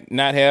might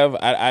not have.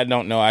 I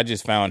don't know. I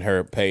just found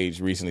her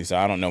page recently, so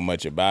I don't know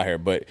much about her.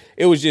 But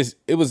it was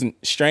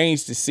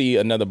strange to see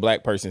another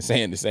black person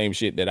saying the same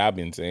shit that I've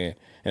been saying.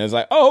 And it's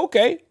like, oh,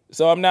 okay.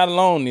 So I'm not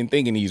alone in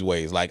thinking these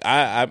ways. Like,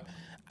 I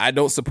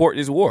don't support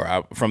this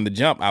war. From the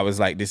jump, I was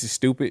like, this is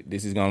stupid.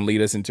 This is going to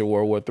lead us into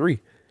World War III.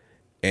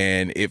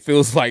 And it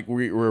feels like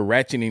we're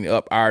ratcheting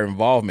up our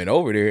involvement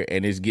over there,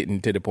 and it's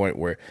getting to the point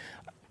where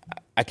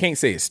I can't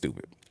say it's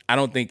stupid. I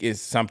don't think it's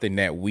something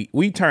that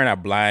we turn our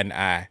blind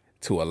eye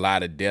to a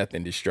lot of death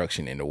and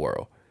destruction in the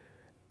world.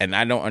 And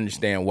I don't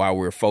understand why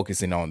we're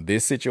focusing on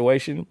this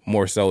situation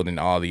more so than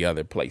all the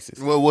other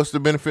places. Well, what's the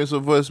benefits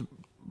of us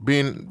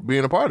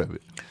being a part of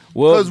it?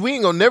 Well, because we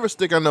ain't gonna never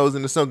stick our nose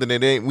into something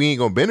that we ain't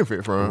gonna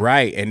benefit from.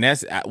 Right, and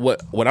that's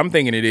what I'm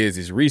thinking. It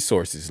is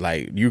resources.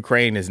 Like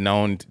Ukraine is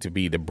known to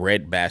be the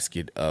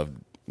breadbasket of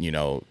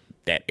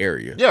that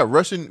area. Yeah,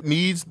 Russia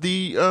needs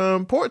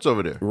the ports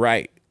over there.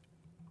 Right.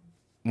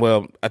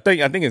 Well, I think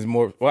it's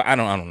more. Well, I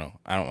don't know.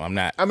 I'm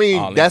not. I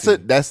mean,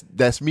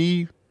 that's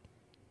me.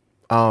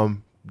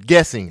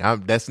 Guessing.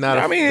 That's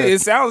not.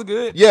 It sounds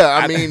good. Yeah,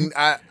 I mean,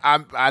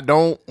 I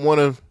don't want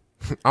to.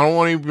 I don't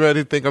want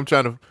anybody to think I'm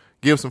trying to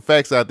give some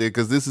facts out there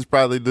because this is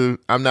probably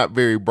I'm not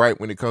very bright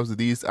when it comes to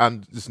these. I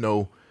just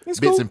know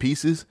bits and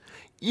pieces.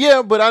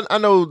 Yeah, but I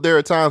know there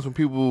are times when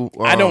people.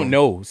 I don't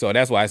know, so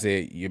that's why I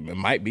said it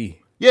might be.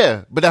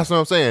 Yeah, but that's what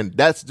I'm saying.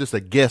 That's just a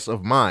guess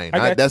of mine.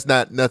 That's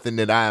not nothing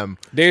that I'm.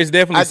 There's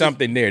definitely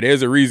something there.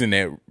 There's a reason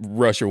that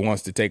Russia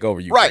wants to take over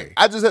Ukraine.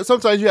 Right.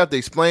 Sometimes you have to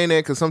explain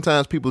that because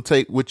sometimes people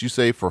take what you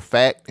say for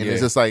fact, and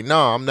it's just like,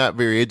 no, I'm not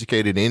very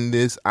educated in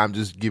this. I'm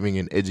just giving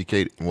an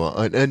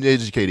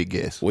uneducated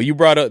guess. Well, you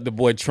brought up the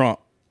boy Trump,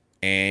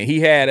 and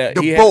he had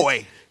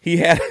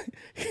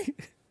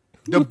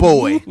The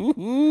boy.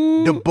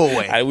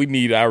 We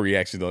need our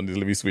reaction on this.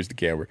 Let me switch the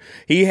camera.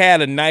 He had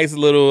a nice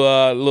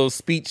little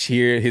speech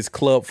here at his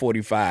Club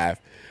 45.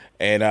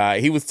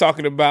 And he was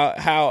talking about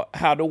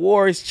how the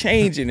war is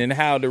changing and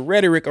how the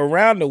rhetoric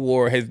around the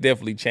war has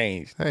definitely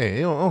changed. Hey,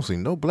 I don't see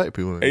no black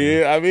people in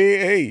here. Yeah, I mean,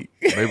 hey.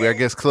 Maybe I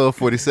guess Club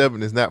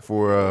 47 is not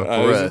for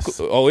us.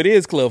 It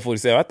is Club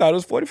 47. I thought it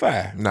was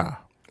 45. Nah.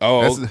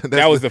 Oh,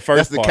 that was the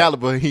first part.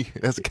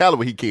 That's the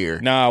caliber he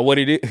carried. Nah, what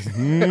it is.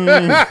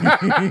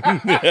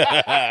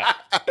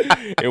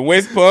 In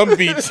West Palm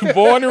Beach,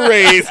 born and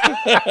raised.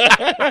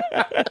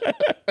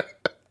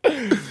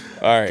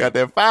 All right. Got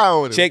that fire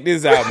on him. Check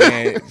this out,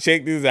 man.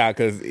 Check this out,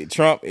 because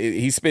Trump,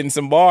 he's spitting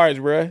some bars,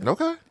 bruh.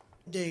 Okay.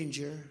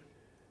 Danger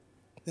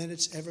than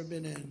it's ever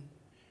been in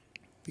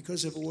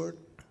because of a word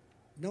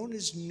known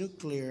as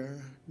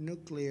nuclear.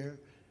 Nuclear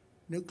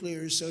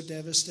is so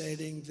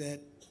devastating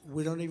that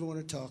we don't even want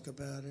to talk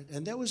about it.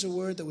 And that was a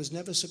word that was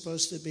never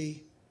supposed to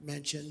be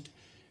mentioned.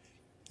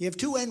 You have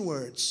two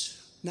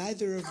N-words,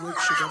 neither of which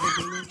should ever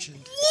be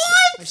mentioned.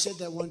 What? I said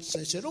that once.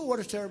 I said, oh, what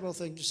a terrible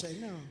thing to say.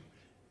 No.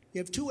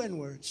 You have two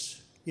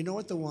N-words. You know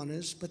what the one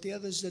is, but the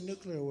other is the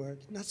nuclear word.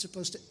 Not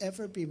supposed to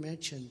ever be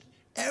mentioned.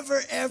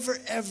 Ever, ever,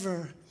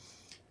 ever.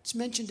 It's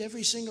mentioned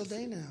every single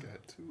day now.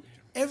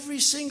 Every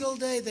single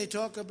day they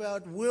talk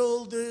about,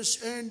 will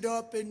this end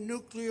up in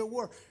nuclear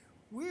war?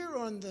 We're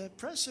on the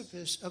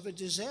precipice of a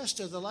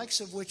disaster, the likes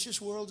of which this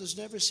world has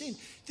never seen.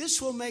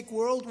 This will make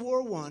World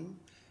War I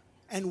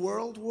and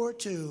World War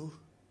II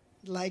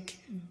like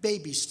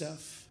baby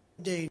stuff.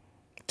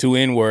 Two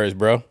N-words,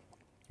 bro.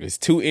 There's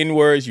two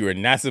N-words you are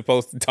not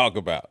supposed to talk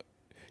about.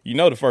 You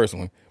know the first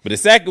one, but the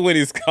second one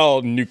is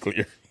called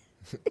nuclear.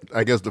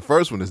 I guess the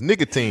first one is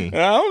nicotine.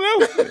 I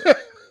don't know.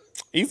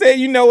 He said,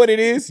 "You know what it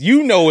is.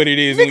 You know what it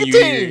is nicotine.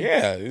 When you hear it.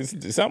 Yeah,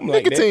 it's something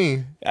like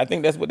nicotine. That. I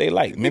think that's what they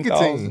like,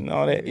 menthols and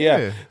all that.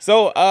 Yeah.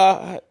 So,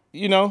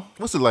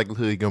 what's the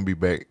likelihood he's gonna be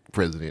back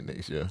president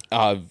next year?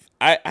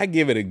 I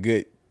give it a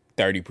good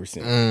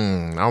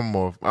 30%.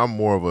 I'm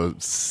more of a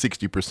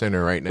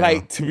 60%er right now.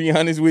 Like, to be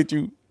honest with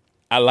you,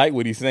 I like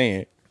what he's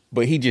saying,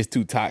 but he just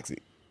too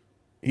toxic.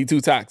 He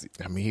too toxic.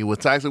 I mean, he was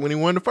toxic when he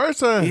won the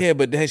first time. Yeah,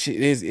 but that shit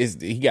is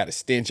he got a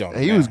stench on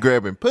him. He was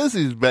grabbing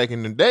pussies back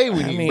in the day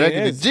when back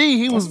in the G.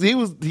 He was. So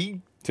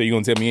you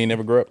gonna tell me he ain't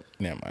never grew up?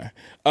 Never mind.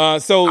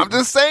 So I'm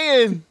just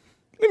saying.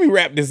 Let me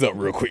wrap this up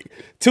real quick.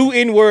 Two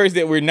N-words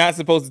that we're not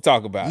supposed to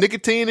talk about: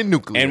 nicotine and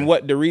nuclear. And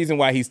the reason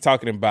why he's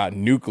talking about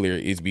nuclear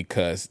is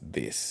because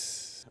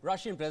this.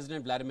 Russian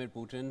President Vladimir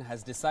Putin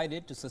has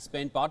decided to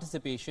suspend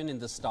participation in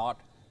the START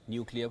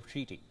nuclear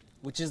treaty,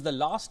 which is the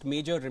last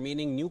major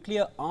remaining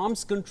nuclear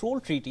arms control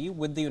treaty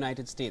with the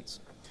United States.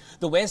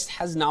 The West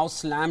has now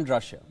slammed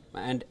Russia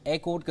and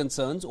echoed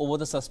concerns over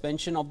the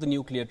suspension of the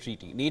nuclear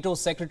treaty. NATO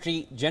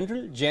Secretary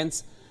General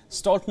Jens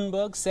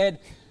Stoltenberg said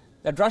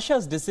that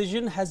Russia's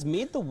decision has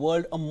made the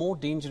world a more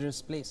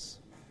dangerous place.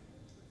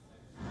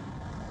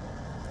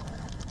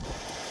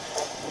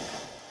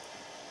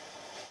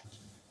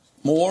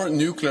 More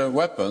nuclear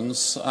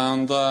weapons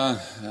and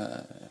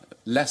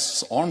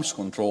less arms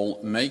control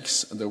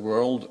makes the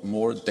world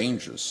more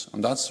dangerous.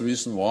 And that's the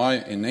reason why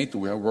in NATO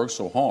we have worked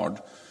so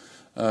hard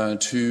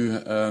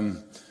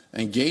to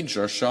engage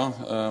Russia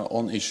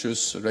on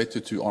issues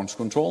related to arms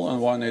control,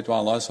 and why NATO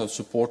allies have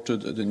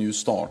supported the new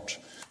START.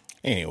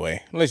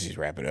 Anyway, let's just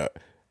wrap it up.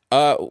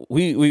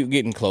 We're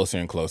getting closer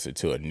and closer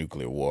to a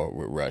nuclear war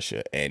with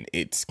Russia, and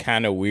it's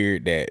kind of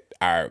weird that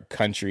our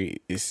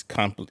country is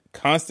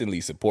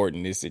constantly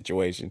supporting this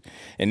situation,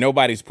 and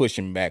nobody's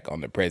pushing back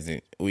on the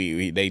president.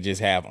 They just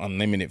have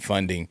unlimited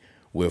funding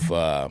with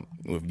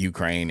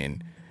Ukraine,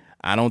 and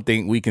I don't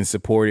think we can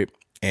support it.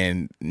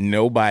 And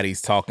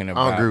nobody's talking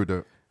about. I agree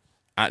with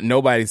that.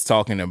 Nobody's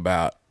talking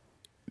about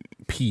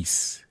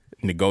peace.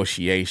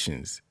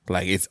 negotiations.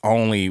 Like, it's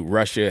only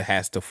Russia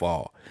has to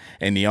fall.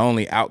 And the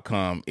only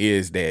outcome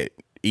is that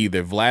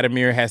either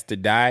Vladimir has to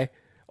die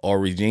or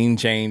regime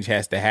change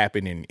has to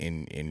happen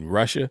in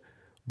Russia.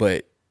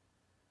 But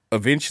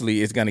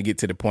eventually it's going to get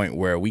to the point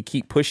where we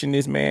keep pushing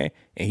this man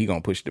and he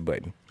going to push the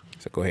button.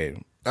 So go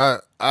ahead. I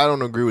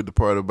don't agree with the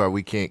part about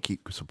we can't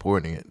keep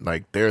supporting it.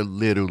 Like, they're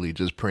literally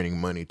just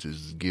printing money to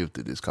just give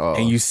to this cause.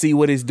 And you see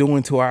what it's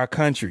doing to our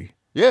country.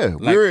 Yeah,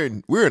 Like,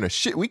 we're in a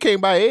shit. We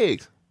can't buy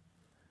eggs.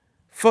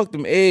 Fuck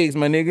them eggs,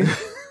 my nigga.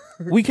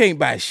 We can't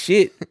buy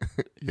shit.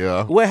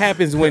 Yeah. What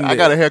happens when I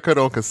got a haircut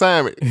on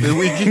consignment this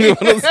weekend? You know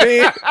what I'm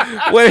saying?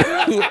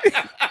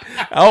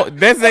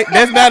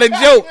 That's not a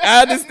joke.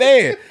 I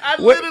understand.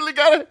 Literally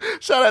got a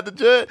shout out to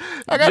Judge.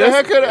 I got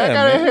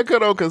a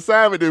haircut on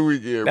consignment this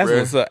weekend, That's bro.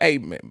 what's up. Hey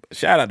man,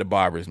 shout out to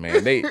barbers,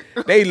 man. They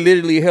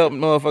literally help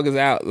motherfuckers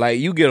out. Like,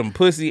 you get them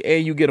pussy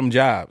and you get them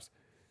jobs.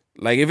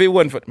 Like, if it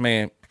wasn't for,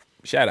 man,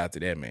 shout out to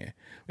that man.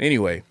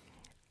 Anyway,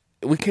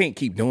 we can't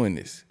keep doing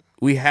this.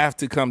 We have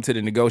to come to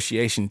the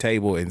negotiation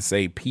table and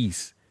say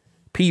peace.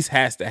 Peace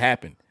has to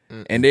happen.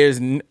 And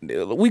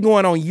we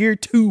going on year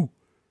 2.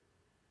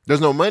 There's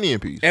no money in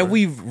peace. And bro.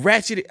 we've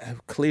ratcheted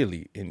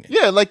clearly.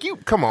 Yeah, like, you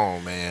come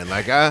on, man.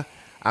 Like, I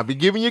be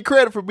giving you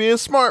credit for being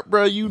smart,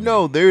 bro. You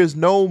know there is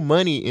no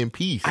money in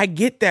peace. I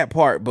get that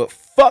part, but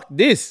fuck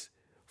this.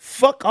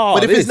 Fuck all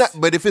this.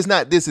 If it's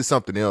not this, it's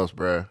something else,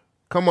 bro.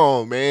 Come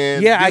on,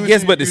 man. Yeah, I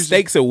guess, but the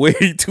stakes are way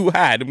too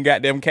high. Them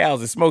goddamn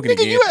cows are smoking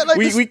again.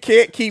 We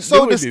can't keep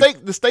doing this.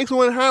 The stakes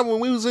went high when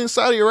we was in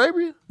Saudi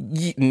Arabia?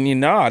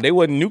 Nah, they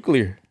wasn't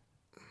nuclear.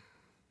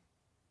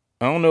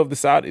 I don't know if the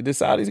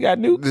Saudis got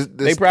nukes.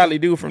 They probably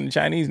do from the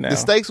Chinese now. The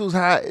stakes was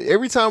high.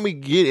 Every time we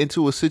get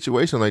into a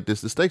situation like this,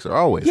 the stakes are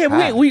always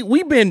high. Yeah,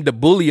 we been the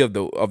bully of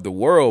the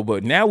world,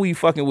 but now we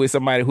fucking with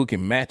somebody who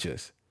can match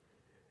us.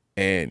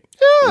 And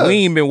we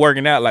ain't been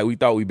working out like we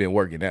thought we'd been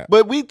working out.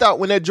 But we thought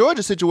when that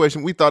Georgia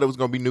situation, we thought it was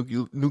going to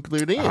be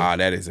nuclear then.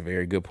 That is a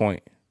very good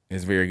point.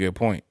 It's a very good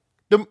point.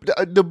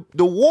 The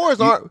wars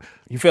aren't.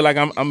 You feel like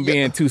I'm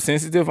being too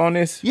sensitive on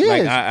this? Yes.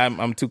 Like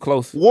I'm too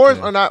close. Wars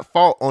are not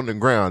fought on the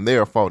ground. They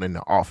are fought in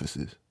the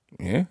offices.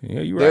 Yeah,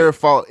 you're right. They're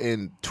fought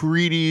in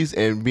treaties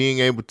and being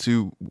able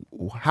to.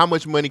 How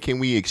much money can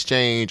we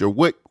exchange, or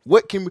what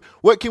can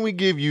we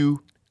give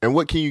you, and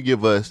what can you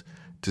give us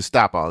to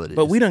stop all of this?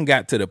 But we done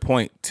got to the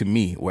point, to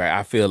me, where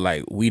I feel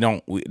like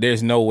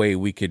there's no way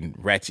we can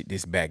ratchet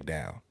this back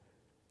down.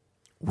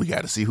 We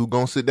got to see who's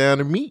gonna sit down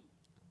and meet.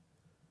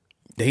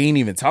 They ain't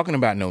even talking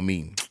about no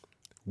meeting.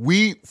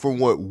 From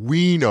what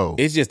we know,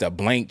 it's just a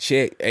blank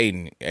check.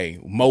 Hey,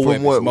 more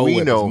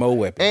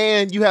weapons.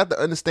 And you have to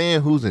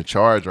understand who's in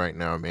charge right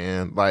now,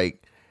 man.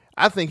 Like,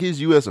 I think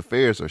his U.S.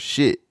 affairs are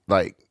shit.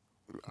 Like,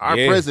 our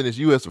president's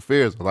U.S.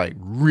 affairs are like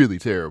really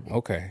terrible.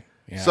 Okay.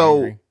 Yeah,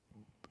 so,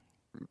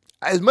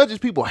 as much as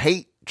people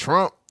hate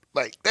Trump,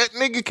 like, that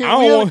nigga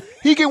can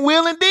he can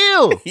wheel and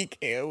deal. He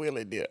can wheel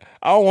and deal.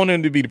 I don't want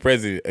him to be the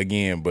president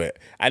again, but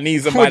I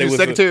need somebody with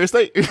Secretary of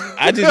State.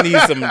 I just need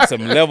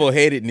some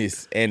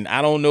level-headedness, and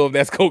I don't know if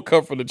that's gonna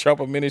come from the Trump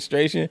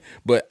administration,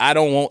 but I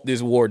don't want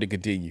this war to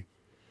continue.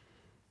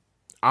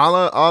 All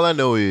I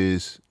know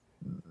is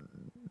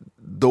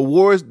the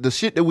wars, the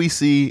shit that we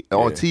see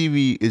on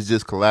TV is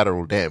just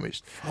collateral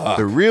damage. Fuck.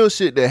 The real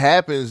shit that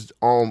happens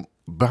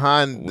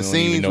behind the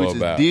scenes, which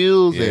is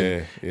deals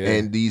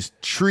and these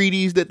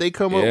treaties that they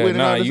come up with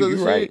and all this other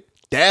shit. Right.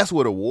 That's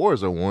where the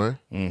wars are won.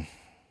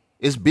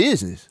 It's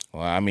business.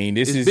 Well, I mean,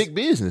 it's big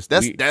business.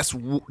 That's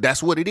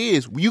what it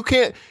is.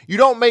 You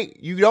don't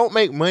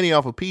make money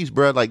off of peace,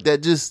 bro. Like,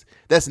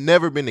 that's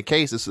never been the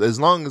case. As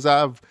long as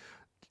I've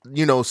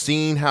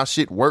seen how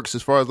shit works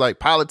as far as like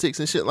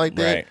politics and shit like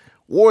that. Right.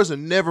 Wars are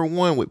never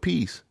won with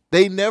peace.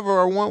 They never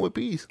are won with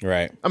peace.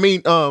 Right. I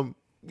mean,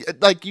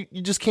 like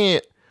you just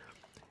can't.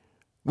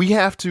 We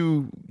have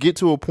to get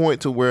to a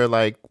point to where,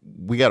 like,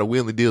 we got to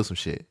wheel and deal some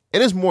shit.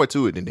 And there's more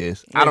to it than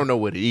this. Yeah. I don't know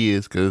what it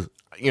is because,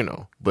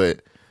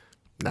 but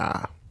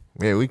nah.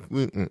 Man,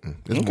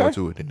 there's more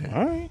to it than that.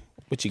 All right.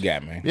 What you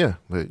got, man? Yeah,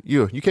 but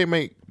you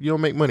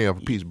don't make money off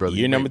of peace, brother.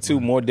 Year number 2,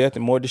 more death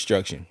and more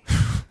destruction.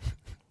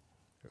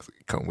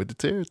 Come with the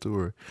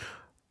territory.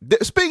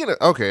 Speaking of,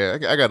 okay, I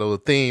got a little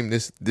theme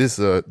this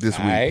week.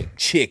 All right,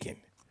 chicken.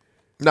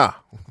 Nah,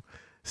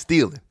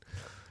 stealing.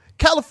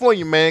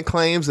 California man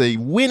claims a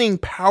winning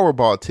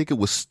Powerball ticket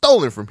was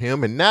stolen from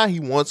him, and now he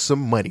wants some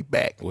money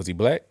back. Was he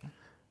black?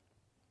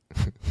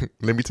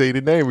 Let me tell you the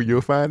name, and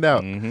you'll find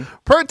out. Mm-hmm.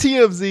 Per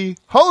TMZ,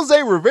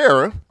 Jose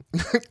Rivera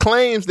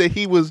claims that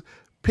he was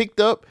picked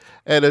up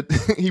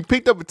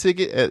a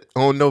ticket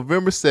on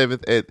November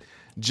 7th at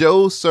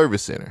Joe's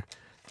Service Center.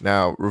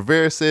 Now,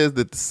 Rivera says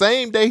that the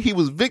same day he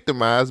was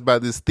victimized by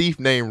this thief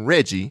named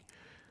Reggie,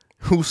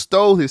 who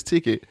stole his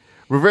ticket.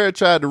 Rivera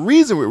tried to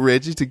reason with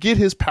Reggie to get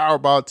his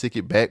Powerball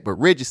ticket back, but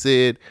Reggie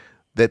said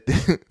that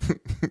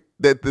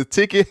that the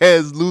ticket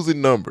has losing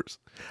numbers.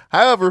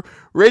 However,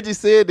 Reggie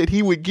said that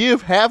he would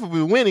give half of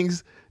his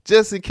winnings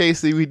just in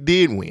case he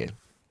did win.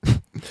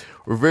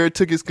 Rivera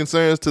took his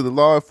concerns to the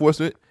law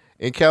enforcement,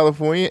 in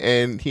California,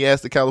 and he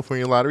asked the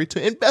California Lottery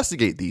to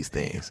investigate these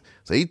things.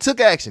 So he took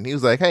action. He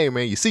was like, hey,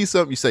 man, you see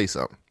something, you say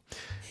something.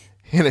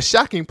 In a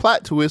shocking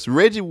plot twist,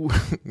 Reggie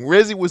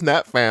was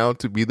not found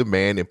to be the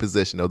man in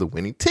possession of the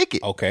winning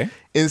ticket. Okay.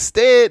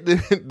 Instead,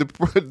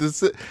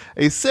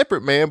 a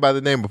separate man by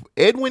the name of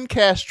Edwin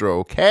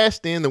Castro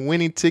cashed in the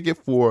winning ticket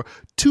for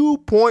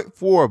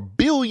 $2.4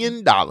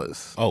 billion.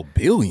 Oh,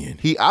 billion.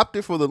 He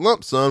opted for the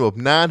lump sum of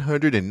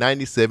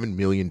 $997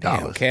 million.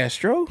 Damn,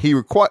 Castro? He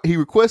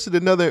requested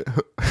another...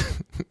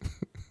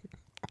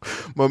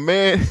 My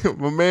man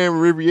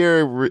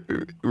Riviera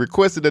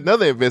requested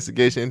another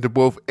investigation into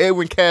both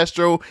Edwin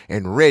Castro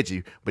and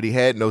Reggie, but he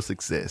had no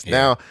success.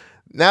 Yeah.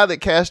 Now that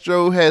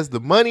Castro has the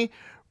money,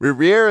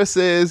 Riviera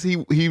says he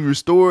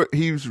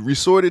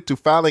resorted to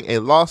filing a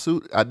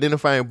lawsuit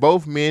identifying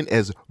both men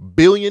as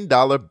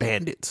billion-dollar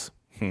bandits.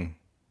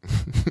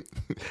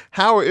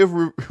 How or if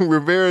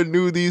Rivera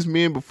knew these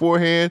men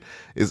beforehand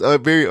is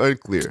very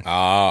unclear.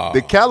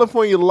 The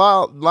California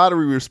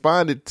Lottery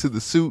responded to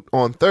the suit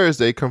on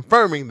Thursday,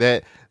 confirming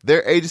that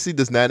their agency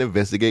does not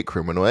investigate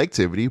criminal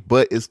activity,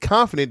 but is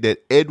confident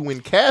that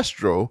Edwin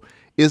Castro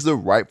is the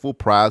rightful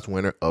prize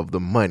winner of the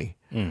money.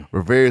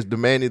 Rivera is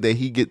demanding that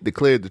he get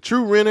declared the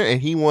true winner,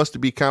 and he wants to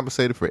be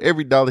compensated for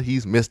every dollar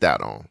he's missed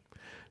out on.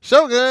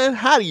 Shogun,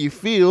 how do you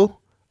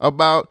feel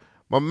about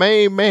my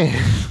main man?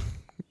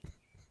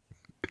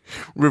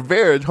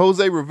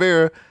 Jose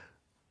Rivera,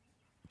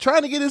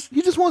 trying to get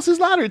he just wants his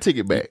lottery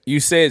ticket back.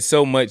 You said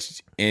so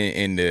much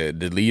in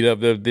the lead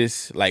up of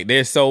this. Like,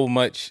 there's so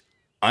much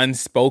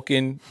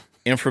unspoken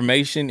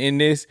information in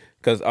this.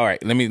 Because, all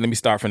right, let me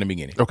start from the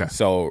beginning. Okay.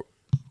 So,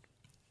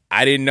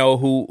 I didn't know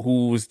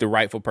who was the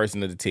rightful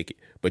person of the ticket,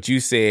 but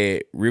you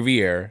said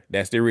Riviera.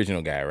 That's the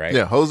original guy, right?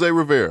 Yeah, Jose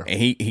Rivera, and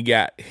he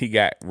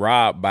got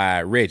robbed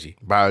by Reggie,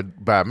 by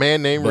a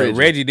man named Reggie.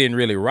 Reggie didn't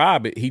really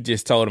rob it. He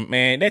just told him,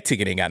 "Man, that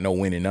ticket ain't got no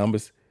winning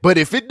numbers." But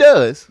if it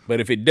does, I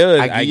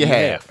give you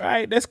half. All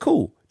right, that's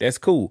cool.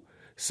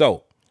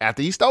 So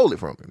after he stole it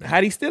from him,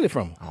 how'd he steal it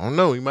from him? I don't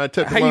know. He might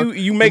have tapped him. How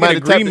you make an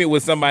agreement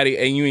with somebody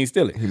and you ain't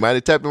steal it? He might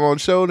have tapped him on the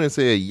shoulder and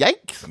said,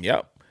 "Yikes!"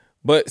 Yep.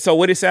 But so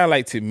what it sound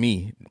like to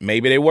me,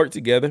 maybe they worked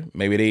together.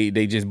 Maybe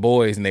they just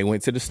boys and they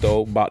went to the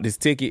store, bought this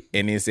ticket,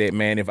 and then said,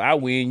 man, if I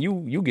win,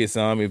 you get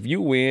some. If you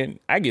win,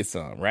 I get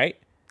some, right?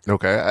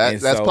 Okay,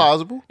 that's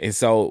plausible. And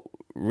so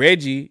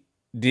Reggie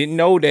didn't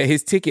know that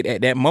his ticket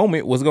at that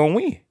moment was going to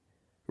win,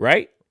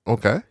 right?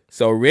 Okay.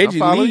 So Reggie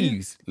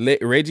leaves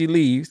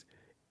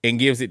and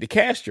gives it to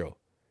Castro.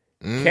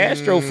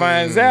 Castro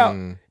finds out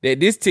that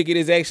this ticket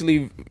is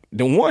actually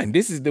the one.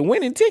 This is the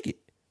winning ticket,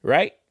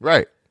 right?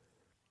 Right.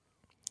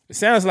 It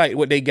sounds like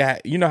what they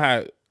got. You know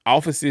how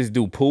officers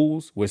do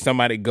pools where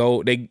somebody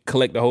they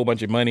collect a whole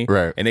bunch of money,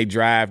 right, and they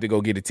drive to go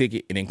get a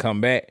ticket and then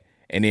come back.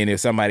 And then if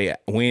somebody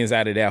wins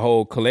out of that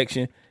whole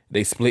collection,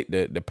 they split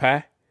the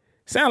pie.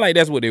 Sound like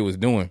that's what they was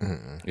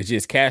doing. It's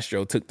just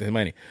Castro took the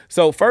money.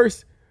 So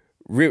first,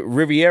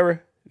 Riviera,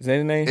 is that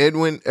his name?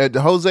 Edwin,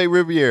 Jose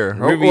Rivera.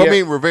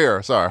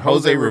 Rivera. Sorry.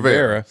 Jose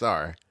Rivera.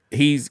 Sorry.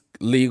 He's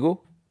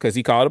legal because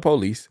he called the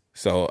police.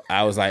 So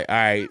I was like, all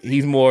right,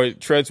 he's more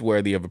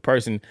trustworthy of a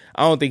person.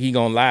 I don't think he's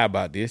going to lie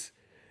about this.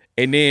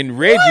 And then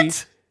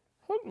Reggie,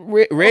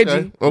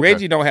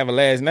 Reggie don't have a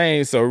last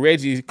name. So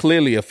Reggie's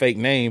clearly a fake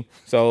name.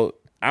 So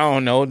I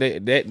don't know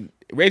that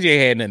Reggie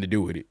ain't had nothing to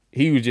do with it.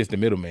 He was just the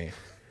middleman.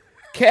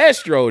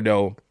 Castro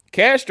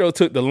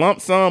took the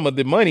lump sum of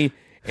the money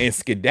and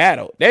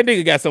skedaddled. That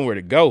nigga got somewhere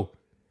to go.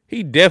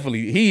 He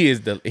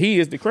is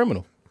the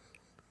criminal.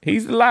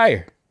 He's the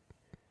liar.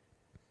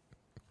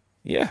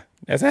 Yeah.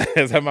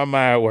 That's how my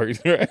mind works,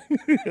 right?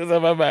 That's how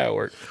my mind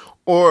works.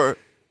 Or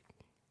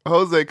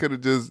Jose could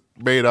have just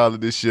made all of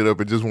this shit up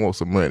and just want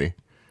some money.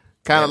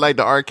 Kind of like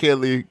the R.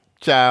 Kelly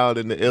child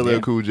and the LL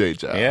Cool J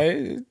child.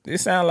 Yeah, it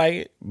sounds like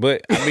it.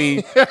 But I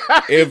mean,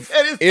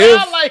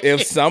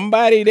 if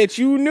somebody that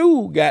you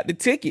knew got the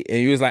ticket and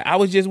you was like, I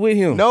was just with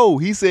him. No,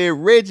 he said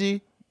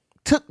Reggie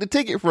took the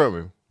ticket from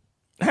him.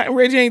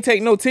 Reggie ain't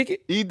take no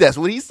ticket. That's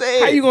what he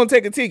said. How you gonna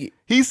take a ticket?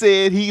 He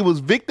said he was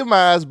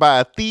victimized by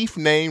a thief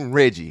named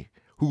Reggie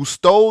who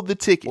stole the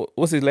ticket.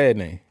 What's his last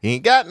name? He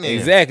ain't got name.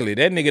 Exactly.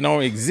 That nigga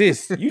don't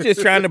exist. You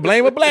just trying to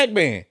blame a black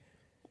man.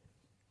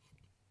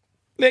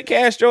 Let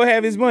Castro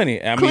have his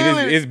money. I mean,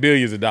 it's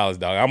billions of dollars,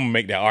 dog. I'm gonna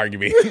make that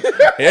argument.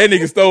 That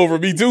nigga stole from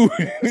me too.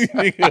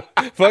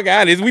 Fuck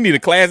out of this. We need a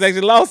class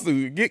action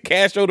lawsuit. Get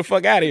Castro the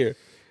fuck out of here.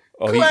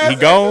 Oh, he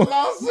gone?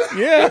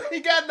 Yeah. He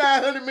got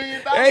 $900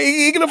 million.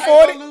 Hey, he can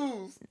afford it.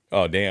 Lose.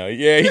 Oh, damn.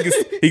 Yeah,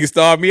 he can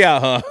starve me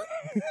out, huh?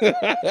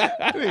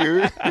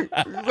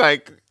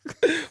 Like,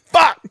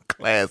 fuck.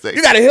 Classic.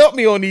 You gotta help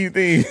me on these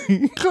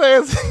things.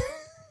 Classic.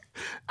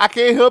 I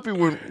can't help you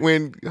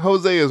when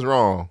Jose is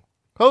wrong.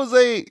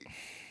 Jose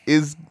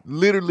is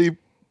literally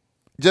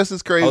just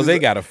as crazy. Jose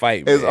got to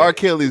fight, as man. R.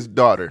 Kelly's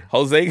daughter.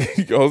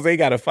 Jose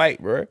got to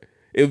fight, bro.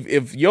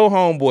 If your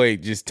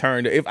homeboy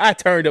if I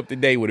turned up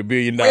today with $1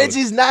 billion,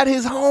 Reggie's not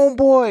his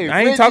homeboy.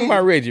 I ain't talking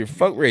about Reggie.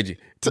 Fuck Reggie.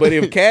 But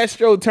if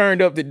Castro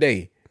turned up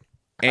today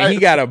and he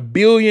got $1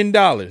 billion,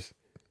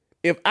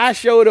 if I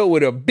showed up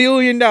with $1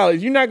 billion,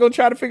 you're not gonna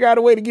try to figure out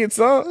a way to get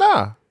some?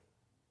 Nah.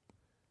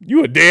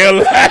 You a damn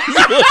liar.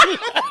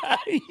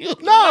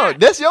 No,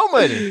 that's your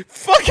money.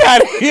 Fuck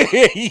out of here.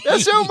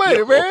 That's your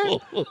money, man.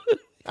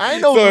 I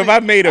ain't no. So if I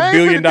made $1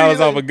 billion finna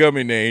do off a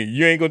government name,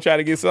 you ain't gonna try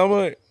to get some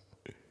of it?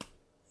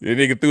 The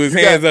nigga threw his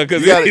hands up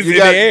because it's in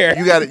the air.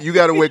 You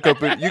gotta wake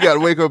up. You gotta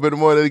wake up in the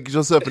morning and get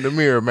yourself in the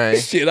mirror, man.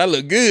 Shit, I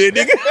look good,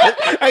 nigga.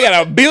 I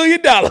got $1 billion.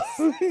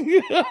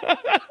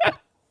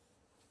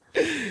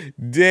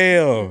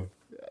 Damn.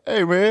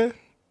 Hey, man.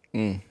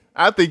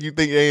 I think you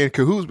think they in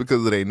cahoots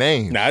because of their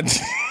name.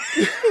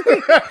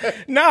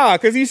 Nah,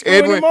 because he's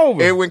screwing him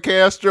over. Edwin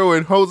Castro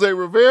and Jose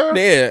Rivera?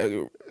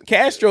 Yeah,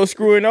 Castro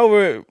screwing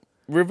over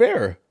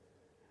Rivera.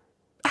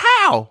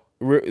 How?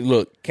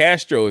 Look,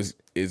 Castro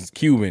is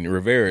Cuban,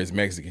 Rivera is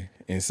Mexican.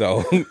 And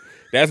so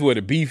that's where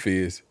the beef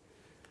is.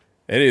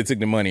 That nigga took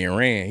the money and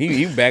ran.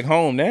 He back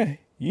home now.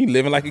 He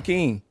living like a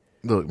king.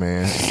 Look,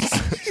 man.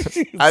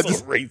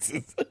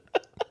 Racist.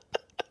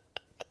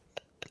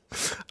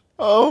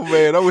 Oh,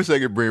 man. I wish I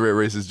could bring Red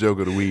Racist joke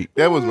of the week.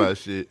 That was my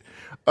shit.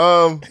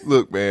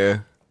 Look,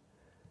 man.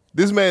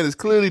 This man is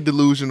clearly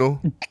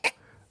delusional.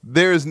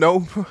 There is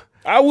no...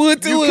 I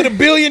would too with $1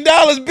 billion,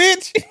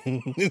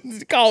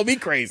 bitch. Call me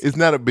crazy. It's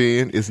not $1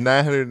 billion. It's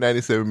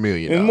 $997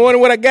 million. It's more than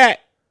what I got.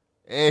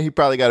 And he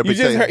probably got a big...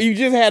 You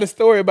just had a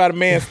story about a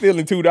man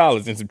stealing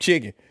 $2 and some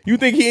chicken. You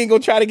think he ain't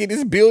gonna try to get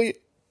this $1 billion?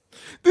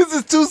 This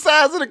is two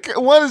sides of the...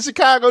 One in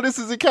Chicago, this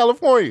is in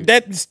California.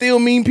 That still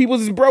mean people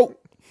is broke.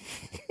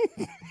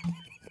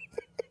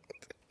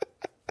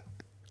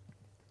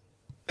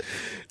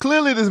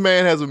 Clearly, this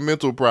man has a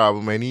mental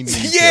problem, and he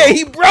needs Yeah, help.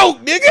 he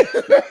broke,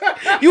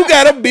 nigga. You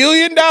got $1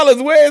 billion.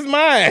 Where's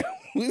mine?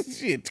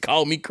 Shit,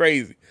 call me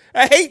crazy.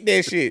 I hate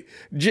that shit.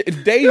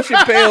 Dave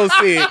Chappelle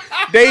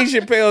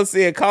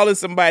said calling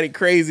somebody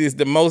crazy is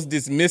the most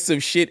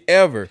dismissive shit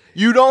ever.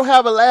 You don't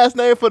have a last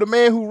name for the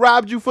man who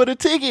robbed you for the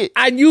ticket.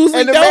 I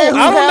usually don't.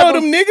 I don't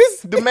know them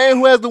niggas. The man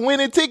who has the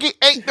winning ticket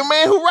ain't the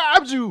man who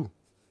robbed you.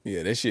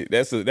 Yeah, that shit.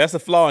 That's a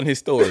flaw in his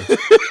story.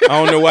 I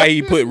don't know why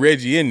he put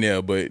Reggie in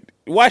there, but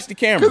watch the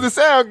camera. Because it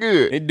sound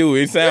good. It do.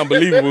 It sound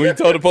believable. He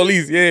told the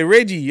police, yeah,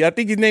 Reggie. I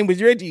think his name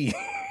was Reggie.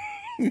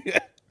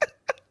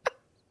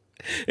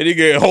 And he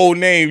got whole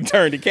name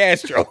turned to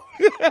Castro.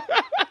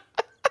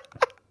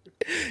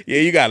 Yeah,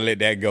 you gotta let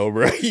that go,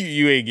 bro.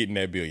 You ain't getting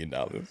that $1 billion.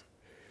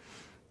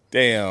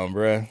 Damn,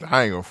 bro.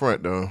 I ain't gonna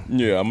front though.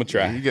 Yeah, I'm gonna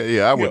try. I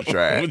would have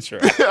tried. I'm gonna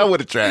try. I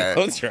would have tried.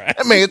 I'm try.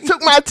 That man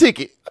took my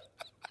ticket.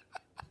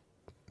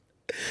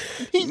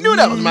 He knew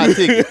that was my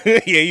ticket.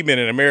 Yeah, he been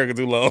in America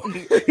too long.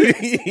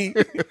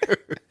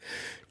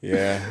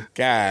 Yeah,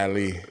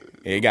 golly.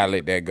 Yeah, you gotta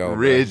let that go.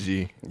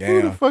 Reggie.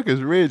 Who the fuck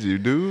is Reggie,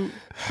 dude?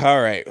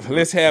 All right,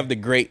 let's have the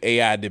great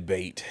AI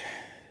debate.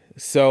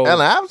 So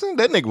Allen Iverson,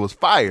 that nigga was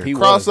fired.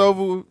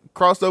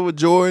 Crossover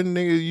Jordan,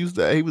 nigga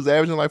he was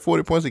averaging like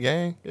 40 points a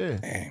game. Yeah.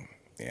 Damn.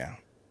 Yeah.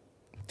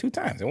 2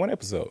 times in one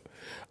episode.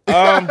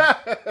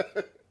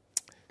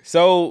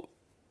 So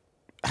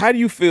how do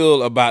you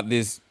feel about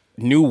this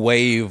new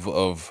wave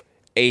of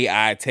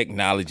AI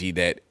technology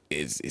that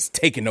is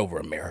taking over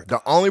America?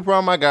 The only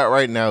problem I got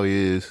right now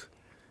is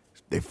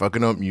they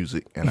fucking up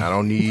music, and I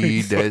don't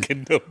need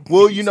that.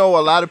 Well, you know,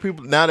 a lot of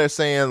people now they're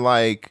saying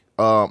like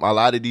a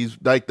lot of these,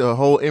 like the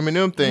whole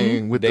Eminem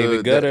thing with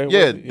David Guetta.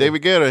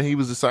 David Guetta. He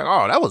was just like,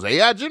 oh, that was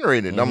AI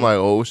generated. And I'm like,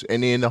 oh,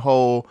 and then the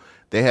whole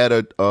they had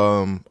a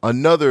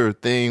another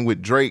thing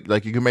with Drake,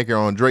 like you can make your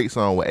own Drake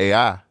song with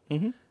AI.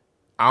 I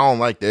don't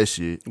like that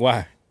shit.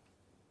 Why?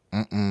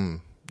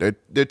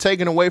 They're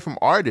taking away from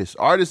artists.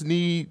 Artists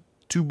need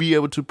to be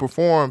able to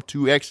perform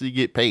to actually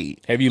get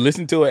paid. Have you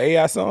listened to an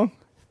AI song?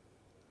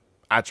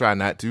 I try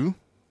not to,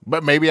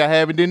 but maybe I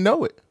have and didn't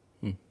know it.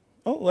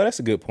 Oh, well, that's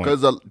a good point.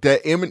 Because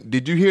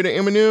did you hear the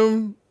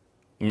Eminem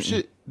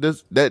shit?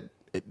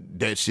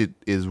 That shit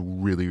is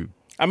really.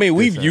 I mean,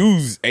 we've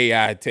used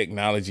AI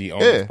technology on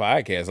this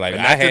podcast. Like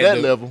Not to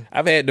that level.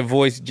 I've had the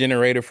voice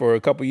generator for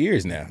a couple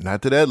years now.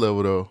 Not to that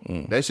level though.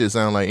 That shit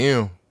sound like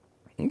M.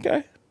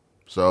 Okay.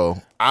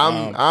 So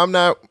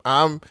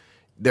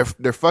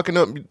they're fucking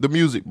up the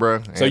music,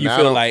 bro. So you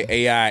feel like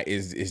AI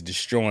is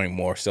destroying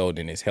more so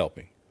than it's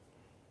helping?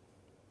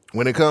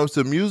 When it comes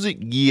to music,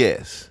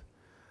 yes.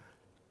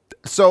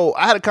 So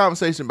I had a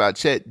conversation about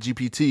Chat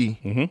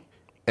GPT,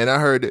 and I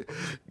heard that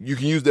you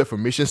can use that for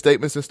mission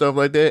statements and stuff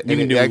like that. You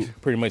can do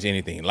pretty much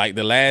anything. Like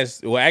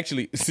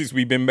actually, since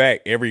we've been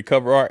back, every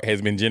cover art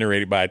has been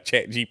generated by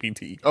Chat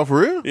GPT. Oh, for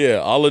real? Yeah,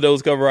 all of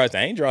those cover arts,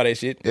 I ain't draw that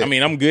shit. Yeah. I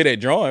mean, I'm good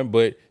at drawing,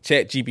 but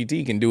Chat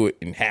GPT can do it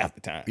in half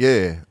the time.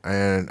 Yeah,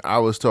 and I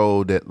was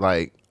told that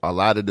like a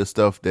lot of the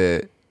stuff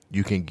that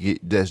you can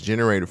get that's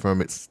generated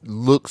from it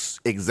looks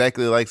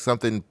exactly like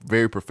something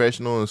very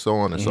professional and so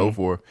on and so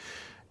forth.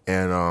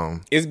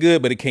 And it's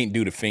good, but it can't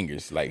do the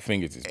fingers. Like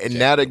fingers is and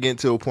now they're getting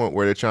to a point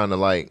where they're trying to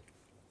like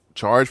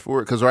charge for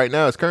it because right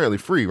now it's currently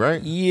free,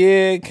 right?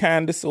 Yeah,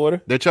 kind of, sort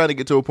of. They're trying to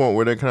get to a point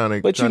where they're kind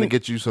of trying to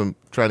get you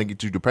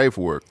to pay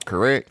for it.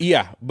 Correct?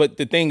 Yeah, but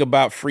the thing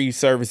about free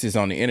services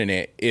on the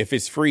internet, if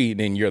it's free,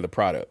 then you're the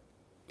product.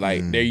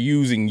 Like they're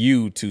using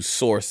you to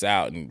source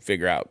out and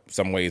figure out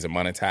some ways of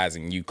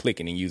monetizing you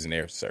clicking and using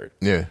their search.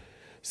 Yeah.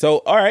 So,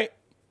 all right.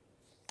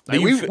 Like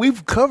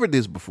we've covered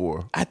this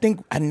before. I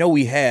know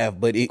we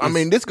have, but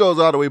this goes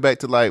all the way back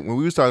to like when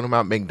we was talking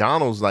about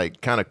McDonald's,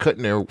 like kind of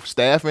cutting their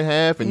staff in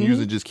half and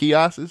using just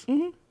kiosks.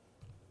 Yeah,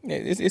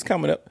 it's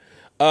coming up.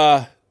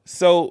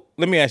 So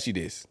let me ask you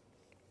this: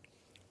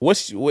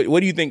 what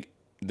do you think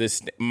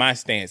my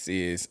stance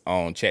is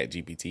on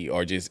ChatGPT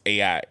or just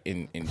AI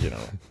in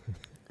general?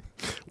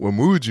 What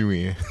mood you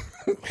in?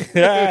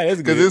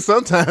 That's good. Because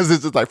sometimes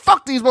it's just like,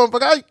 fuck these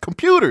motherfuckers, I hate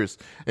computers.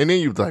 And then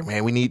you're like,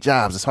 man, we need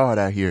jobs. It's hard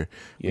out here.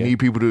 We need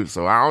people to.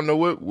 So I don't know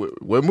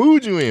what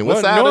mood you in.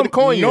 What side of the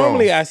coin you on?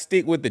 Normally I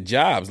stick with the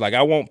jobs. Like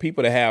I want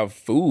people to have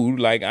food.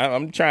 Like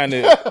I'm trying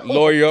to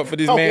lawyer up for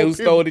this man who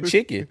stole the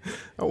chicken.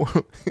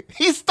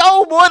 He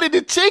stole more than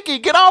the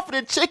chicken. Get off of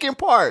the chicken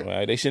part.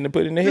 Well, they shouldn't have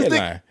put it in the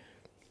headline.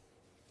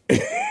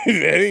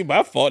 That ain't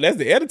my fault. That's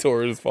the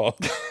editorial's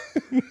fault.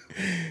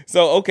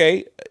 So,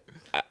 okay.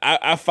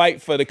 I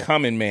fight for the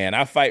common man.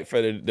 I fight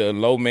for the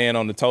low man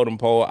on the totem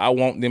pole. I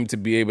want them to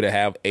be able to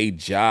have a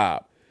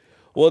job.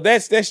 Well,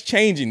 that's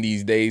changing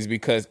these days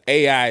because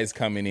AI is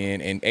coming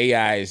in and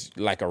AI is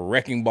like a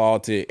wrecking ball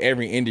to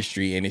every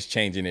industry and it's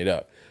changing it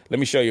up. Let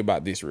me show you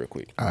about this real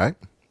quick. All right.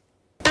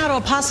 Now to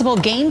a possible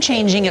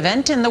game-changing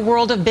event in the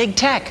world of big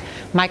tech.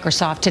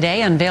 Microsoft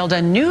today unveiled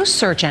a new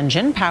search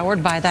engine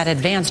powered by that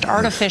advanced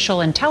artificial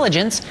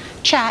intelligence,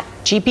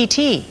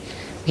 ChatGPT.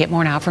 We get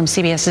more now from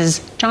CBS's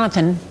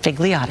Jonathan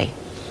Figliotti.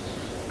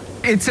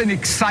 It's an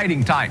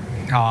exciting time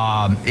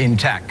in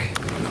tech.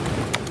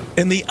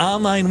 In the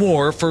online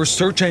war for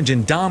search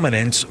engine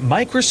dominance,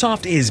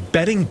 Microsoft is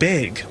betting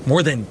big,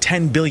 more than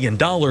 $10 billion,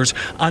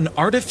 on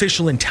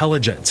artificial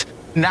intelligence.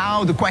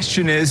 Now the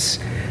question is,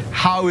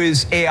 how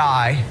is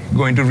AI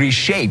going to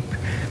reshape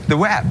the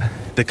web?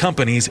 The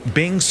company's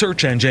Bing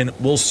search engine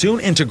will soon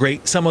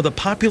integrate some of the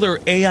popular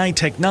AI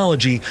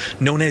technology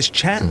known as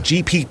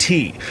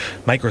ChatGPT.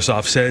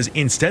 Microsoft says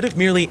instead of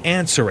merely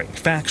answering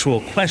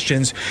factual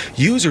questions,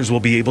 users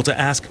will be able to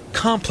ask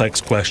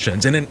complex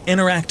questions in an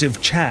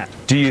interactive chat.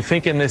 Do you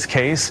think in this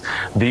case,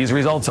 these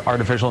results,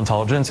 artificial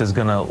intelligence is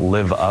going to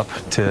live up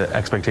to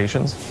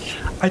expectations?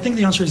 I think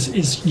the answer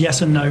is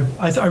yes and no.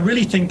 I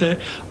really think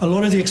that a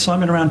lot of the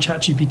excitement around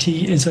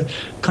ChatGPT is a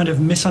kind of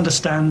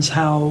misunderstands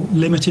how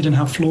limited and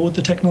how flawed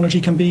the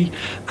technology can be,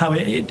 how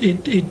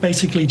it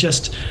basically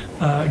just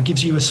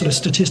gives you a sort of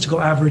statistical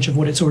average of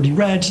what it's already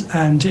read,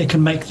 and it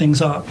can make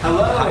things up.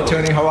 Hello. Hi,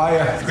 Tony. How are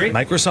you? Great.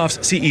 Microsoft's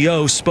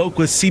CEO spoke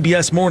with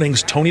CBS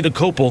Morning's Tony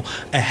DeCopel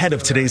ahead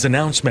of today's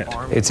announcement.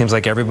 It seems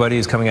like everybody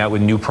is coming out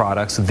with new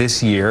products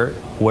this year.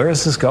 Where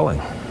is this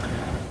going?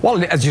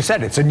 Well, as you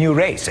said, it's a new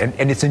race, and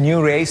it's a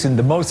new race in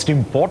the most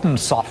important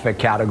software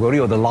category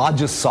or the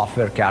largest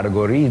software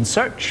category in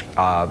search.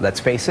 Let's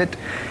face it,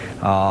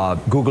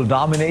 Google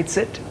dominates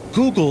it.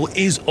 Google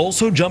is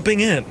also jumping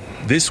in,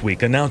 this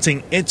week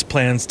announcing its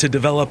plans to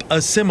develop a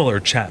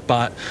similar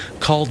chatbot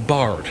called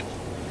Bard.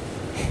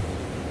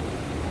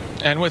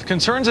 And with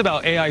concerns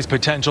about AI's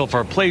potential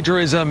for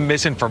plagiarism,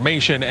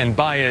 misinformation, and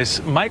bias,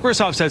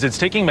 Microsoft says it's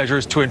taking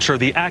measures to ensure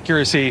the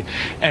accuracy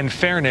and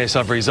fairness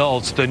of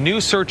results. The new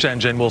search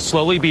engine will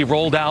slowly be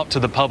rolled out to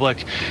the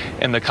public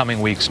in the coming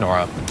weeks,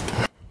 Nora.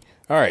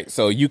 All right,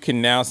 so you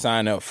can now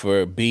sign up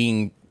for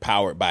being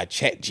powered by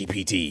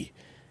ChatGPT.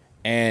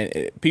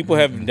 And people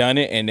have done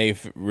it, and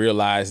they've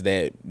realized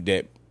that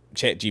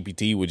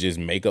ChatGPT would just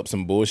make up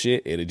some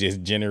bullshit. It'll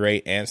just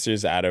generate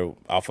answers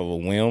off of a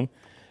whim.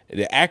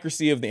 The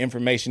accuracy of the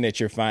information that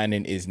you're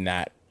finding is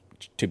not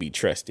to be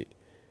trusted.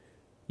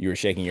 You were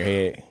shaking your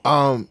head.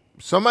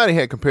 Somebody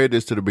had compared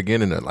this to the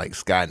beginning of like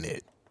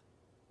Skynet,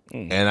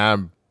 and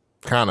I'm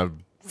kind of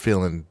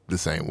feeling the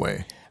same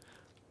way.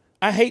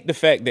 I hate the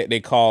fact that they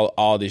call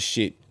all this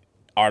shit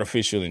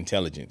artificial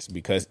intelligence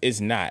because it's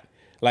not.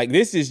 Like,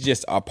 this is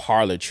just a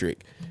parlor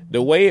trick.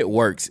 The way it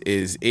works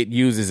is it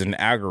uses an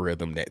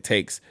algorithm that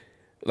takes,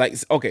 like,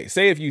 okay,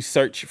 say if you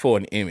search for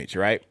an image,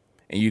 right?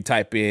 And you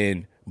type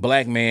in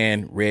black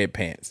man, red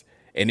pants,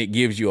 and it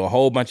gives you a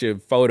whole bunch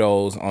of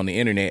photos on the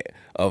internet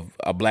of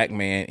a black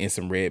man in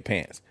some red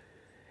pants.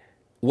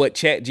 What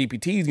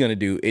ChatGPT is going to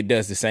do, it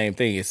does the same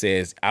thing. It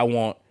says, I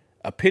want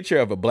a picture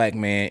of a black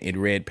man in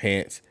red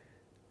pants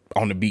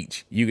on the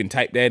beach. You can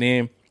type that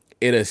in.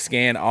 It'll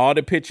scan all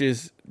the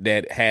pictures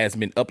that has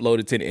been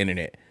uploaded to the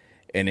internet,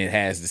 and it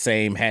has the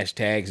same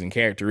hashtags and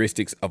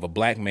characteristics of a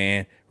black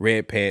man,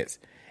 red pants,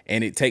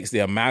 and it takes the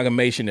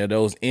amalgamation of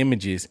those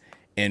images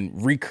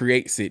and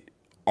recreates it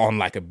on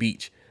like a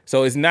beach.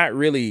 So it's not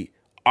really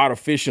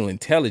artificial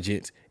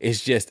intelligence.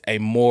 It's just a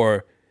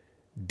more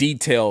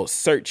detailed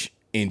search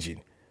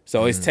engine.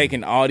 So it's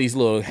taking all these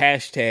little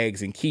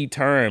hashtags and key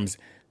terms,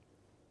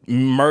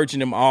 merging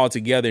them all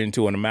together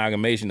into an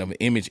amalgamation of an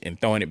image and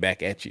throwing it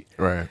back at you.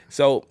 Right.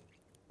 So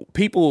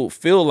people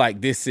feel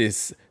like this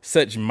is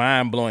such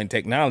mind-blowing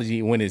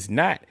technology when it's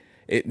not.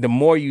 The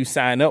more you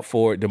sign up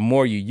for it, the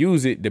more you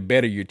use it, the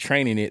better you're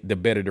training it, the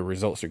better the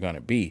results are going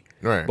to be.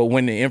 Right. But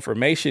when the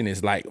information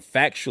is like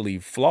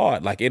factually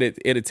flawed, like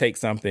it'll take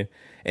something,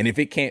 and if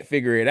it can't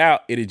figure it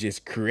out, it'll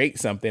just create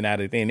something out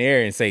of thin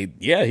air and say,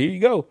 yeah, here you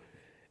go.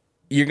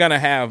 You're going to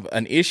have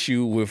an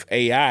issue with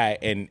AI,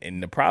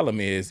 and the problem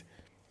is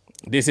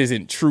this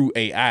isn't true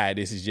AI.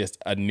 This is just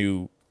a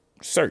new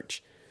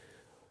search.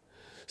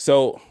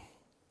 So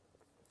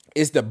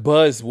it's the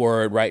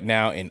buzzword right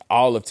now in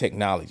all of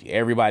technology.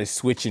 Everybody's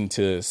switching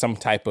to some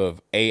type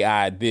of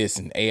AI this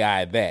and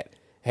AI that.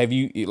 Have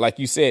you, like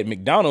you said,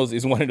 McDonald's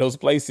is one of those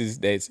places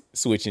that's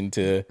switching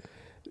to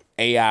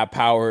AI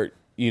powered,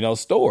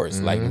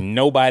 stores. Mm-hmm.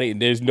 Like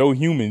there's no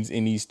humans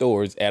in these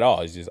stores at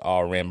all. It's just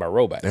all ran by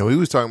robots. And we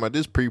was talking about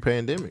this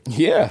pre-pandemic.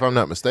 Yeah. If I'm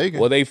not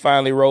mistaken. Well, they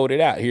finally rolled it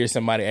out. Here's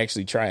somebody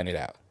actually trying it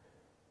out.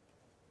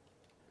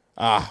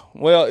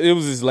 Well, it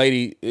was this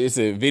lady. It's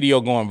a video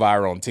going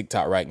viral on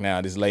TikTok right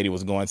now. This lady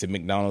was going to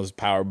McDonald's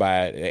powered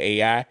by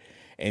AI,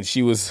 and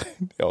she was,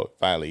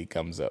 finally it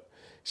comes up.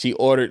 She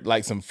ordered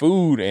like some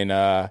food, and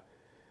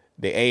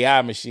the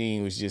AI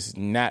machine was just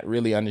not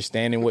really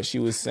understanding what she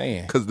was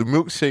saying. Because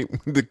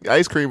the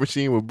ice cream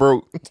machine was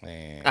broke.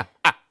 Man.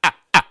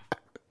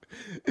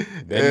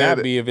 Better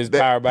not be if it's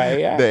powered by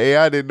AI. The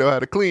AI didn't know how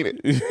to clean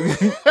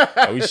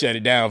it. We shut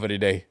it down for the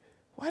day.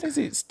 Why does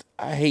it?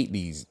 I hate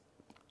these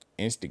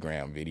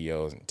Instagram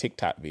videos and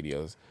TikTok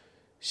videos.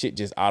 Shit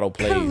just auto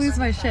plays. I'm gonna lose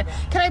my shit.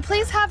 Can I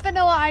please have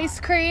vanilla ice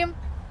cream?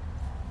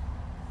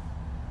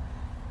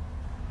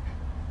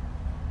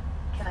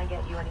 Can I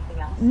get you anything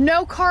else?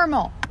 No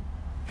caramel.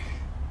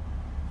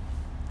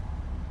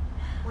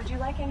 Would you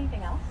like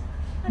anything else?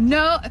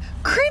 No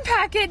cream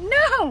packet.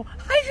 No.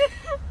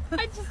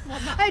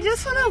 I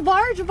just want a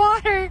large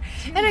water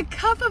and a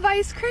cup of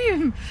ice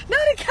cream. Not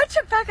a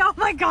ketchup packet. Oh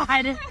my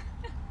god.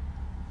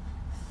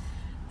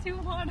 2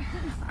 waters.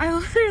 I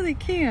literally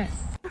can't.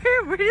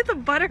 Where did the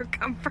butter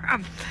come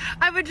from?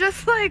 I would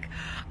just like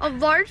a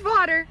large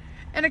water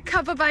and a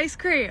cup of ice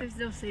cream. There's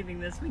no saving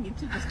this. We need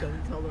to just go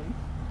and tell them.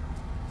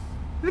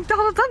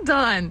 McDonald's, I'm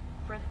done.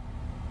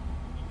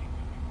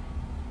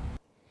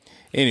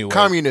 Anyway.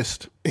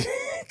 Communist.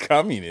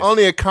 Communist.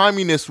 Only a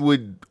communist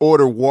would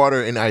order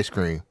water and ice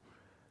cream.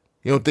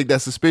 You don't think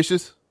that's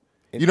suspicious?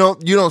 You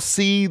don't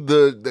see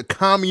the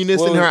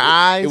communist in her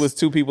eyes? It was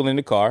 2 people in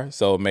the car,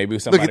 so maybe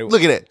somebody...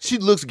 Look at that. She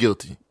looks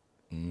guilty.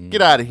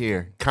 Get out of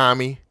here,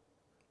 commie.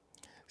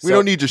 We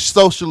don't need your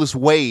socialist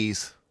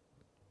ways.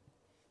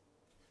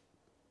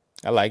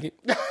 I like it.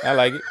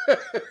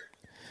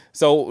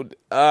 So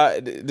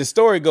the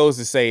story goes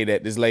to say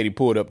that this lady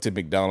pulled up to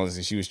McDonald's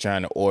and she was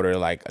trying to order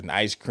like an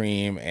ice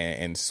cream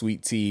and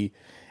sweet tea.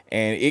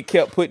 And it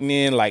kept putting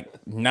in like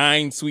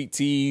 9 sweet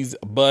teas,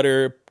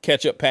 butter,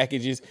 ketchup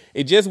packages.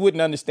 It just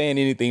wouldn't understand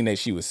anything that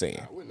she was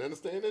saying. I wouldn't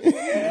understand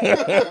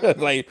that.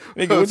 Like,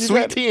 nigga,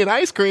 sweet tea and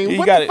ice cream?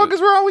 What the fuck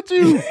is wrong with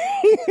you?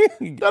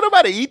 Don't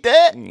nobody eat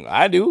that.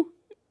 I do.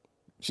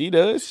 She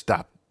does.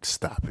 Stop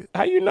it.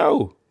 How you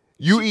know?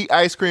 You eat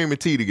ice cream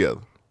and tea together.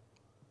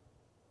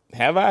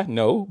 Have I?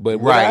 No, but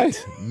right.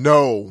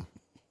 No.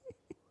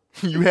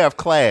 You have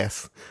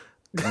class.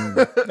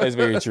 That's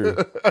very true.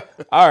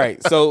 All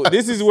right, so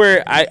this is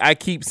where I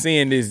keep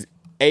seeing this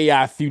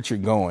AI future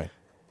going.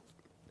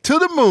 To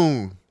the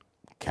moon.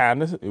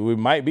 Kind of. It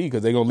might be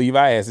because they're going to leave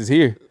our asses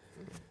here.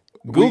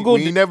 Google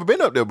we ain't never been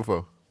up there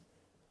before.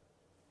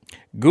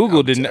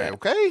 Google denies.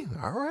 Okay,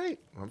 all right.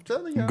 I'm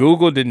telling you.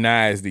 Google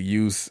denies the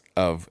use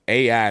of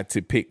AI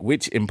to pick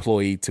which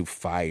employee to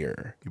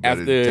fire. You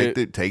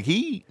better take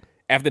heed.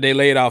 After they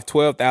laid off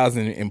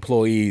 12,000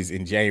 employees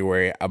in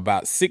January,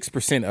 about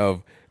 6%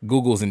 of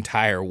Google's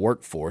entire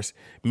workforce,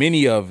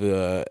 many of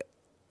the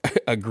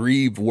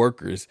aggrieved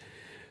workers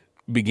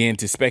began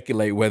to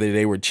speculate whether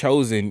they were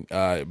chosen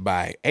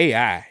by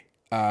AI.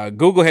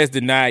 Google has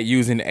denied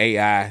using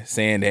AI,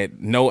 saying that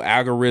no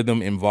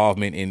algorithm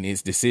involvement in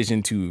its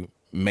decision to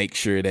make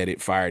sure that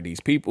it fired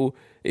these people.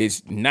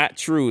 It's not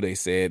true, they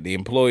said. The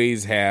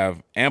employees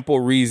have ample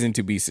reason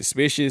to be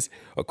suspicious.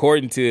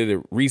 According to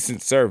the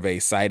recent survey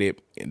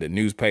cited in the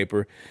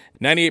newspaper,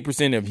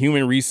 98% of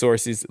human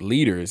resources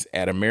leaders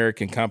at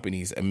American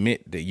companies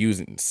admit that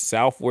using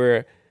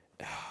software,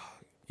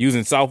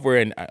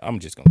 and I'm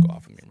just going to go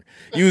off of memory,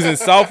 using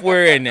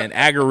software and an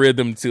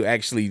algorithm to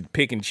actually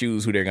pick and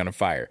choose who they're going to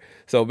fire.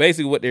 So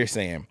basically what they're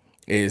saying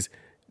is,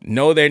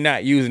 no, they're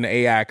not using the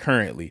AI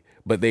currently,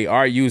 but they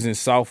are using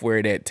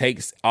software that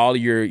takes all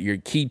your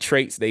key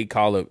traits. They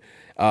call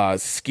it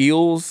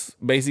skills.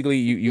 Basically,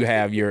 you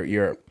have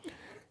your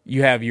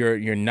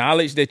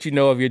knowledge that you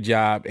know of your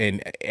job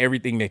and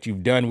everything that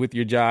you've done with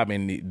your job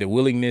and the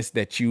willingness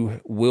that you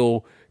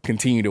will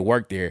continue to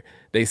work there.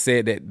 They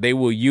said that they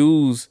will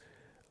use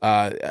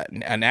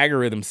an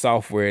algorithm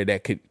software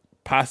that could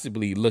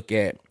possibly look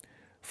at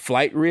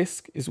flight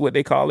risk is what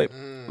they call it.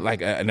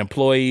 Like an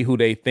employee who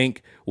they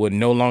think would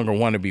no longer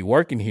want to be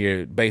working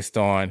here based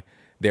on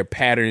their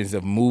patterns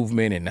of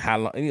movement and how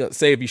long,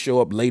 say if you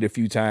show up late a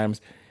few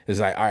times,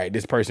 it's like, all right,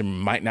 this person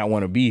might not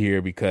want to be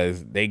here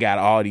because they got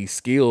all these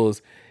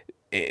skills.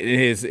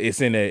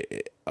 It's in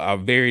a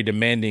very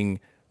demanding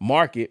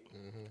market,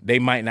 they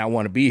might not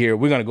want to be here.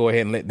 We're going to go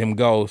ahead and let them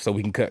go so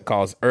we can cut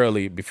costs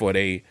early before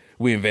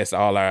we invest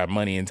all our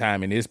money and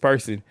time in this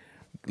person.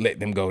 Let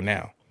them go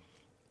now.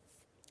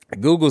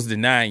 Google's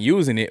denying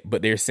using it,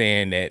 but they're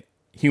saying that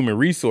human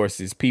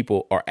resources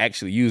people are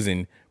actually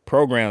using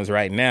programs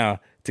right now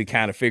to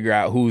kind of figure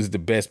out who's the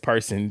best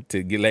person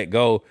to let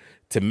go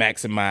to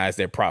maximize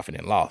their profit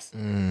and loss.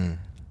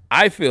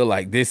 I feel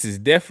like this is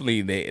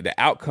definitely the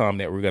outcome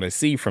that we're going to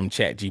see from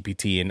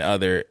ChatGPT and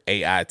other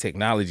AI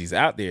technologies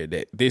out there,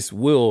 that this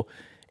will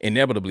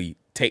inevitably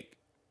take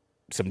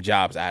some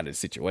jobs out of the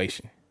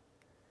situation.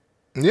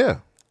 Yeah.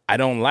 I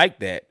don't like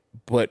that,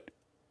 but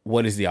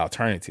what is the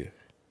alternative?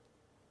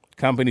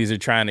 Companies are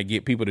trying to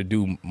get people to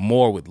do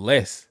more with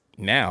less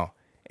now,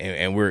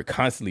 and we're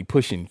constantly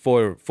pushing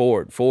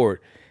forward.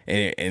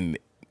 And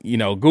you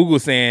know, Google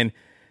saying,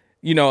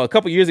 you know, a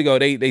couple years ago,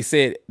 they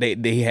said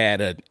they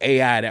had an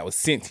AI that was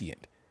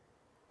sentient,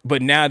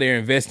 but now they're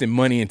investing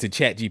money into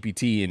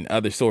ChatGPT and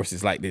other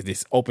sources like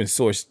this open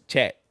source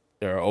chat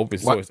or open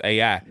source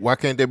AI. Why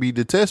can't there be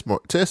the test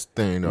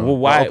thing though? Well,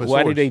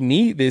 why do they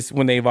need this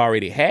when they've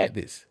already had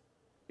this?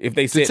 If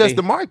they said to test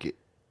the market,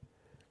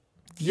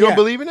 you don't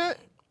believe in that?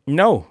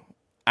 No,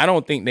 I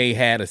don't think they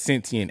had a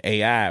sentient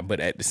AI, but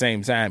at the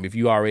same time, if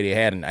you already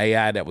had an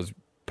AI that was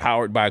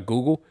powered by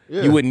Google,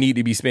 you wouldn't need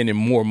to be spending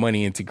more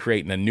money into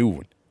creating a new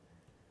one.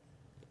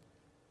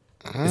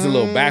 It's a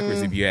little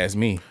backwards if you ask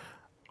me.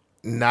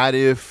 Not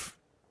if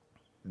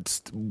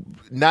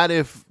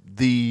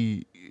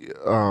the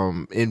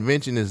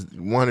invention is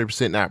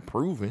 100% not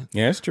proven.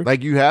 Yeah, that's true.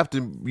 Like you have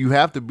to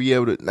be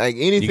able to, like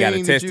anything you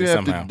gotta test it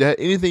somehow.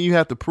 Anything you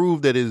have to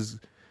prove that is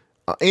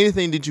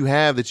anything that you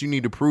have that you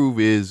need to prove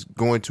is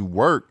going to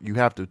work, you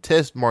have to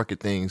test market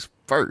things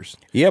first.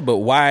 Yeah, but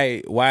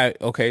why?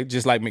 Okay,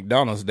 just like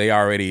McDonald's,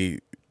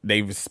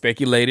 they've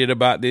speculated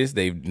about this.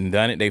 They've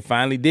done it. They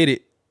finally did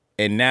it.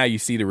 And now you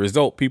see the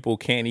result. People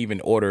can't even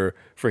order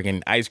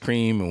freaking ice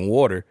cream and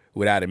water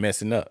without it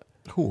messing up.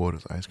 Who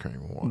orders ice cream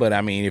and water? But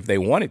I mean, if they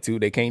wanted to,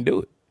 they can't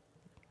do it.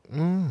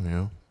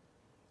 Yeah.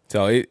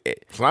 So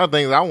it's a lot of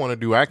things I want to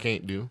do I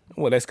can't do.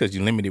 Well, that's because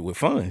you're limited with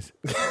funds.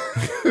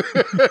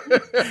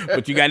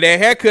 But you got that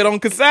haircut on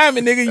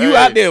consignment, nigga. You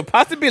out there,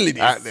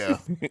 possibilities. Out there.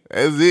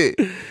 That's it.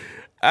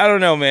 I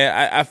don't know,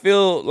 man. I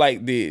feel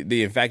like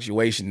the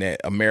infatuation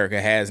that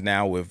America has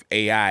now with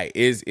AI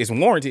is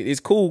warranted. It's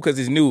cool because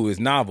it's new, it's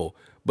novel.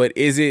 But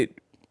is it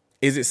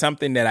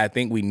something that I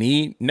think we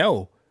need?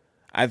 No.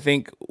 I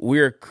think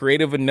we're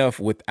creative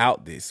enough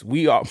without this.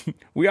 We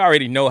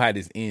already know how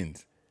this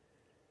ends.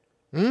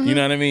 Mm-hmm. You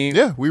know what I mean?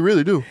 Yeah, we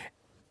really do.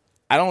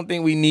 I don't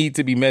think we need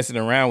to be messing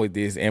around with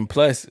this. And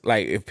plus,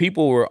 like, if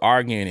people were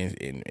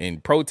arguing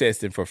and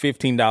protesting for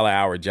 $15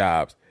 hour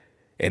jobs,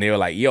 and they were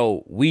like,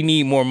 yo, we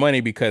need more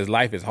money because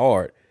life is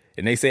hard.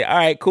 And they say, all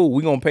right, cool,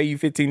 we're going to pay you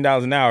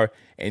 $15 an hour.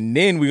 And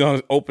then we're going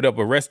to open up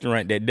a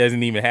restaurant that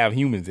doesn't even have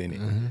humans in it.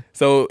 Mm-hmm.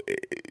 So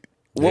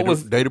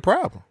they the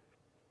problem?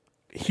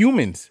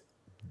 Humans.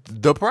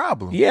 The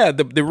problem. Yeah,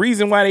 the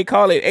reason why they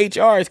call it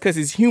HR is because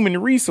it's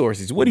human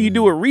resources. What do you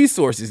do with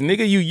resources,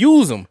 nigga? You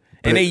use them,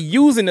 and they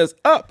using us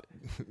up.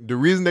 The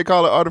reason they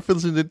call it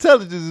artificial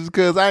intelligence is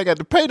because I ain't got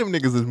to pay them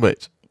niggas as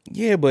much.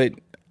 Yeah, but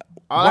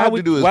all I have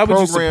to do is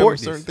program a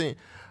certain thing.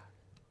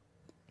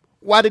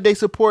 Why did they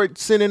support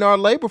sending our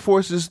labor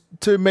forces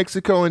to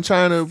Mexico and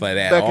China for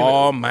that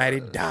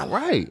almighty dollar?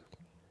 Right.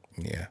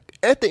 Yeah.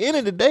 At the end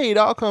of the day, it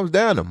all comes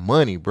down to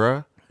money,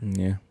 bruh.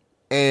 Yeah.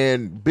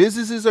 And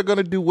businesses are going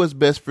to do what's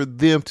best for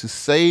them to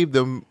save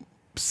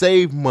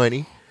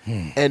money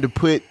and to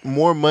put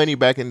more money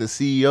back in the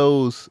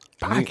CEO's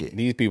pocket.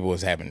 These people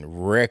was having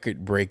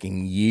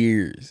record-breaking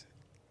years.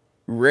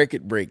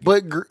 Record-breaking.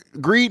 But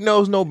greed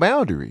knows no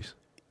boundaries.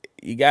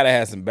 You got to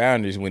have some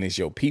boundaries when it's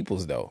your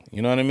people's, though.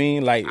 You know what I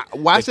mean? Like,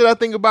 why should I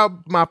think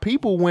about my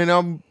people when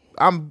I'm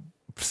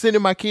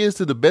sending my kids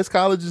to the best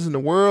colleges in the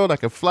world? I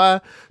can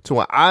fly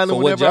to an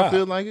island whenever I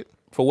feel like it.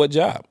 For what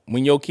job?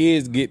 When your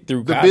kids get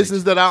through the college.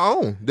 business that I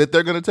own, that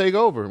they're going to take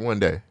over one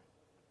day.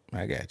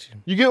 I got you.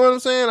 You get what I'm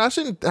saying? I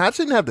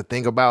shouldn't have to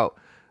think about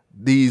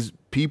these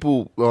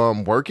people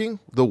working,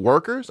 the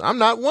workers. I'm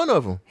not one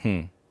of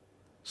them.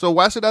 So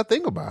why should I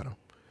think about them?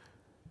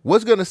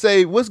 What's going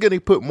to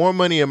put more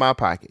money in my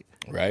pocket?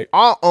 Right.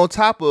 All on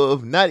top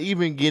of not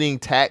even getting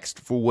taxed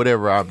for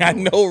whatever I'm doing.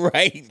 I know,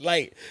 right?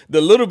 Like,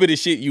 the little bit of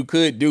shit you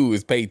could do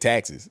is pay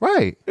taxes.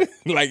 Right.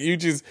 Like, you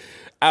just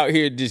out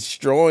here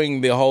destroying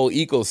the whole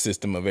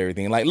ecosystem of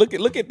everything. Like,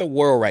 look at the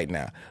world right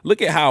now.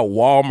 Look at how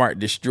Walmart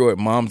destroyed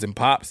moms and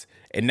pops,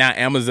 and now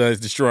Amazon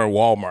is destroying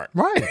Walmart.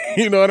 Right.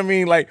 You know what I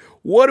mean? Like,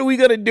 what are we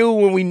going to do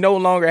when we no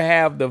longer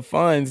have the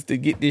funds to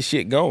get this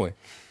shit going?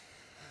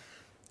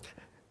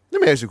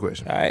 Let me ask you a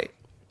question. All right.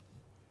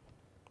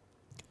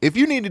 If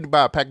you needed to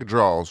buy a pack of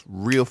drawers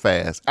real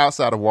fast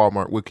outside of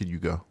Walmart, where could you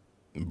go?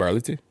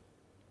 Burlington.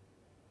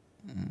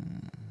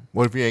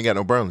 What if you ain't got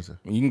no Burlington?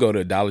 You can go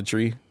to Dollar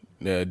Tree,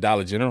 the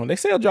Dollar General. They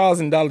sell drawers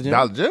in Dollar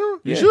General. Dollar General?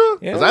 You sure?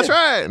 Because I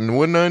tried and there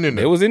wasn't none in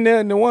there. It was in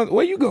there. And the one,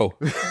 where you go?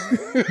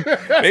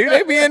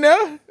 they be in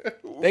there.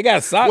 They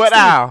got socks. What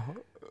aisle?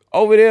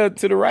 Over there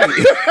to the right.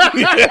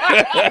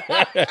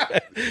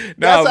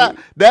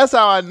 That's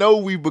how I know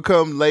we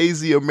become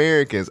lazy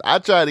Americans. I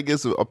tried to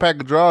get a pack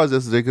of drawers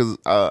yesterday because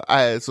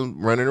I had some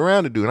running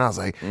around to do, and I was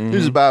like,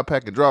 just buy a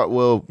pack of drawers.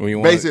 Well,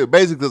 basically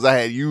because I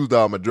had used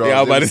all my drawers. Yeah,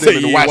 I was about to say,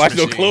 you wash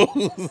no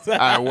clothes.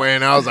 I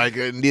went, I was like,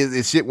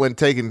 this shit wasn't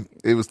taking,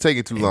 it was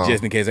taking too long.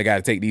 Just in case I got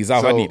to take these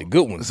off, I need the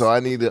good ones. So I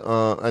need to,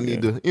 I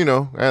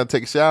gotta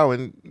take a shower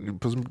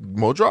and put some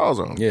more drawers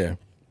on. Yeah.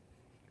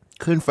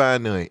 Couldn't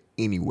find none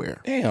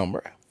anywhere. Damn,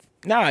 bro.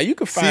 Nah, you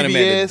can find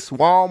CVS, them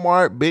at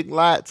Walmart, Big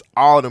Lots,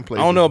 all them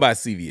places. I don't know about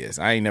CVS.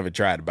 I ain't never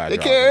tried to buy They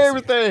drawers. carry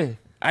everything.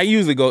 I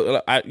usually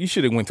go. You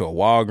should have went to a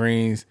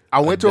Walgreens. I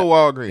went to a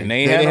Walgreens. And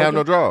they didn't have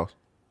no drawers.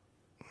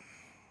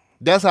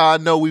 That's how I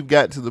know we've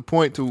got to the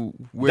point to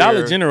where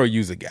Dollar General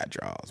usually got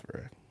drawers,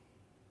 bro.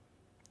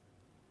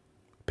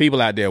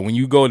 People out there, when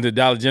you go into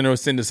Dollar General,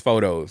 send us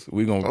photos.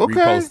 We're gonna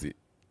repost it.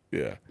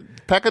 Yeah.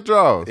 Pack of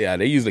drawers. Yeah,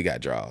 they usually got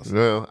drawers.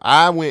 Well,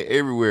 I went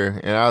everywhere,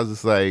 and I was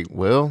just like,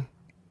 well,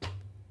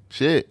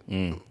 shit.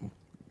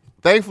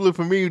 Thankfully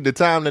for me, the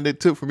time that it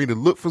took for me to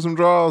look for some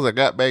drawers, I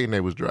got back and they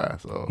was dry.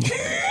 So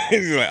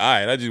He's like, all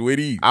right, I just wear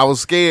these. I was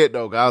scared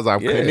though. I was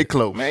like, I'm cutting it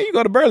close. Man, you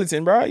go to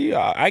Burlington, bro.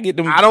 I get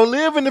them. I don't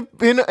live in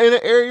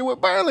the area with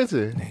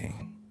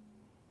Burlington.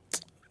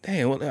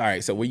 Damn. Well, all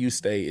right. So where you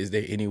stay, is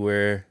there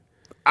anywhere?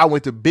 I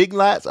went to Big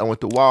Lots. I went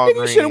to Walgreens.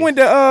 You should have went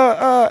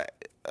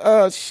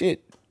to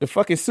shit. The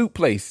fucking soup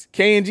place,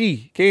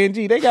 K&G.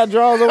 K&G, they got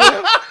drawers over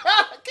there.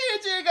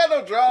 K&G ain't got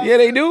no drawers. Yeah,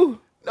 they do.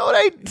 No,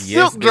 they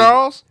silk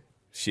drawers.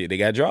 Shit, they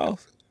got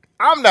drawers.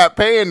 I'm not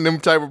paying them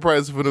type of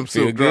prices for them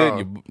Feel silk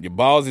good. drawers. Your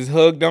balls is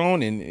hugged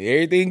on and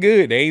everything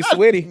good. They ain't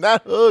sweaty.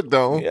 Not hugged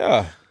on.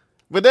 Yeah.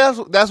 But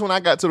that's when I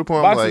got to the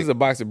point. Boxes, Like, a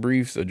box of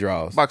briefs or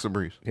drawers. Box of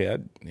briefs. Yeah. All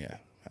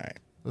right.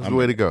 That's the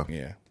way to go.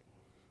 Yeah.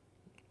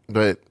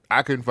 But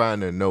I couldn't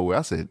find them nowhere.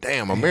 I said,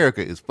 damn,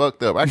 America is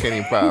fucked up. I can't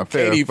even find a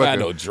pair. Can't even find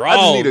no drawers.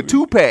 I just need a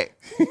 2-pack.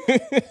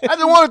 I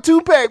just want a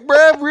 2-pack,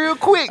 bruh, real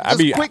quick.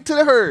 Just quick to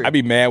the herd. I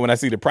be mad when I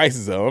see the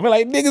prices of them. I'm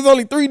like, niggas,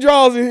 only 3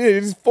 drawers in here.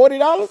 It's $40?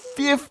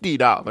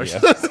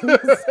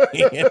 $50.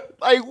 Yeah.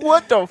 Like,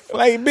 what the fuck?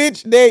 Like,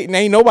 bitch, they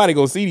ain't nobody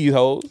gonna see these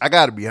hoes. I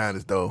gotta be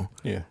honest, though.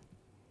 Yeah.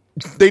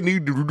 They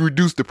need to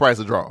reduce the price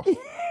of drawers.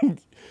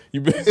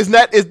 It's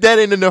that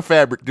ain't enough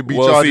fabric to be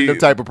charging them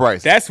type of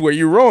price. That's where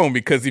you're wrong,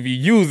 because if you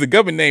use the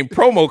government name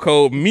promo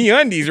code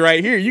MeUndies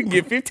right here, you can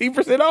get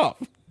 15% off.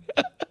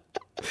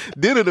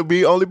 Then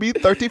it'll only be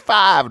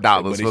 $35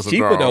 But for it's some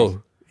cheaper drawers.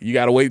 though. You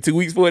gotta wait 2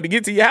 weeks for it to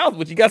get to your house,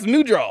 but you got some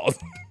new drawers.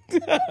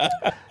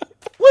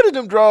 What are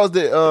them drawers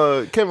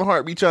that Kevin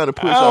Hart be trying to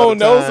push? I don't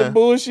know, some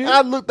bullshit.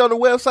 I looked on the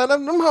website.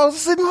 Them hoes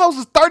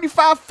is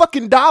 $35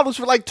 fucking dollars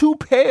for like 2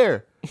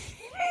 pair.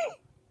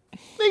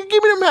 Nigga,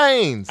 give me them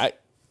Hanes.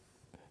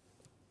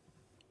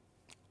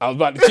 I was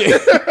about to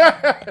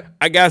check.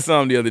 I got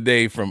some the other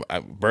day from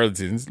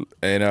Burlington's,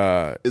 and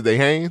is they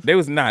Hanes? They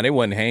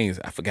wasn't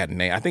Hanes. I forgot the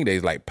name. I think they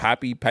was like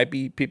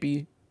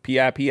Pippy,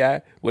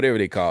 P-I-P-I, whatever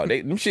they call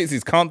it. Them shits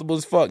is comfortable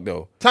as fuck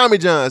though. Tommy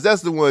John's,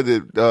 that's the one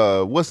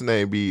that what's the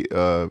name be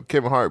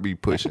Kevin Hart be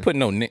pushing. Put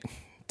no name.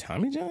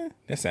 Tommy John?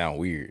 That sound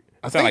weird.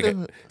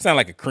 Sound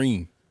like a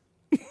cream.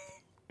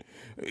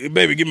 Hey,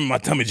 baby, give me my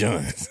Tommy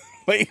Johns.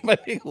 Like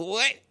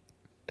what?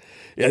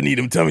 Yeah, I need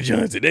them Tommy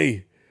Johns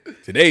today.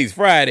 Today's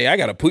Friday. I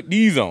gotta put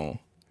these on.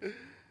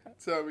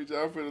 Tommy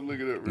John, I'm finna look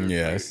it up real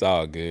Yeah, quick. it's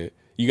all good.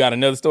 You got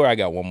another story? I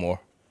got one more.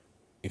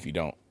 If you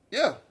don't.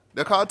 Yeah.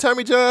 They're called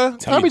Tommy John.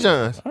 Tommy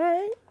Johns. All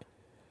right.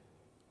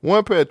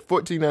 One pair,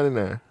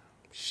 $14.99.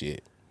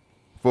 Shit.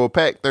 For a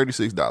pack,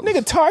 $36.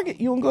 Nigga,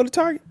 Target. You don't go to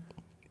Target?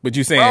 But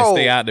you saying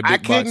stay out the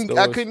big box stores?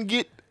 I couldn't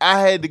get. I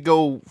had to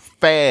go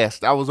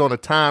fast. I was on a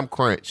time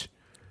crunch.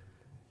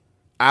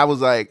 I was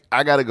like,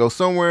 I got to go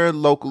somewhere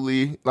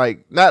locally.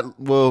 Like,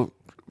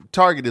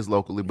 Target is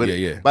locally, but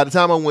by the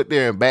time I went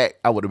there and back,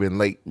 I would have been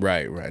late.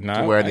 Right.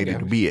 To where I needed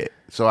to be at.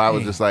 So I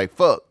was just like,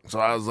 fuck. So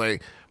I was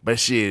like, but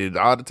shit,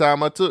 all the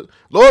time I took,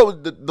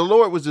 the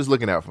Lord was just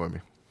looking out for me.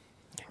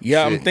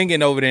 Yeah, Shit. I'm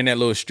thinking over there in that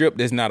little strip,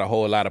 there's not a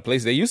whole lot of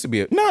places. There used to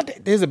be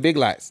there's a Big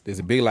Lots. There's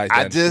a Big Lots.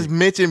 I just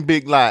mentioned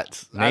Big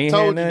Lots. I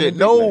told you that.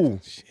 No.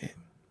 Shit.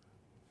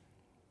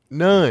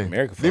 None.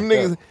 America Them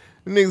fucked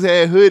niggas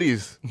had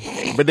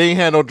hoodies, but they ain't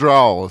had no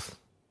drawers.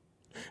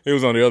 It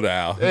was on the other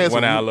aisle.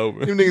 One aisle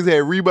over. Them niggas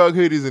had Reebok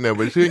hoodies in there,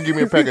 but they couldn't give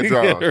me a pack of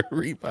drawers.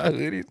 Reebok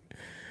hoodies.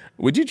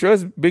 Would you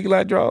trust Big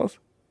Lot drawers?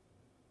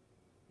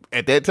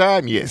 At that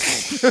time,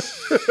 yes.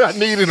 I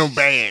needed them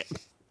bad.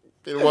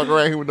 Didn't walk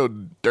around here with no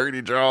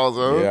dirty drawers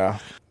on. Yeah.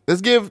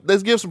 Let's give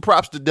some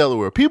props to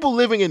Delaware. People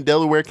living in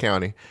Delaware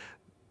County,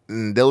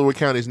 and Delaware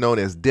County is known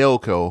as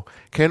Delco,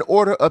 can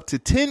order up to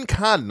 10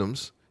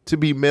 condoms to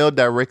be mailed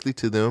directly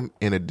to them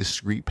in a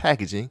discreet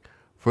packaging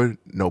for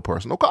no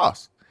personal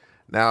cost.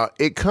 Now,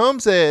 it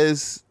comes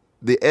as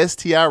the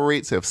STI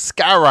rates have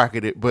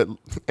skyrocketed, but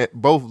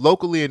both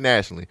locally and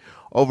nationally.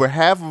 Over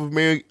half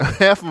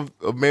of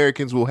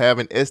Americans will have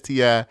an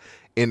STI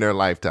in their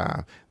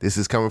lifetime. This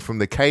is coming from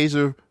the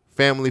Kaiser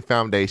Family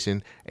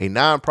Foundation, a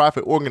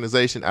nonprofit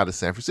organization out of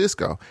San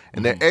Francisco.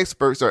 And their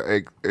experts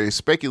are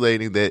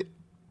speculating that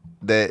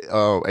that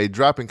a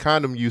drop in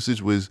condom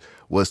usage was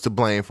to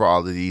blame for all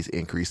of these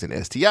increase in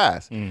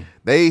STIs.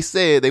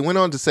 They went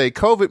on to say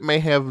COVID may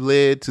have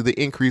led to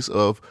the increase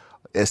of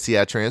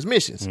STI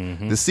transmissions.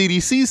 The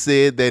CDC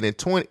said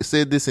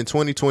this in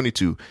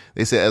 2022.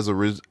 They said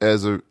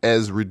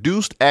as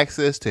reduced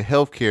access to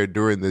healthcare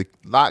during the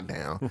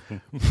lockdown,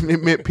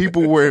 it meant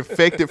people were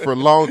infected for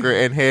longer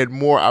and had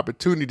more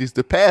opportunities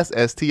to pass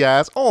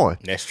STIs on.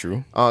 That's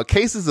true.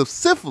 Cases of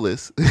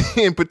syphilis,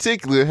 in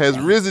particular, has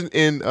risen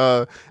in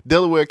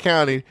Delaware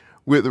County,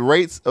 with the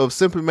rates of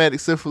symptomatic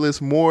syphilis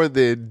more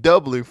than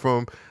doubling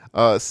from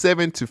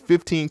 7 to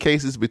 15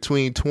 cases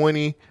between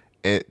 2020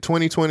 and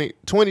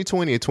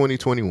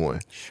 2021.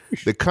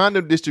 The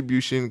condom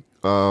distribution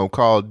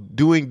called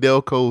Doing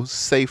Delco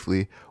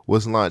Safely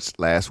was launched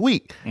last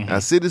week. Now,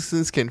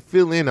 citizens can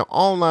fill in an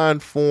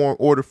online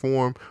order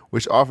form,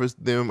 which offers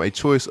them a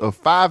choice of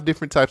 5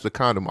 different types of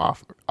condom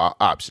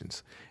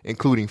options,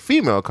 including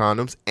female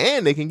condoms,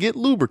 and they can get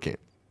lubricant.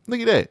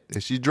 Look at that.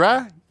 If she's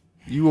dry,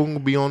 you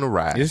won't be on the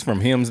ride. This is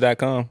from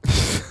hims.com.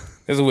 This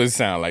is what it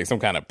sounds like, some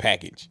kind of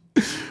package.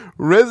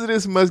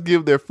 Residents must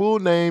give their full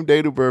name,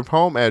 date of birth,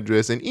 home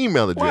address, and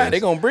email address. Why? They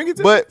gonna bring it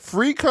to But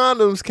free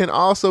condoms can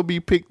also be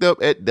picked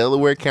up at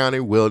Delaware County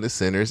Wellness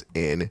Centers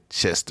in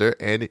Chester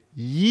and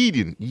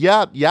Yadin.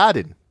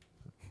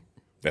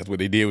 That's what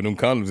they did with them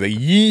condoms. They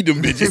yeed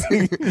them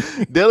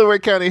bitches. Delaware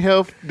County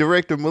Health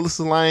Director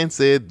Melissa Lyons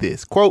said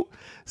this, quote,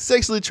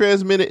 sexually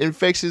transmitted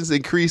infections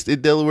increased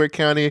in Delaware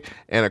County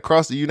and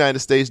across the United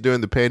States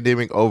during the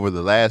pandemic over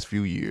the last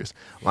few years.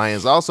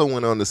 Lyons also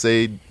went on to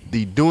say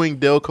the Doing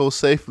Delco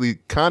Safely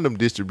condom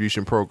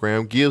distribution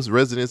program gives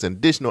residents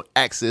additional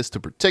access to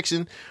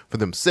protection for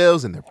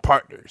themselves and their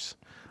partners.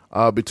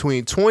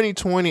 Between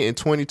 2020 and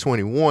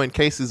 2021,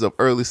 cases of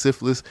early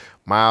syphilis,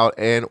 mild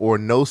and or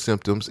no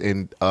symptoms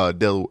in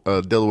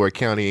Delaware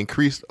County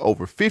increased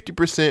over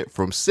 50%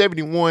 from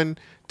 71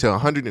 to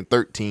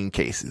 113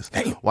 cases,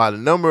 while the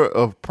number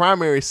of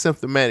primary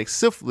symptomatic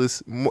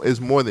syphilis is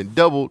more than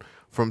doubled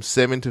from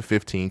 7 to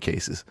 15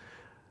 cases.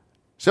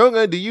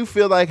 Shogun, do you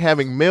feel like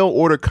having mail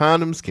order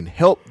condoms can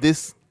help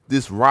this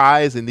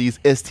rise in these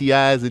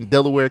STIs in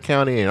Delaware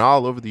County and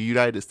all over the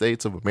United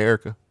States of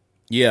America?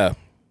 Yeah,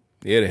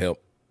 it'll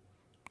help.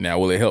 Now,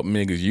 will it help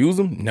niggas use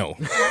them? No.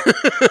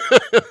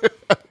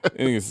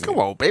 Come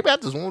on, baby. I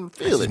just want to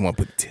feel it. I just want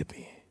to put the tip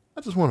in.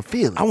 I just want to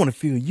feel it. I want to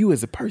feel you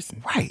as a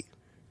person. Right.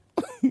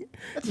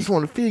 I just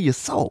want to feel your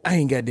soul. I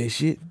ain't got that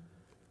shit.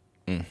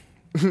 You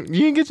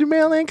didn't get your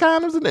mail-in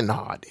condoms? And then, no,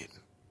 I didn't.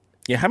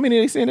 Yeah, how many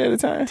they send at a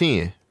time?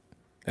 10.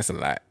 That's a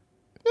lot.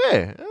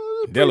 Yeah.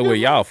 Delaware,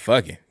 y'all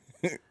fucking.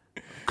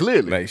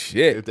 Clearly. Like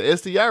shit. If the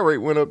STI rate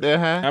went up that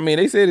high. I mean,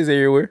 they said it's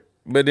everywhere.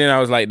 But then I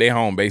was like, they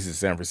home base is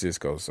San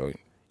Francisco, so.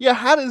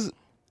 Yeah,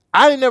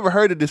 I ain't never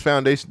heard of this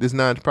foundation, this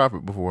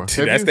non-profit before.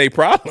 That's their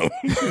problem.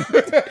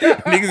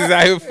 Niggas is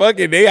out here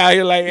fucking. They out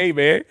here like, hey,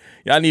 man,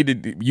 y'all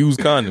need to use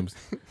condoms.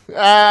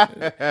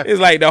 It's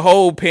like the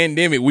whole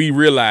pandemic, we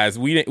realized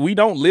we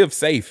don't live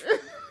safe.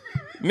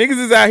 Niggas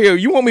is out here,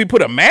 you want me to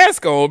put a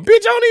mask on? Bitch, I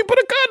don't even put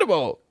a condom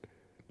on.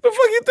 The fuck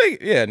you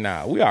think? Yeah,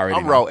 nah, we already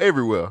I'm know. raw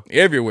everywhere.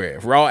 Everywhere.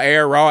 Raw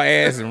air, raw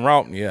ass, and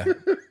raw, yeah.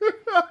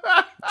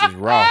 Just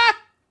raw.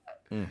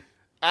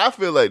 I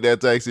feel like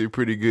that's actually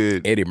pretty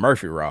good. Eddie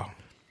Murphy raw.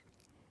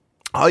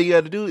 All you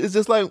got to do is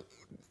just like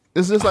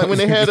when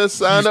they had us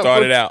sign up.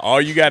 Started out. All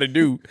you got to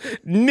do.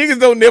 Niggas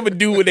don't never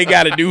do what they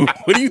got to do.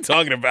 What are you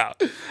talking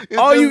about?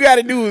 All you got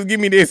to do is give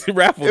me this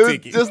raffle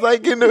ticket. Just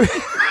like in the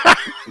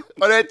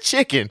or that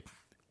chicken.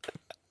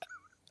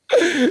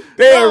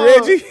 Damn,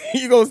 Reggie,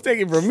 you gonna take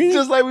it from me?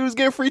 Just like we was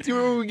getting free.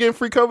 Remember we were getting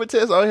free COVID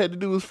tests. All I had to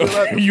do was fill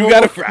out. You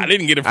got a. I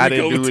didn't get a free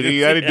COVID test.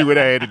 I didn't do what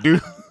I had to do.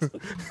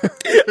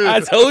 I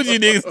told you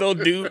niggas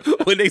don't do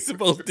what they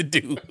supposed to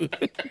do.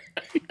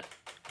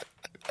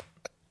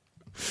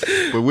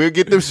 But we'll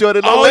get them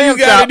shorted on all you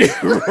gotta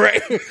top. do,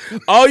 right?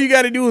 All you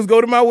gotta do is go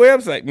to my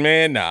website,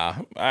 man. Nah,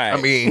 all right. I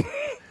mean,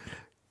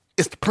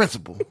 it's the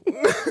principle.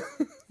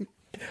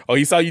 Oh,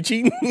 he saw you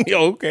cheating?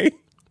 Okay.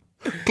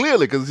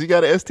 Clearly, because you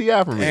got an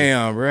STI from me.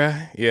 Damn,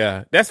 bruh.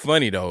 Yeah, that's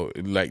funny though.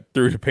 Like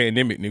through the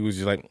pandemic, niggas was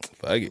just like,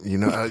 fuck it. You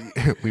know,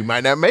 we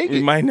might not make it.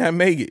 We might not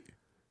make it.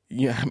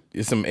 Yeah,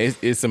 it's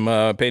some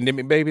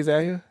pandemic babies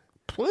out here.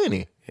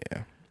 Plenty.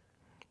 Yeah.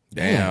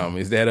 Damn.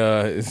 Is that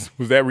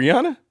was that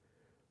Rihanna?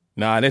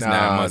 Nah, that's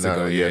 9 months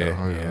ago.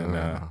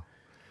 Yeah.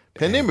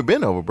 Pandemic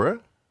been over, bro.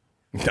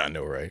 I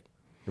know, right?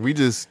 We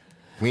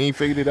ain't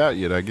figured it out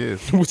yet, I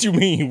guess. What you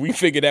mean? We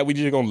figured out we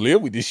just gonna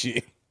live with this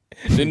shit.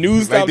 The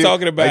news stopped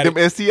talking about them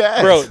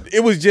STIs. Bro,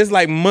 it was just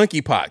like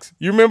monkeypox.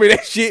 You remember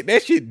that shit?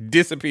 That shit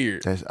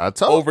disappeared. I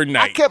told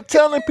overnight. I kept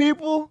telling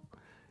people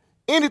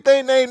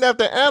anything named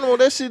after animal,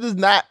 that shit is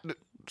not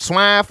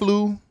swine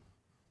flu.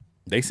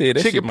 They said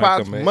that chicken shit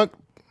pox, might come back.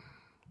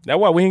 That's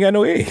why we ain't got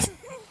no eggs.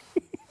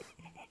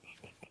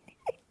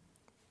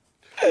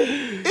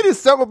 It is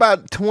something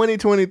about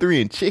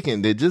 2023 and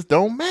chicken that just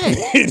don't match.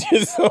 It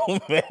just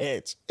don't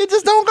match. It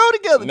just don't go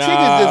together. Nah.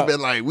 Chickens just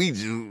been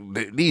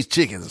like, these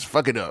chickens is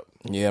fucking up.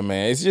 Yeah,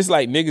 man. It's just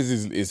like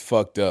niggas is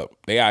fucked up.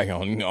 They out here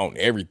on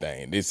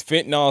everything. This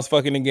fentanyl's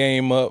fucking the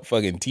game up.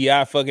 Fucking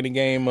T.I. fucking the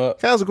game up.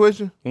 Can I ask a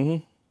question?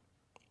 Mm-hmm.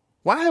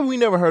 Why have we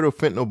never heard of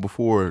fentanyl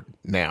before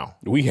now?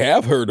 We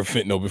have heard of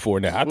fentanyl before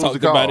now. I talked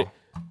about it.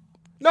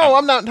 No,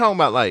 I'm not talking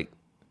about like.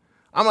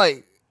 I'm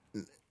like,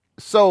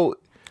 so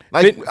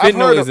like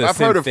fentanyl is a I've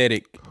heard of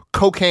synthetic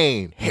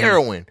cocaine,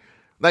 heroin.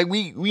 Like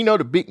we know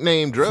the big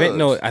name drugs.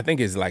 Fentanyl, I think,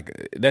 is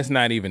like, that's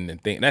not even the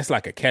thing. That's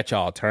like a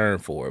catch-all term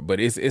for it,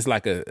 but it's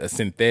like a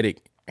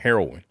synthetic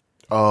heroin.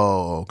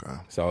 Oh, okay.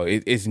 So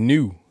it's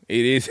new.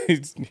 It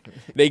is.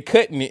 They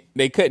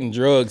cutting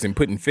drugs and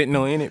putting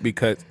fentanyl in it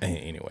because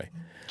anyway.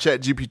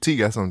 ChatGPT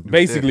got something to do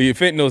Basically, with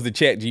fentanyl is the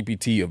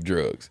ChatGPT of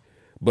drugs,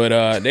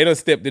 but they done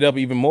stepped it up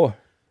even more.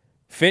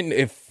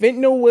 If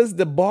fentanyl was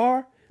the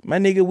bar, my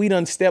nigga, we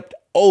done stepped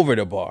over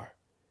the bar.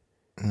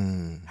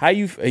 How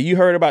you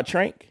heard about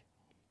Trank?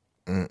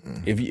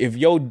 If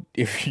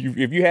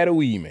you had a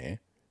weed man,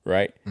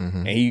 right,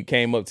 and he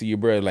came up to your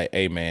brother like,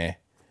 "Hey man,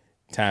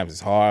 times is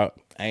hard.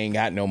 I ain't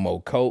got no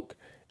more coke.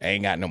 I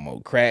ain't got no more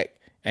crack.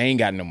 I ain't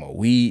got no more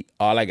weed.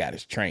 All I got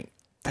is Trank."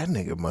 That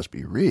nigga must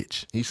be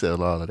rich. He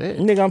sell all of that.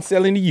 Nigga, I'm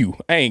selling to you.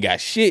 I ain't got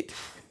shit.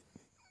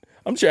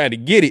 I'm trying to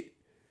get it.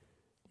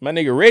 My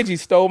nigga Reggie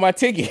stole my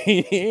ticket.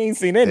 He ain't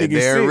seen that nigga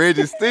Damn, shit.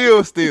 Reggie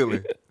still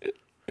stealing.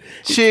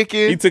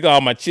 Chicken. He took all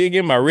my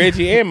chicken, my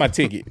Reggie, and my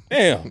ticket.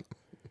 Damn.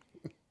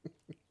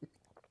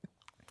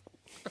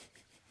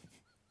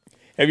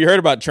 Have you heard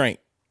about Trank?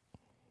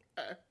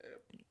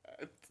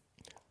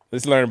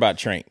 Let's learn about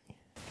Trank.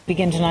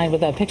 Begin tonight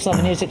with a Pix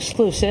 11 News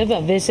exclusive,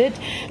 a visit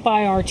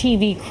by our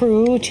TV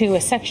crew to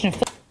a section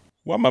of...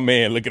 Why my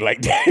man looking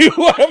like that?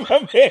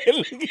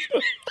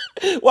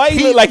 Why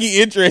he look like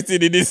he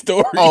interested in this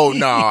story? Oh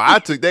no, I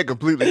took that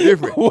completely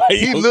different.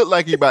 He looked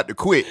like he about to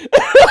quit.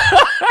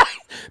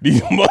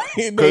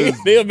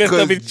 They'll mess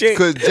up his check.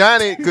 Cause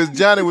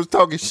Johnny was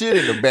talking shit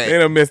in the back. They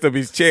done messed up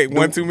his check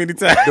one too many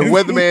times. The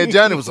weatherman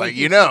Johnny was like,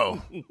 you're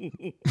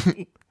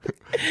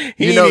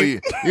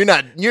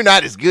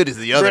not as good as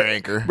the other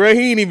anchor. Bro,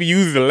 he ain't even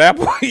using the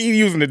laptop. He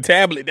using the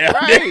tablet down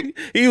there.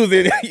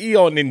 He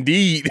on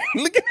Indeed.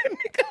 Look at that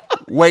nigga.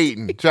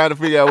 Waiting, trying to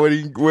figure out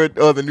what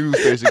other news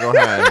station gonna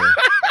hire him.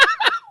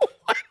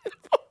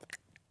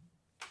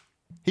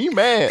 He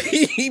mad.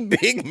 He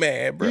big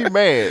mad, bro. He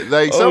mad.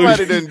 Like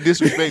somebody done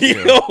disrespect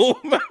him. Yo,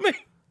 my man.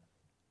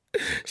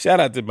 Shout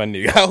out to my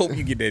nigga. I hope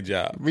you get that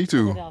job. Me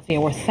too.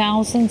 Philadelphia, where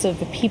thousands of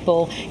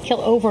people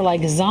kill over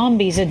like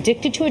zombies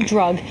addicted to a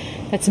drug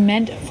that's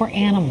meant for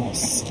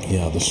animals.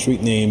 Yeah, the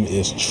street name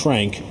is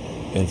Trank,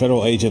 and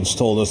federal agents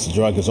told us the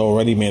drug has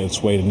already made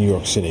its way to New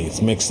York City.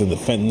 It's mixed in the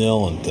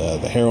fentanyl and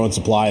the heroin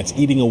supply. It's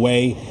eating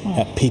away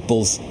at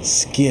people's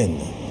skin.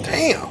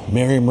 Damn.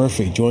 Mary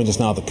Murphy joins us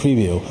now with the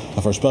preview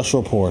of our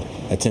special report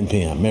at 10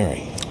 p.m.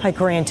 Mary. Hi,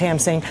 Corinne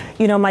Tamsing.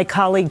 You know, my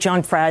colleague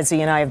John Frazzi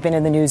and I have been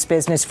in the news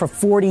business for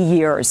 40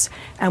 years,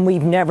 and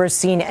we've never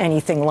seen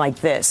anything like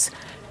this.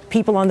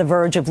 People on the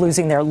verge of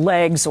losing their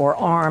legs or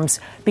arms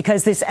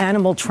because this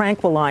animal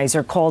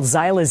tranquilizer called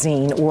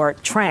xylazine, or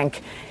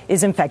Trank,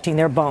 is infecting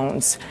their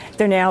bones.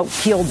 They're now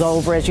keeled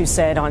over, as you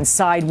said, on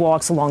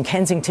sidewalks along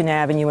Kensington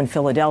Avenue in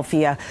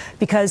Philadelphia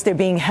because they're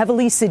being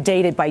heavily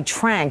sedated by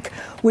Trank,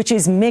 which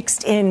is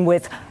mixed in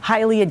with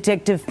highly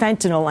addictive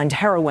fentanyl and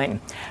heroin.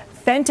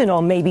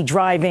 Fentanyl may be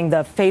driving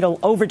the fatal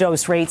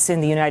overdose rates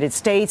in the United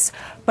States,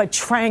 but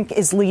Trank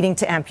is leading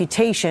to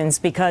amputations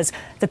because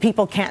the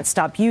people can't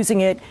stop using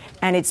it,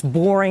 and it's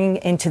boring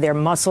into their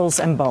muscles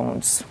and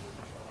bones.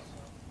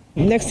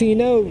 Next thing you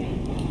know,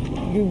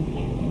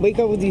 you wake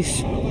up with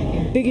these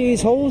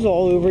big-ass holes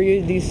all over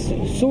you, these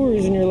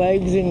sores in your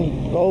legs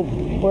and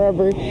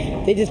wherever.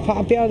 They just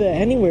pop out of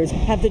anywhere.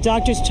 Have the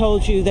doctors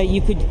told you that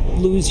you could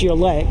lose your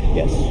leg?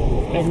 Yes.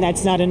 And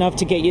that's not enough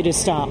to get you to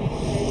stop?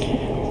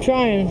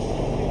 Trying.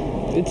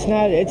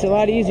 It's a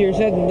lot easier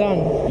said than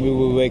done. We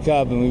would wake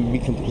up and we'd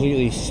be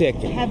completely sick.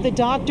 Have the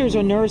doctors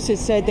or nurses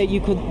said that you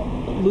could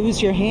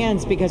lose your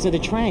hands because of the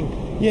Trank?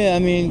 Yeah, I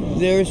mean,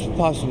 there's a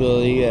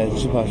possibility. Yeah,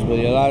 it's a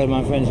possibility. A lot of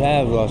my friends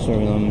have lost their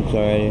limbs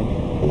already.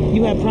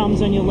 You had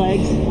problems on your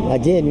legs? I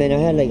did, man. I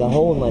had like a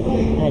hole in my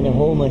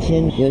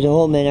shin. There was a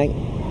hole, man.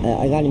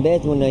 I got in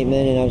bed one night,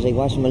 man, and I was like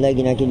washing my leg,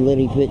 and I could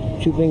literally put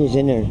 2 fingers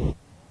in there.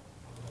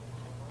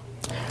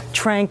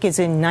 Trank is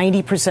in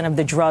 90% of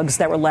the drugs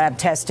that were lab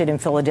tested in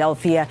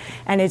Philadelphia,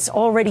 and it's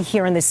already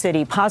here in the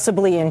city,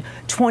 possibly in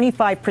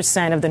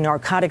 25% of the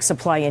narcotic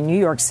supply in New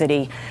York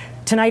City.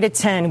 Tonight at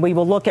 10, we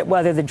will look at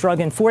whether the Drug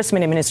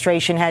Enforcement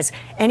Administration has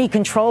any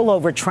control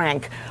over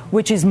Trank,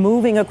 which is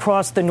moving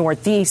across the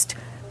Northeast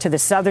to the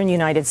southern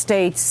United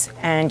States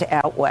and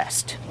out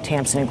west.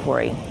 Tamsin and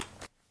Corey.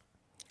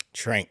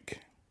 Trank.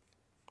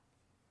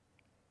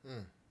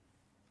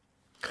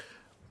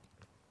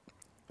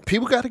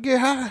 People got to get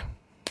high.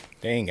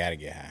 They ain't got to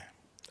get high.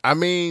 I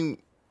mean,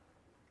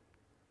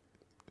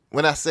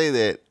 when I say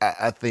that,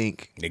 I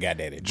think they got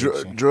that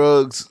addiction.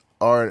 Drugs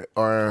are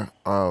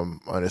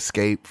an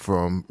escape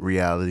from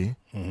reality.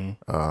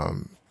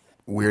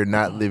 We're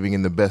not living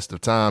in the best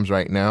of times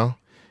right now.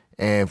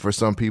 And for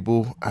some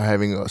people,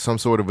 having some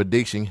sort of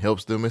addiction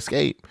helps them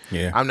escape.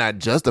 Yeah. I'm not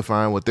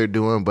justifying what they're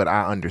doing, but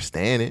I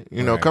understand it.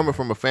 You know, coming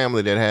from a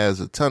family that has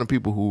a ton of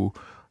people who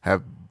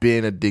have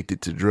been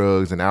addicted to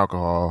drugs and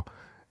alcohol,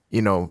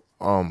 you know,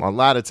 a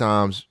lot of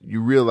times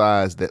you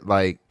realize that,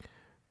 like,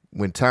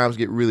 when times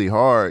get really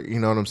hard, you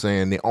know what I'm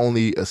saying, the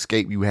only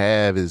escape you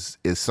have is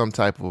some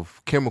type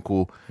of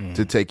chemical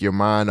to take your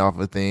mind off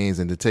of things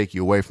and to take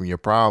you away from your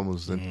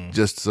problems, and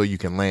just so you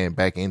can land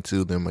back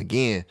into them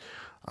again.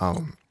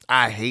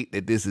 I hate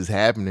that this is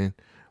happening,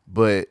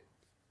 but,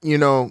 you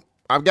know,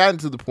 I've gotten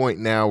to the point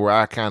now where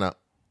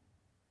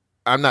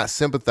I'm not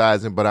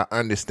sympathizing, but I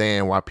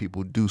understand why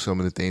people do some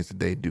of the things that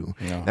they do.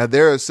 Yeah. Now,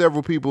 there are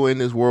several people in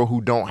this world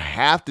who don't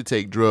have to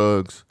take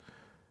drugs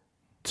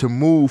to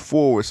move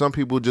forward. Some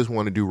people just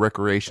want to do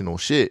recreational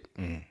shit.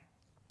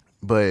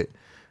 But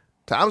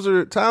times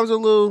are a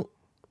little,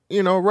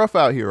 you know, rough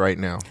out here right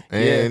now.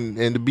 And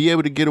to be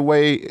able to get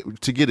away,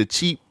 to get a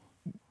cheap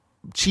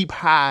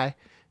high,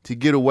 to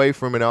get away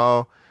from it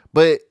all.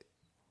 But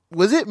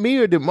was it me,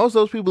 or did most of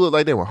those people look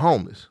like they were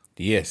homeless?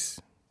 Yes.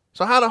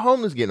 So how the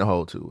homeless getting a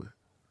hold to it?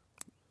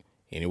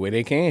 Any way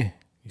they can.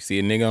 You see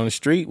a nigga on the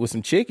street with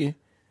some chicken,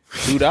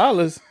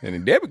 $2 and a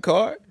debit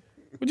card.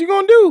 What you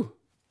gonna do?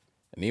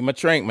 I need my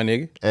trank, my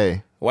nigga.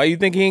 Hey. Why you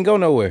think he ain't go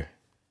nowhere?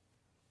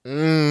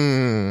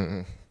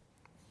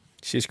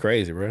 Shit's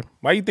crazy, bro.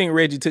 Why you think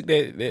Reggie took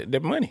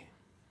that money?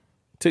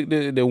 Took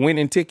the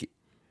winning ticket.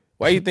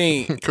 Why you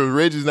think? Because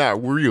Reggie's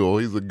not real.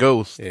 He's a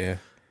ghost. Yeah.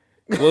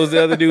 What was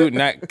the other dude?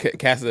 Not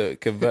Casa.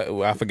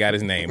 I forgot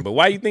his name. But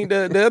why you think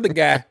the other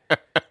guy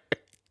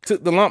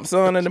took the lump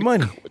sum of the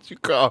money? What you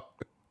call?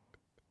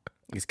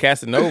 He's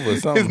Casanova or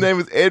something. His name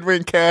is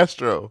Edwin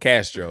Castro.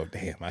 Castro.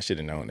 Damn, I should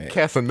have known that.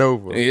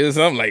 Casanova. Yeah,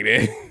 something like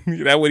that.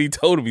 That's what he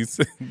told me. Is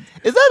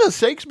that a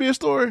Shakespeare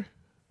story?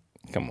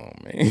 Come on,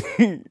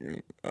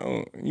 man.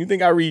 You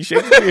think I read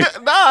Shakespeare?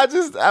 Nah,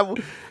 I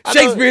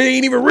Shakespeare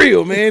ain't even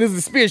real, man. This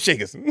is Spear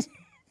Shakers.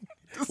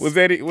 Was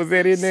that it? Was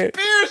that in there?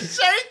 Spear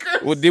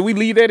Shakers. Well, did we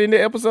leave that in the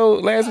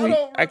episode last week?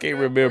 I can't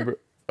remember.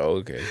 Oh,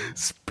 okay.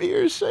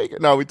 Spear Shaker.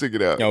 No, we took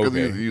it out. Because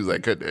Okay. he was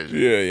like, cut that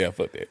shit. Yeah,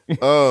 fuck that.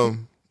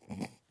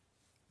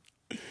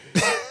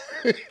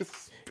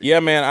 Yeah,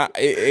 man.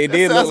 It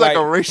did sounds look like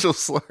a racial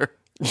slur.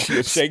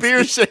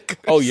 Spear Shakers.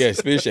 Oh yeah,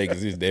 Spear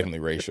Shakers is definitely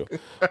racial.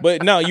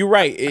 But no, you're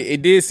right.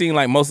 It did seem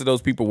like most of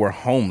those people were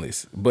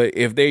homeless. But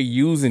if they're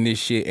using this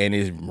shit and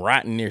it's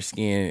rotting their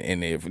skin,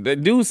 and if the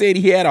dude said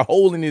he had a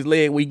hole in his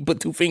leg where he could put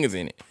 2 fingers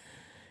in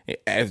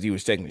it as he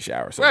was taking the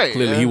shower, so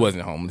clearly he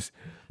wasn't homeless.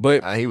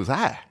 But he was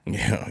high.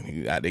 Yeah, he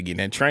was out there getting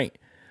that trank.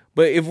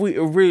 But if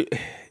we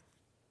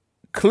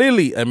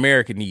clearly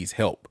America needs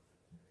help.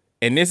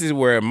 And this is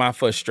where my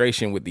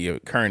frustration with the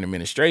current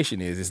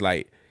administration is. It's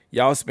like,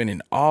 y'all spending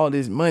all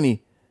this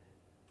money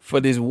for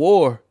this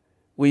war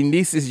when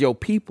this is your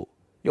people.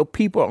 Your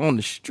people are on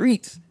the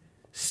streets,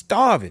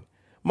 starving.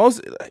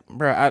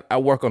 I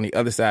work on the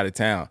other side of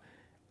town.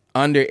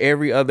 Under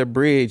every other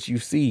bridge you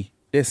see,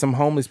 there's some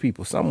homeless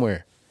people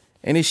somewhere.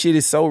 And this shit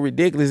is so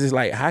ridiculous. It's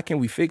like, how can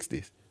we fix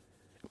this?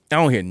 I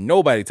don't hear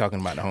nobody talking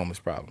about the homeless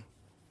problem.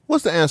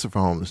 What's the answer for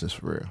homelessness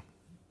for real?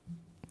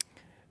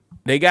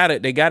 They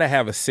gotta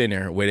have a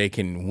center where they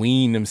can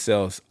wean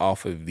themselves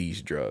off of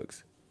these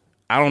drugs.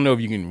 I don't know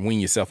if you can wean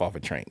yourself off a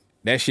trank.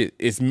 That shit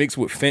is mixed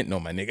with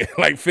fentanyl, my nigga.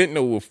 Like,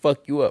 fentanyl will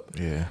fuck you up.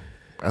 Yeah,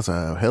 that's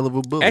a hell of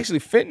a bullet. Actually,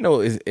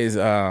 fentanyl is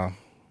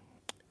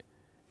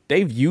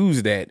they've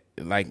used that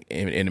like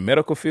in the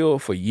medical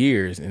field for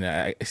years, and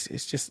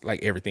it's just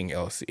like everything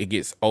else. It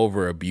gets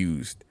over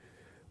abused,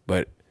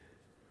 but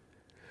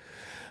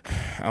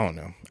I don't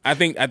know. I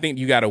think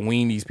you got to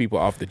wean these people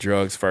off the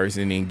drugs first,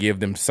 and then give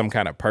them some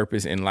kind of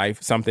purpose in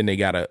life, something they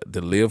got to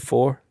live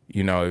for.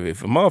 You know,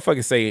 if a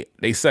motherfucker say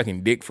they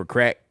sucking dick for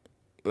crack,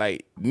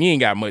 like, you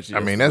ain't got much. I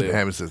mean, that's been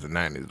happening since the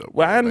 90s, though.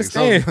 Well, I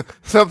understand. Like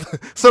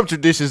some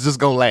traditions just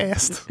gonna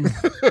last.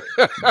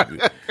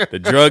 The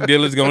drug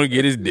dealer's gonna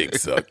get his dick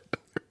sucked.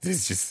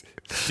 It's just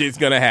shit's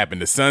gonna happen.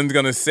 The sun's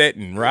gonna set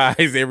and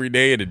rise every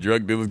day, and the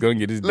drug dealer's gonna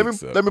get his dick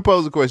sucked. Let me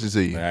pose a question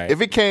to you. Right.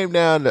 If it came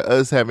down to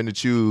us having to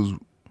choose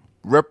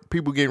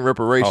people getting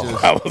reparations,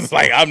 I was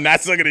like, I'm not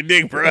sucking a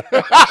dick, bro.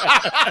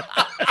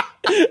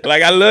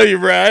 Like, I love you,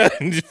 bro.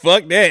 Just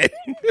fuck that.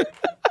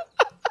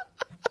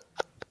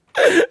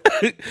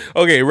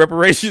 Okay,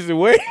 reparations and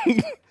what?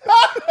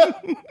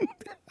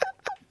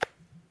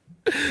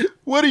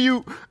 What do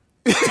you?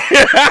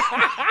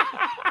 I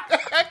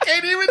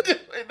can't even do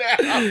it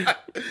now.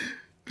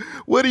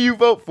 What do you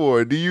vote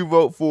for? Do you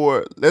vote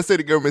for? Let's say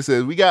the government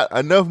says we got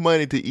enough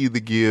money to either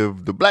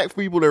give the black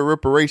people their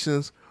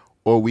reparations,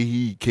 or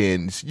we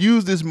can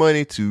use this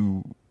money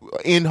to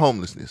end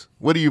homelessness.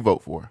 What do you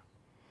vote for?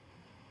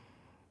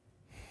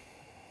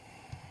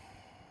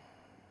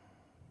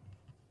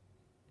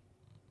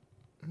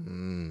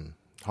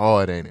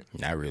 Hard, ain't it?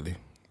 Not really.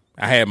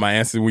 I had my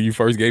answer when you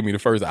first gave me the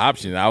first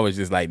option. I was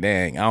just like,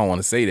 dang, I don't want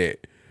to say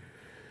that.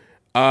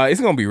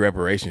 It's gonna be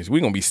reparations.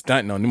 We're gonna be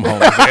stunting on them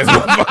homeless ass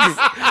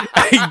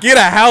motherfuckers. Hey, get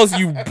a house,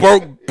 you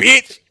broke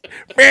bitch.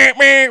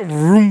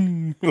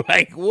 Vroom.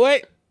 Like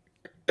what?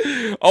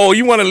 Oh,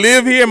 you want to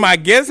live here in my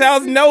guest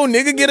house? No,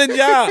 nigga, get a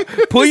job.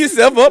 Pull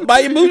yourself up by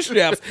your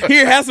bootstraps.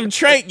 Here, have some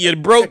trank, you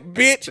broke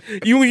bitch.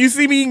 You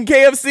see me eating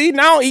KFC?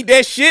 No, I don't eat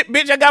that shit,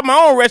 bitch. I got my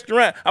own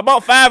restaurant. I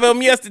bought 5 of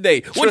them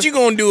yesterday. What you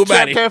gonna do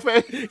about it?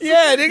 Cafe?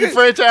 Yeah, nigga. You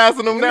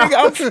franchising them now?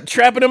 Nigga, I'm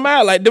trapping them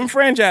out like them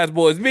franchise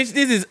boys. Bitch,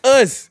 this is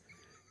us.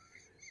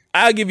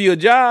 I'll give you a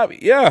job.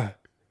 Yeah.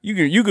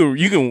 You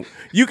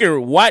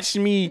can watch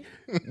me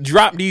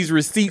drop these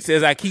receipts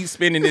as I keep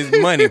spending this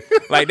money.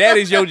 Like that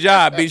is your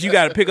job, bitch. You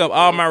got to pick up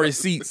all my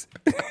receipts.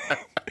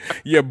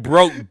 You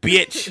broke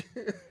bitch.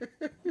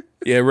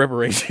 Yeah,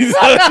 reparations.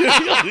 All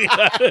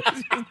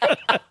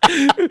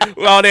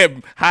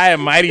that high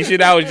and mighty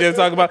shit I was just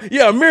talking about.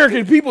 Yeah,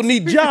 American people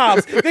need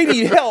jobs. They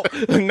need help.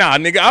 Nah,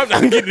 nigga, I'm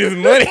trying to get this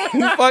money.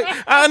 Fuck,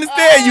 I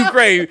understand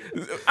Ukraine.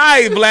 All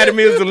right,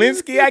 Vladimir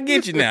Zelensky, I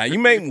get you now. You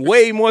make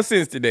way more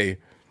sense today.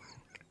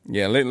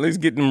 Yeah, let's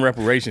get them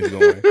reparations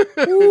going.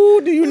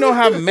 Ooh, do you know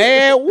how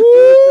mad?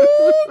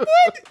 Ooh,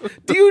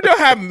 do you know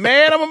how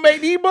mad I'm gonna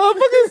make these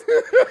motherfuckers?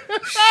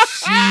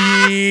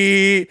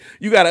 Shit,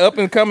 you got an up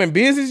and coming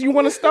business you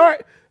want to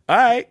start? All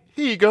right,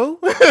 here you go.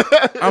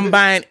 I'm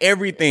buying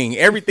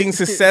everything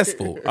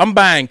successful. I'm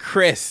buying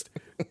Crest.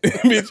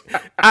 Bitch,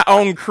 I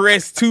own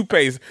Crest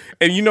toothpaste,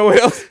 and you know what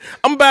else?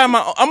 I'm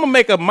gonna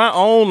make up my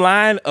own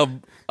line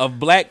of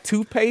black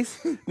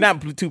toothpaste,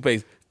 not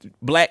toothpaste,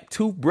 black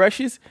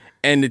toothbrushes.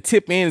 And the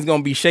tip end is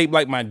gonna be shaped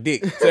like my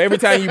dick. So every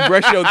time you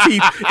brush your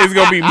teeth, it's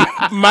gonna be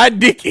my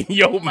dick in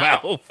your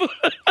mouth.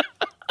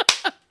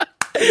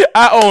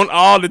 I own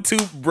all the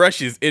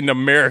toothbrushes in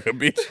America,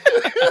 bitch.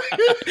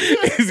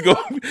 It's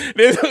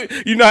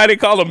gonna, you know how they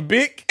call them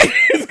Bic?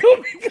 It's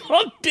gonna be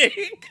called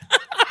Dick.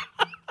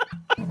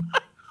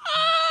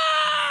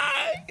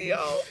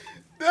 Yo,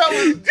 that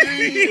was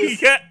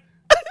genius.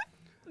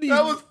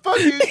 That was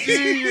fucking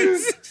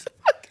genius.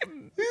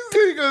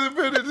 He's gonna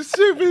put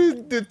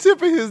the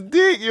tip of his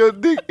dick.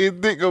 His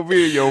dick gonna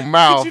be in your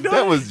mouth. You know,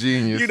 that was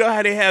genius. You know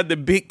how they have the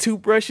big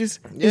toothbrushes?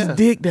 Yeah. His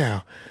dick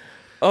down.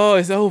 Oh,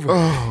 it's over.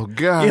 Oh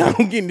God. Yeah,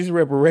 I'm getting these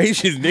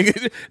reparations,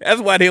 nigga. That's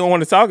why they don't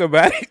want to talk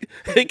about it.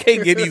 They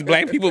can't get these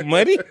black people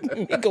money.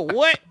 Nigga,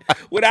 what?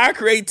 With our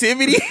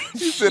creativity?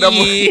 He said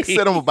I'm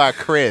gonna buy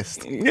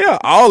Crest. Yeah,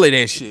 all of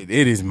that shit.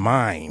 It is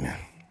mine.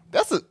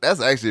 That's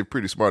actually a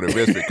pretty smart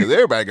investment because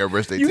everybody got to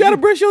brush their teeth. You gotta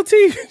brush your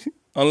teeth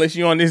unless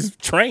you're on this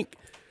trank.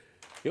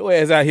 Your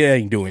ass out here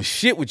ain't doing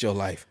shit with your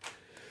life.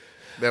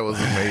 That was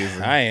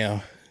amazing. I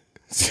am.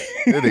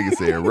 That nigga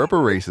said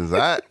reparations.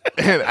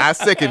 And I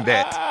second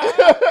that.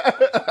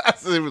 I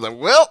said, he was like,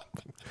 well,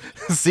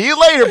 see you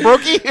later,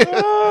 Brookie.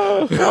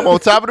 I'm on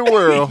top of the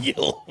world.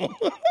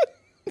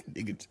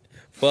 Nigga,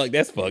 fuck,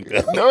 that's fucked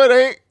up. No, it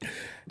ain't.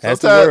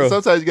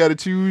 Sometimes you got to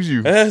choose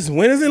you. That's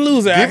winners and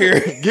losers out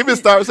here. Giving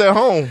starts at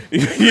home.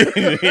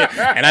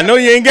 And I know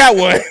you ain't got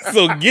one,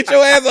 so get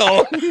your ass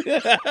on.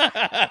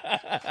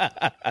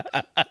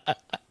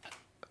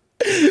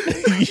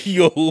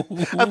 Yo,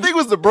 I think it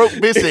was the broke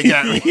bitch that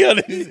got me.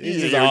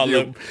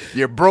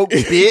 You're broke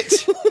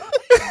bitch.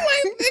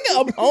 Nigga,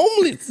 I'm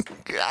homeless.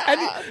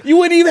 You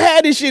wouldn't even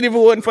have this shit if it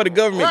wasn't for the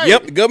government. Right.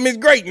 Yep, the government's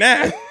great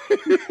now.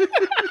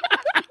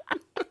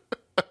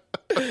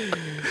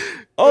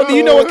 Oh, do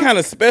you know what kind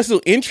of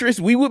special interest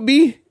we would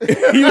be?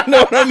 You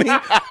know what I mean?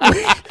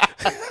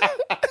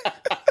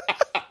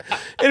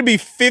 It'd be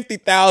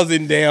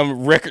 50,000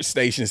 damn record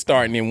stations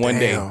starting in one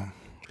day.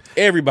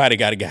 Everybody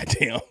got a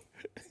goddamn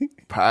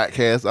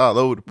podcast all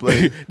over the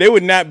place. There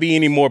would not be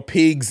any more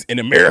pigs in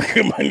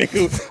America, my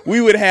nigga.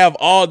 We would have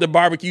all the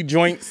barbecue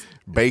joints,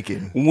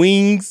 bacon,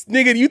 wings.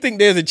 Nigga, you think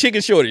there's a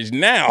chicken shortage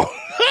now?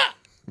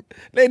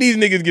 Let these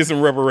niggas get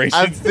some reparations.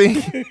 I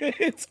think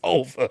it's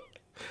over.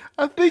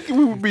 I think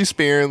we would be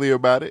sparingly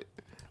about it.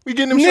 We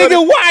getting them nigga, shorty,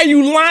 why are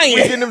you lying?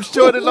 We getting them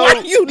shorty low. Why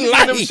you lying?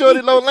 Getting them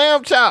shorty low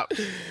lamb chop.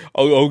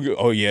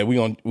 Oh yeah, we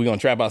gonna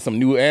trap out some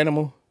new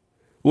animal.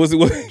 What's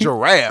it?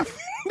 Giraffe.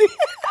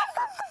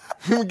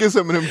 Let me get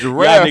some of them Y'all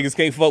giraffe. niggas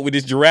can't fuck with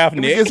this giraffe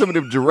neck. Let me get some of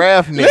them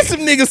giraffe Let necks. some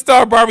niggas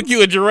start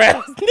barbecuing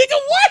giraffes. Nigga,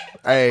 what?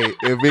 Hey,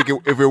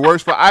 if it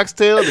works for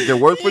oxtail, it can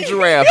work for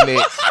giraffe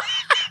necks.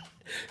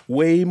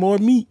 Way more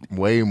meat.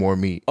 Way more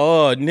meat.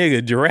 Oh,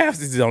 nigga,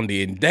 giraffes is on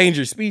the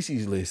endangered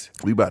species list.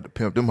 We about to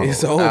pimp them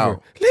It's hoes over.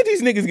 out. Let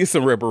these niggas get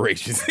some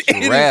reparations.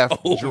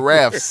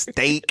 Giraffe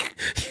steak.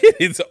 It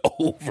is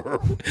over.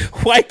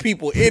 White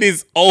people, it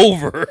is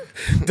over.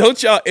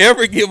 Don't y'all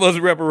ever give us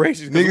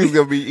reparations. Niggas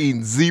gonna be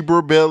eating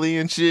zebra belly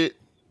and shit.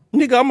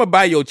 Nigga, I'm gonna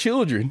buy your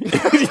children.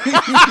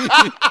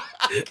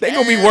 They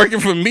gonna be working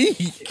for me.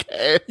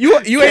 You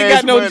ain't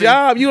got no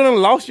job. You done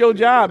lost your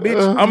job, bitch.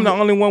 I'm the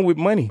only one with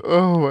money.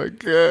 Oh my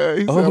God.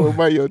 He's talking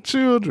about your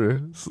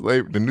children.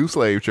 The new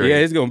slave trade. Yeah,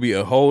 it's gonna be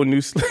a whole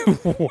new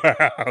slave.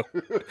 Wow.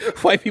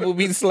 White people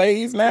be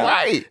slaves now?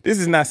 Right. This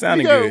is not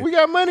sounding good. We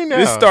got money now.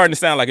 This is starting to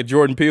sound like a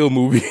Jordan Peele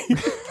movie.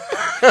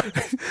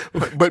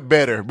 but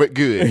better, but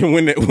good.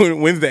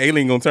 When's the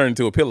alien gonna turn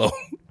into a pillow?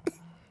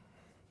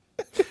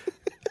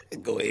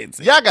 Go ahead and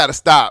say Y'all gotta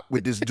stop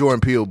with this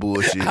Jordan Peele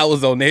bullshit. I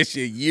was on that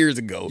shit years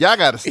ago. Y'all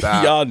gotta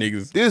stop. Y'all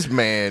niggas. This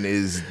man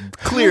is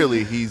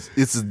clearly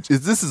this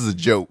is a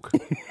joke.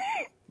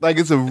 Like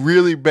it's a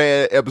really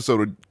bad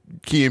episode of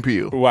Key and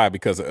Peele. Why?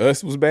 Because of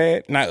Us was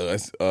bad? Not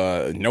Us.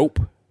 Nope.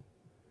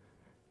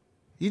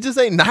 He just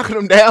ain't knocking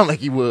him down like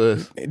he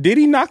was. Did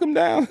he knock him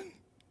down?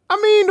 I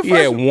mean, the He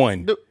first had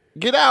one.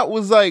 Get Out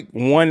was like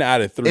 1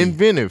 out of 3.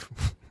 inventive.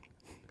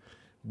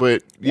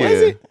 But yeah,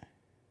 Was it?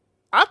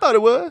 I thought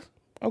it was.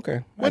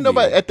 Okay. When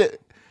nobody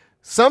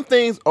some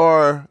things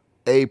are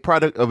a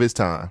product of its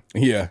time.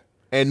 Yeah.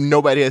 And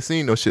nobody has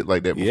seen no shit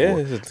like that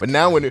before. Yeah, but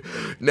now when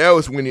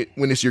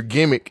it's your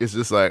gimmick, it's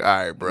just like, all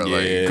right, bro,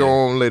 like go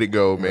on, let it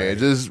go, man. Right.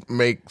 Just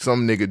make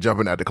some nigga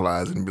jumping out the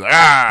closet and be like,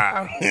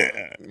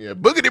 yeah,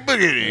 boogity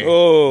boogity.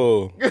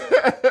 Oh,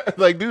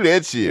 like do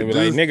that shit. Be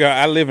like, nigga,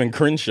 I live in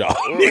Crenshaw.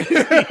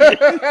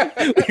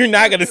 You're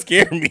not gonna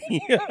scare me.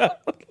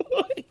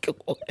 Like,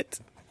 what?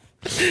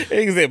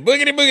 Nigga said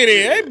boogity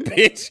boogity, hey,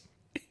 bitch.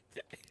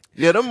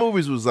 Yeah, them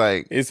movies was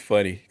like, it's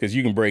funny because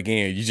you can break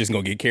in, you just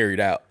gonna get carried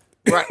out.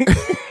 Right.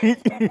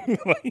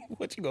 Like,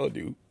 what you gonna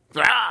do?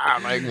 Yeah,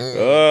 my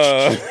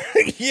nigga,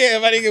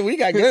 we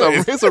got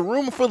guns. It's a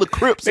room full of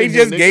Crips. They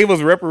just gave us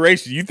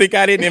reparations. You think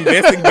I didn't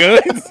invest in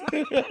guns?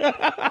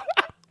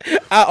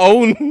 I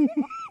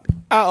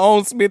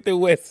own Smith &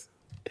 Wesson.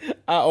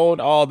 I own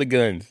all the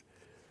guns.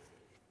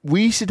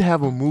 We should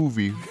have a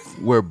movie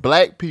where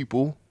black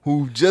people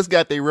who just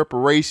got their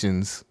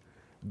reparations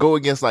go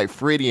against like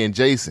Freddy and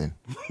Jason.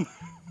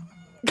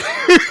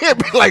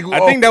 Like, I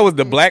think that was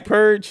the Black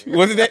Purge.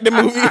 Wasn't that the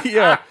movie?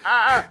 Yeah.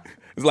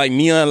 It's like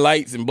neon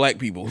lights and black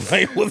people.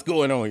 Like, what's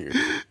going on here?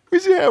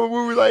 We should have a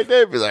movie like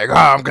that. Be like,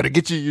 I'm gonna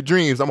get you your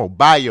dreams. I'm gonna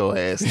buy your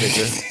ass,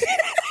 nigga.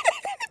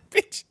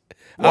 Bitch.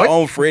 I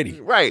own Freddy.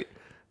 Right.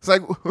 It's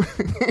like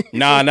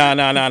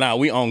Nah.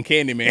 We own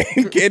Candyman.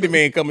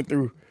 Candyman coming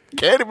through.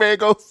 Candyman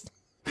goes.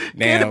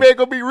 Damn. Candyman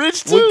gonna be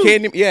rich too. He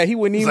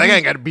wouldn't even. Like, I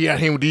ain't gotta be out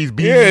here with these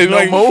bees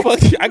no more. Fuck,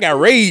 I got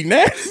raid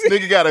now.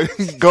 Nigga got a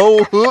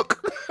gold hook.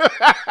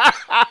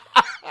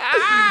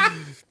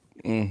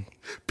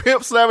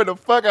 Pimp slapping the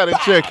fuck out of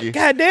Chucky.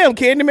 Goddamn,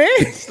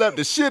 Candyman. Slap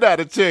the shit out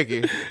of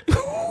Chucky.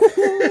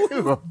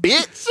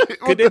 Bitch.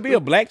 Could there be a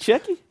black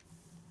Chucky?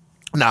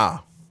 Nah,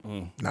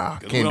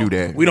 can't do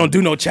that. We don't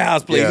do no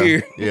child's play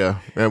here. Yeah,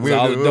 man, we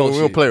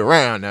don't play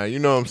around now. You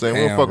know what I'm saying?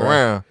 We don't fuck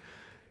around.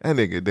 That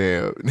nigga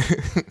damn.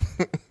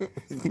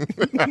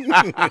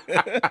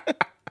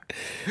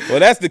 Well,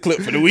 that's the clip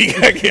for the week.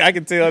 I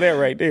can tell that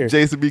right there.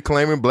 Jason be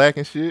claiming black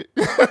and shit.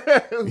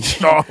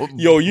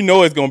 Yo, you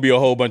know it's gonna be a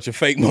whole bunch of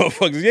fake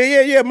motherfuckers.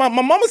 Yeah. My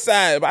mama's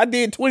side, I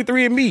did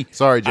 23andMe.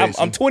 Sorry, Jason.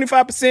 I'm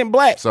 25%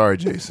 black. Sorry,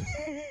 Jason.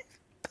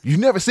 You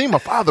never seen my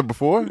father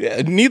before.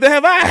 Yeah, neither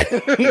have I.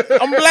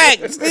 I'm black.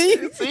 See,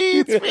 it's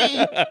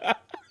me.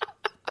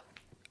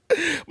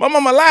 My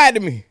mama lied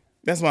to me.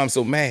 That's why I'm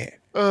so mad.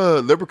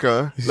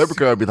 Leprechaun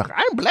be like,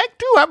 I'm black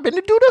too. I've been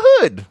to do the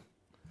hood.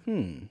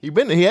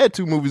 He had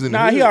 2 movies in the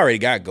hood. He already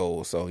got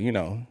gold, so you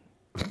know.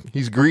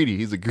 He's greedy.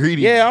 He's a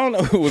greedy. Yeah, I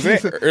don't know. Was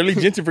that early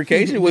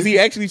gentrification? Was he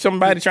actually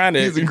somebody trying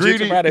to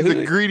gentrify the hood?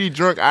 He's a greedy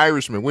drunk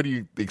Irishman. What do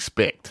you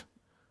expect?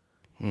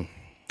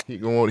 He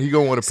gonna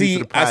want a piece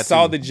of the pie. I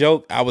saw the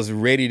joke. I was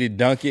ready to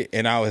dunk it,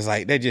 and I was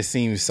like, that just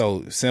seems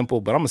so simple.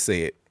 But I'm gonna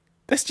say it.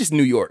 That's just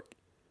New York.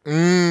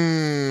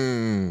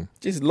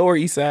 Just Lower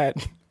East Side.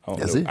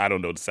 I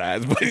don't know the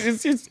size, but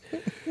it's just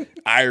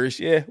Irish.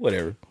 Yeah,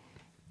 whatever.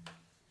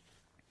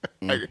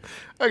 I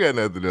got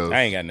nothing else.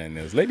 I ain't got nothing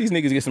else. Let these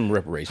niggas get some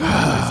reparations.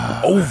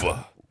 It's over.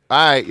 All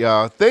right,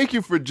 y'all. Thank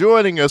you for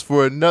joining us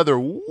for another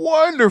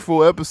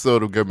wonderful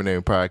episode of Government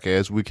Name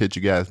Podcast. We'll catch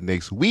you guys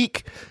next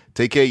week.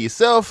 Take care of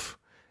yourself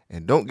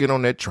and don't get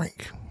on that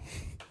drink.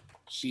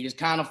 She is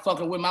kind of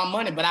fucking with my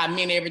money, but I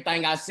meant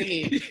everything I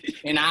said,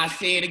 and I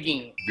say it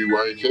again.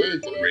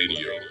 BYK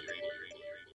Radio.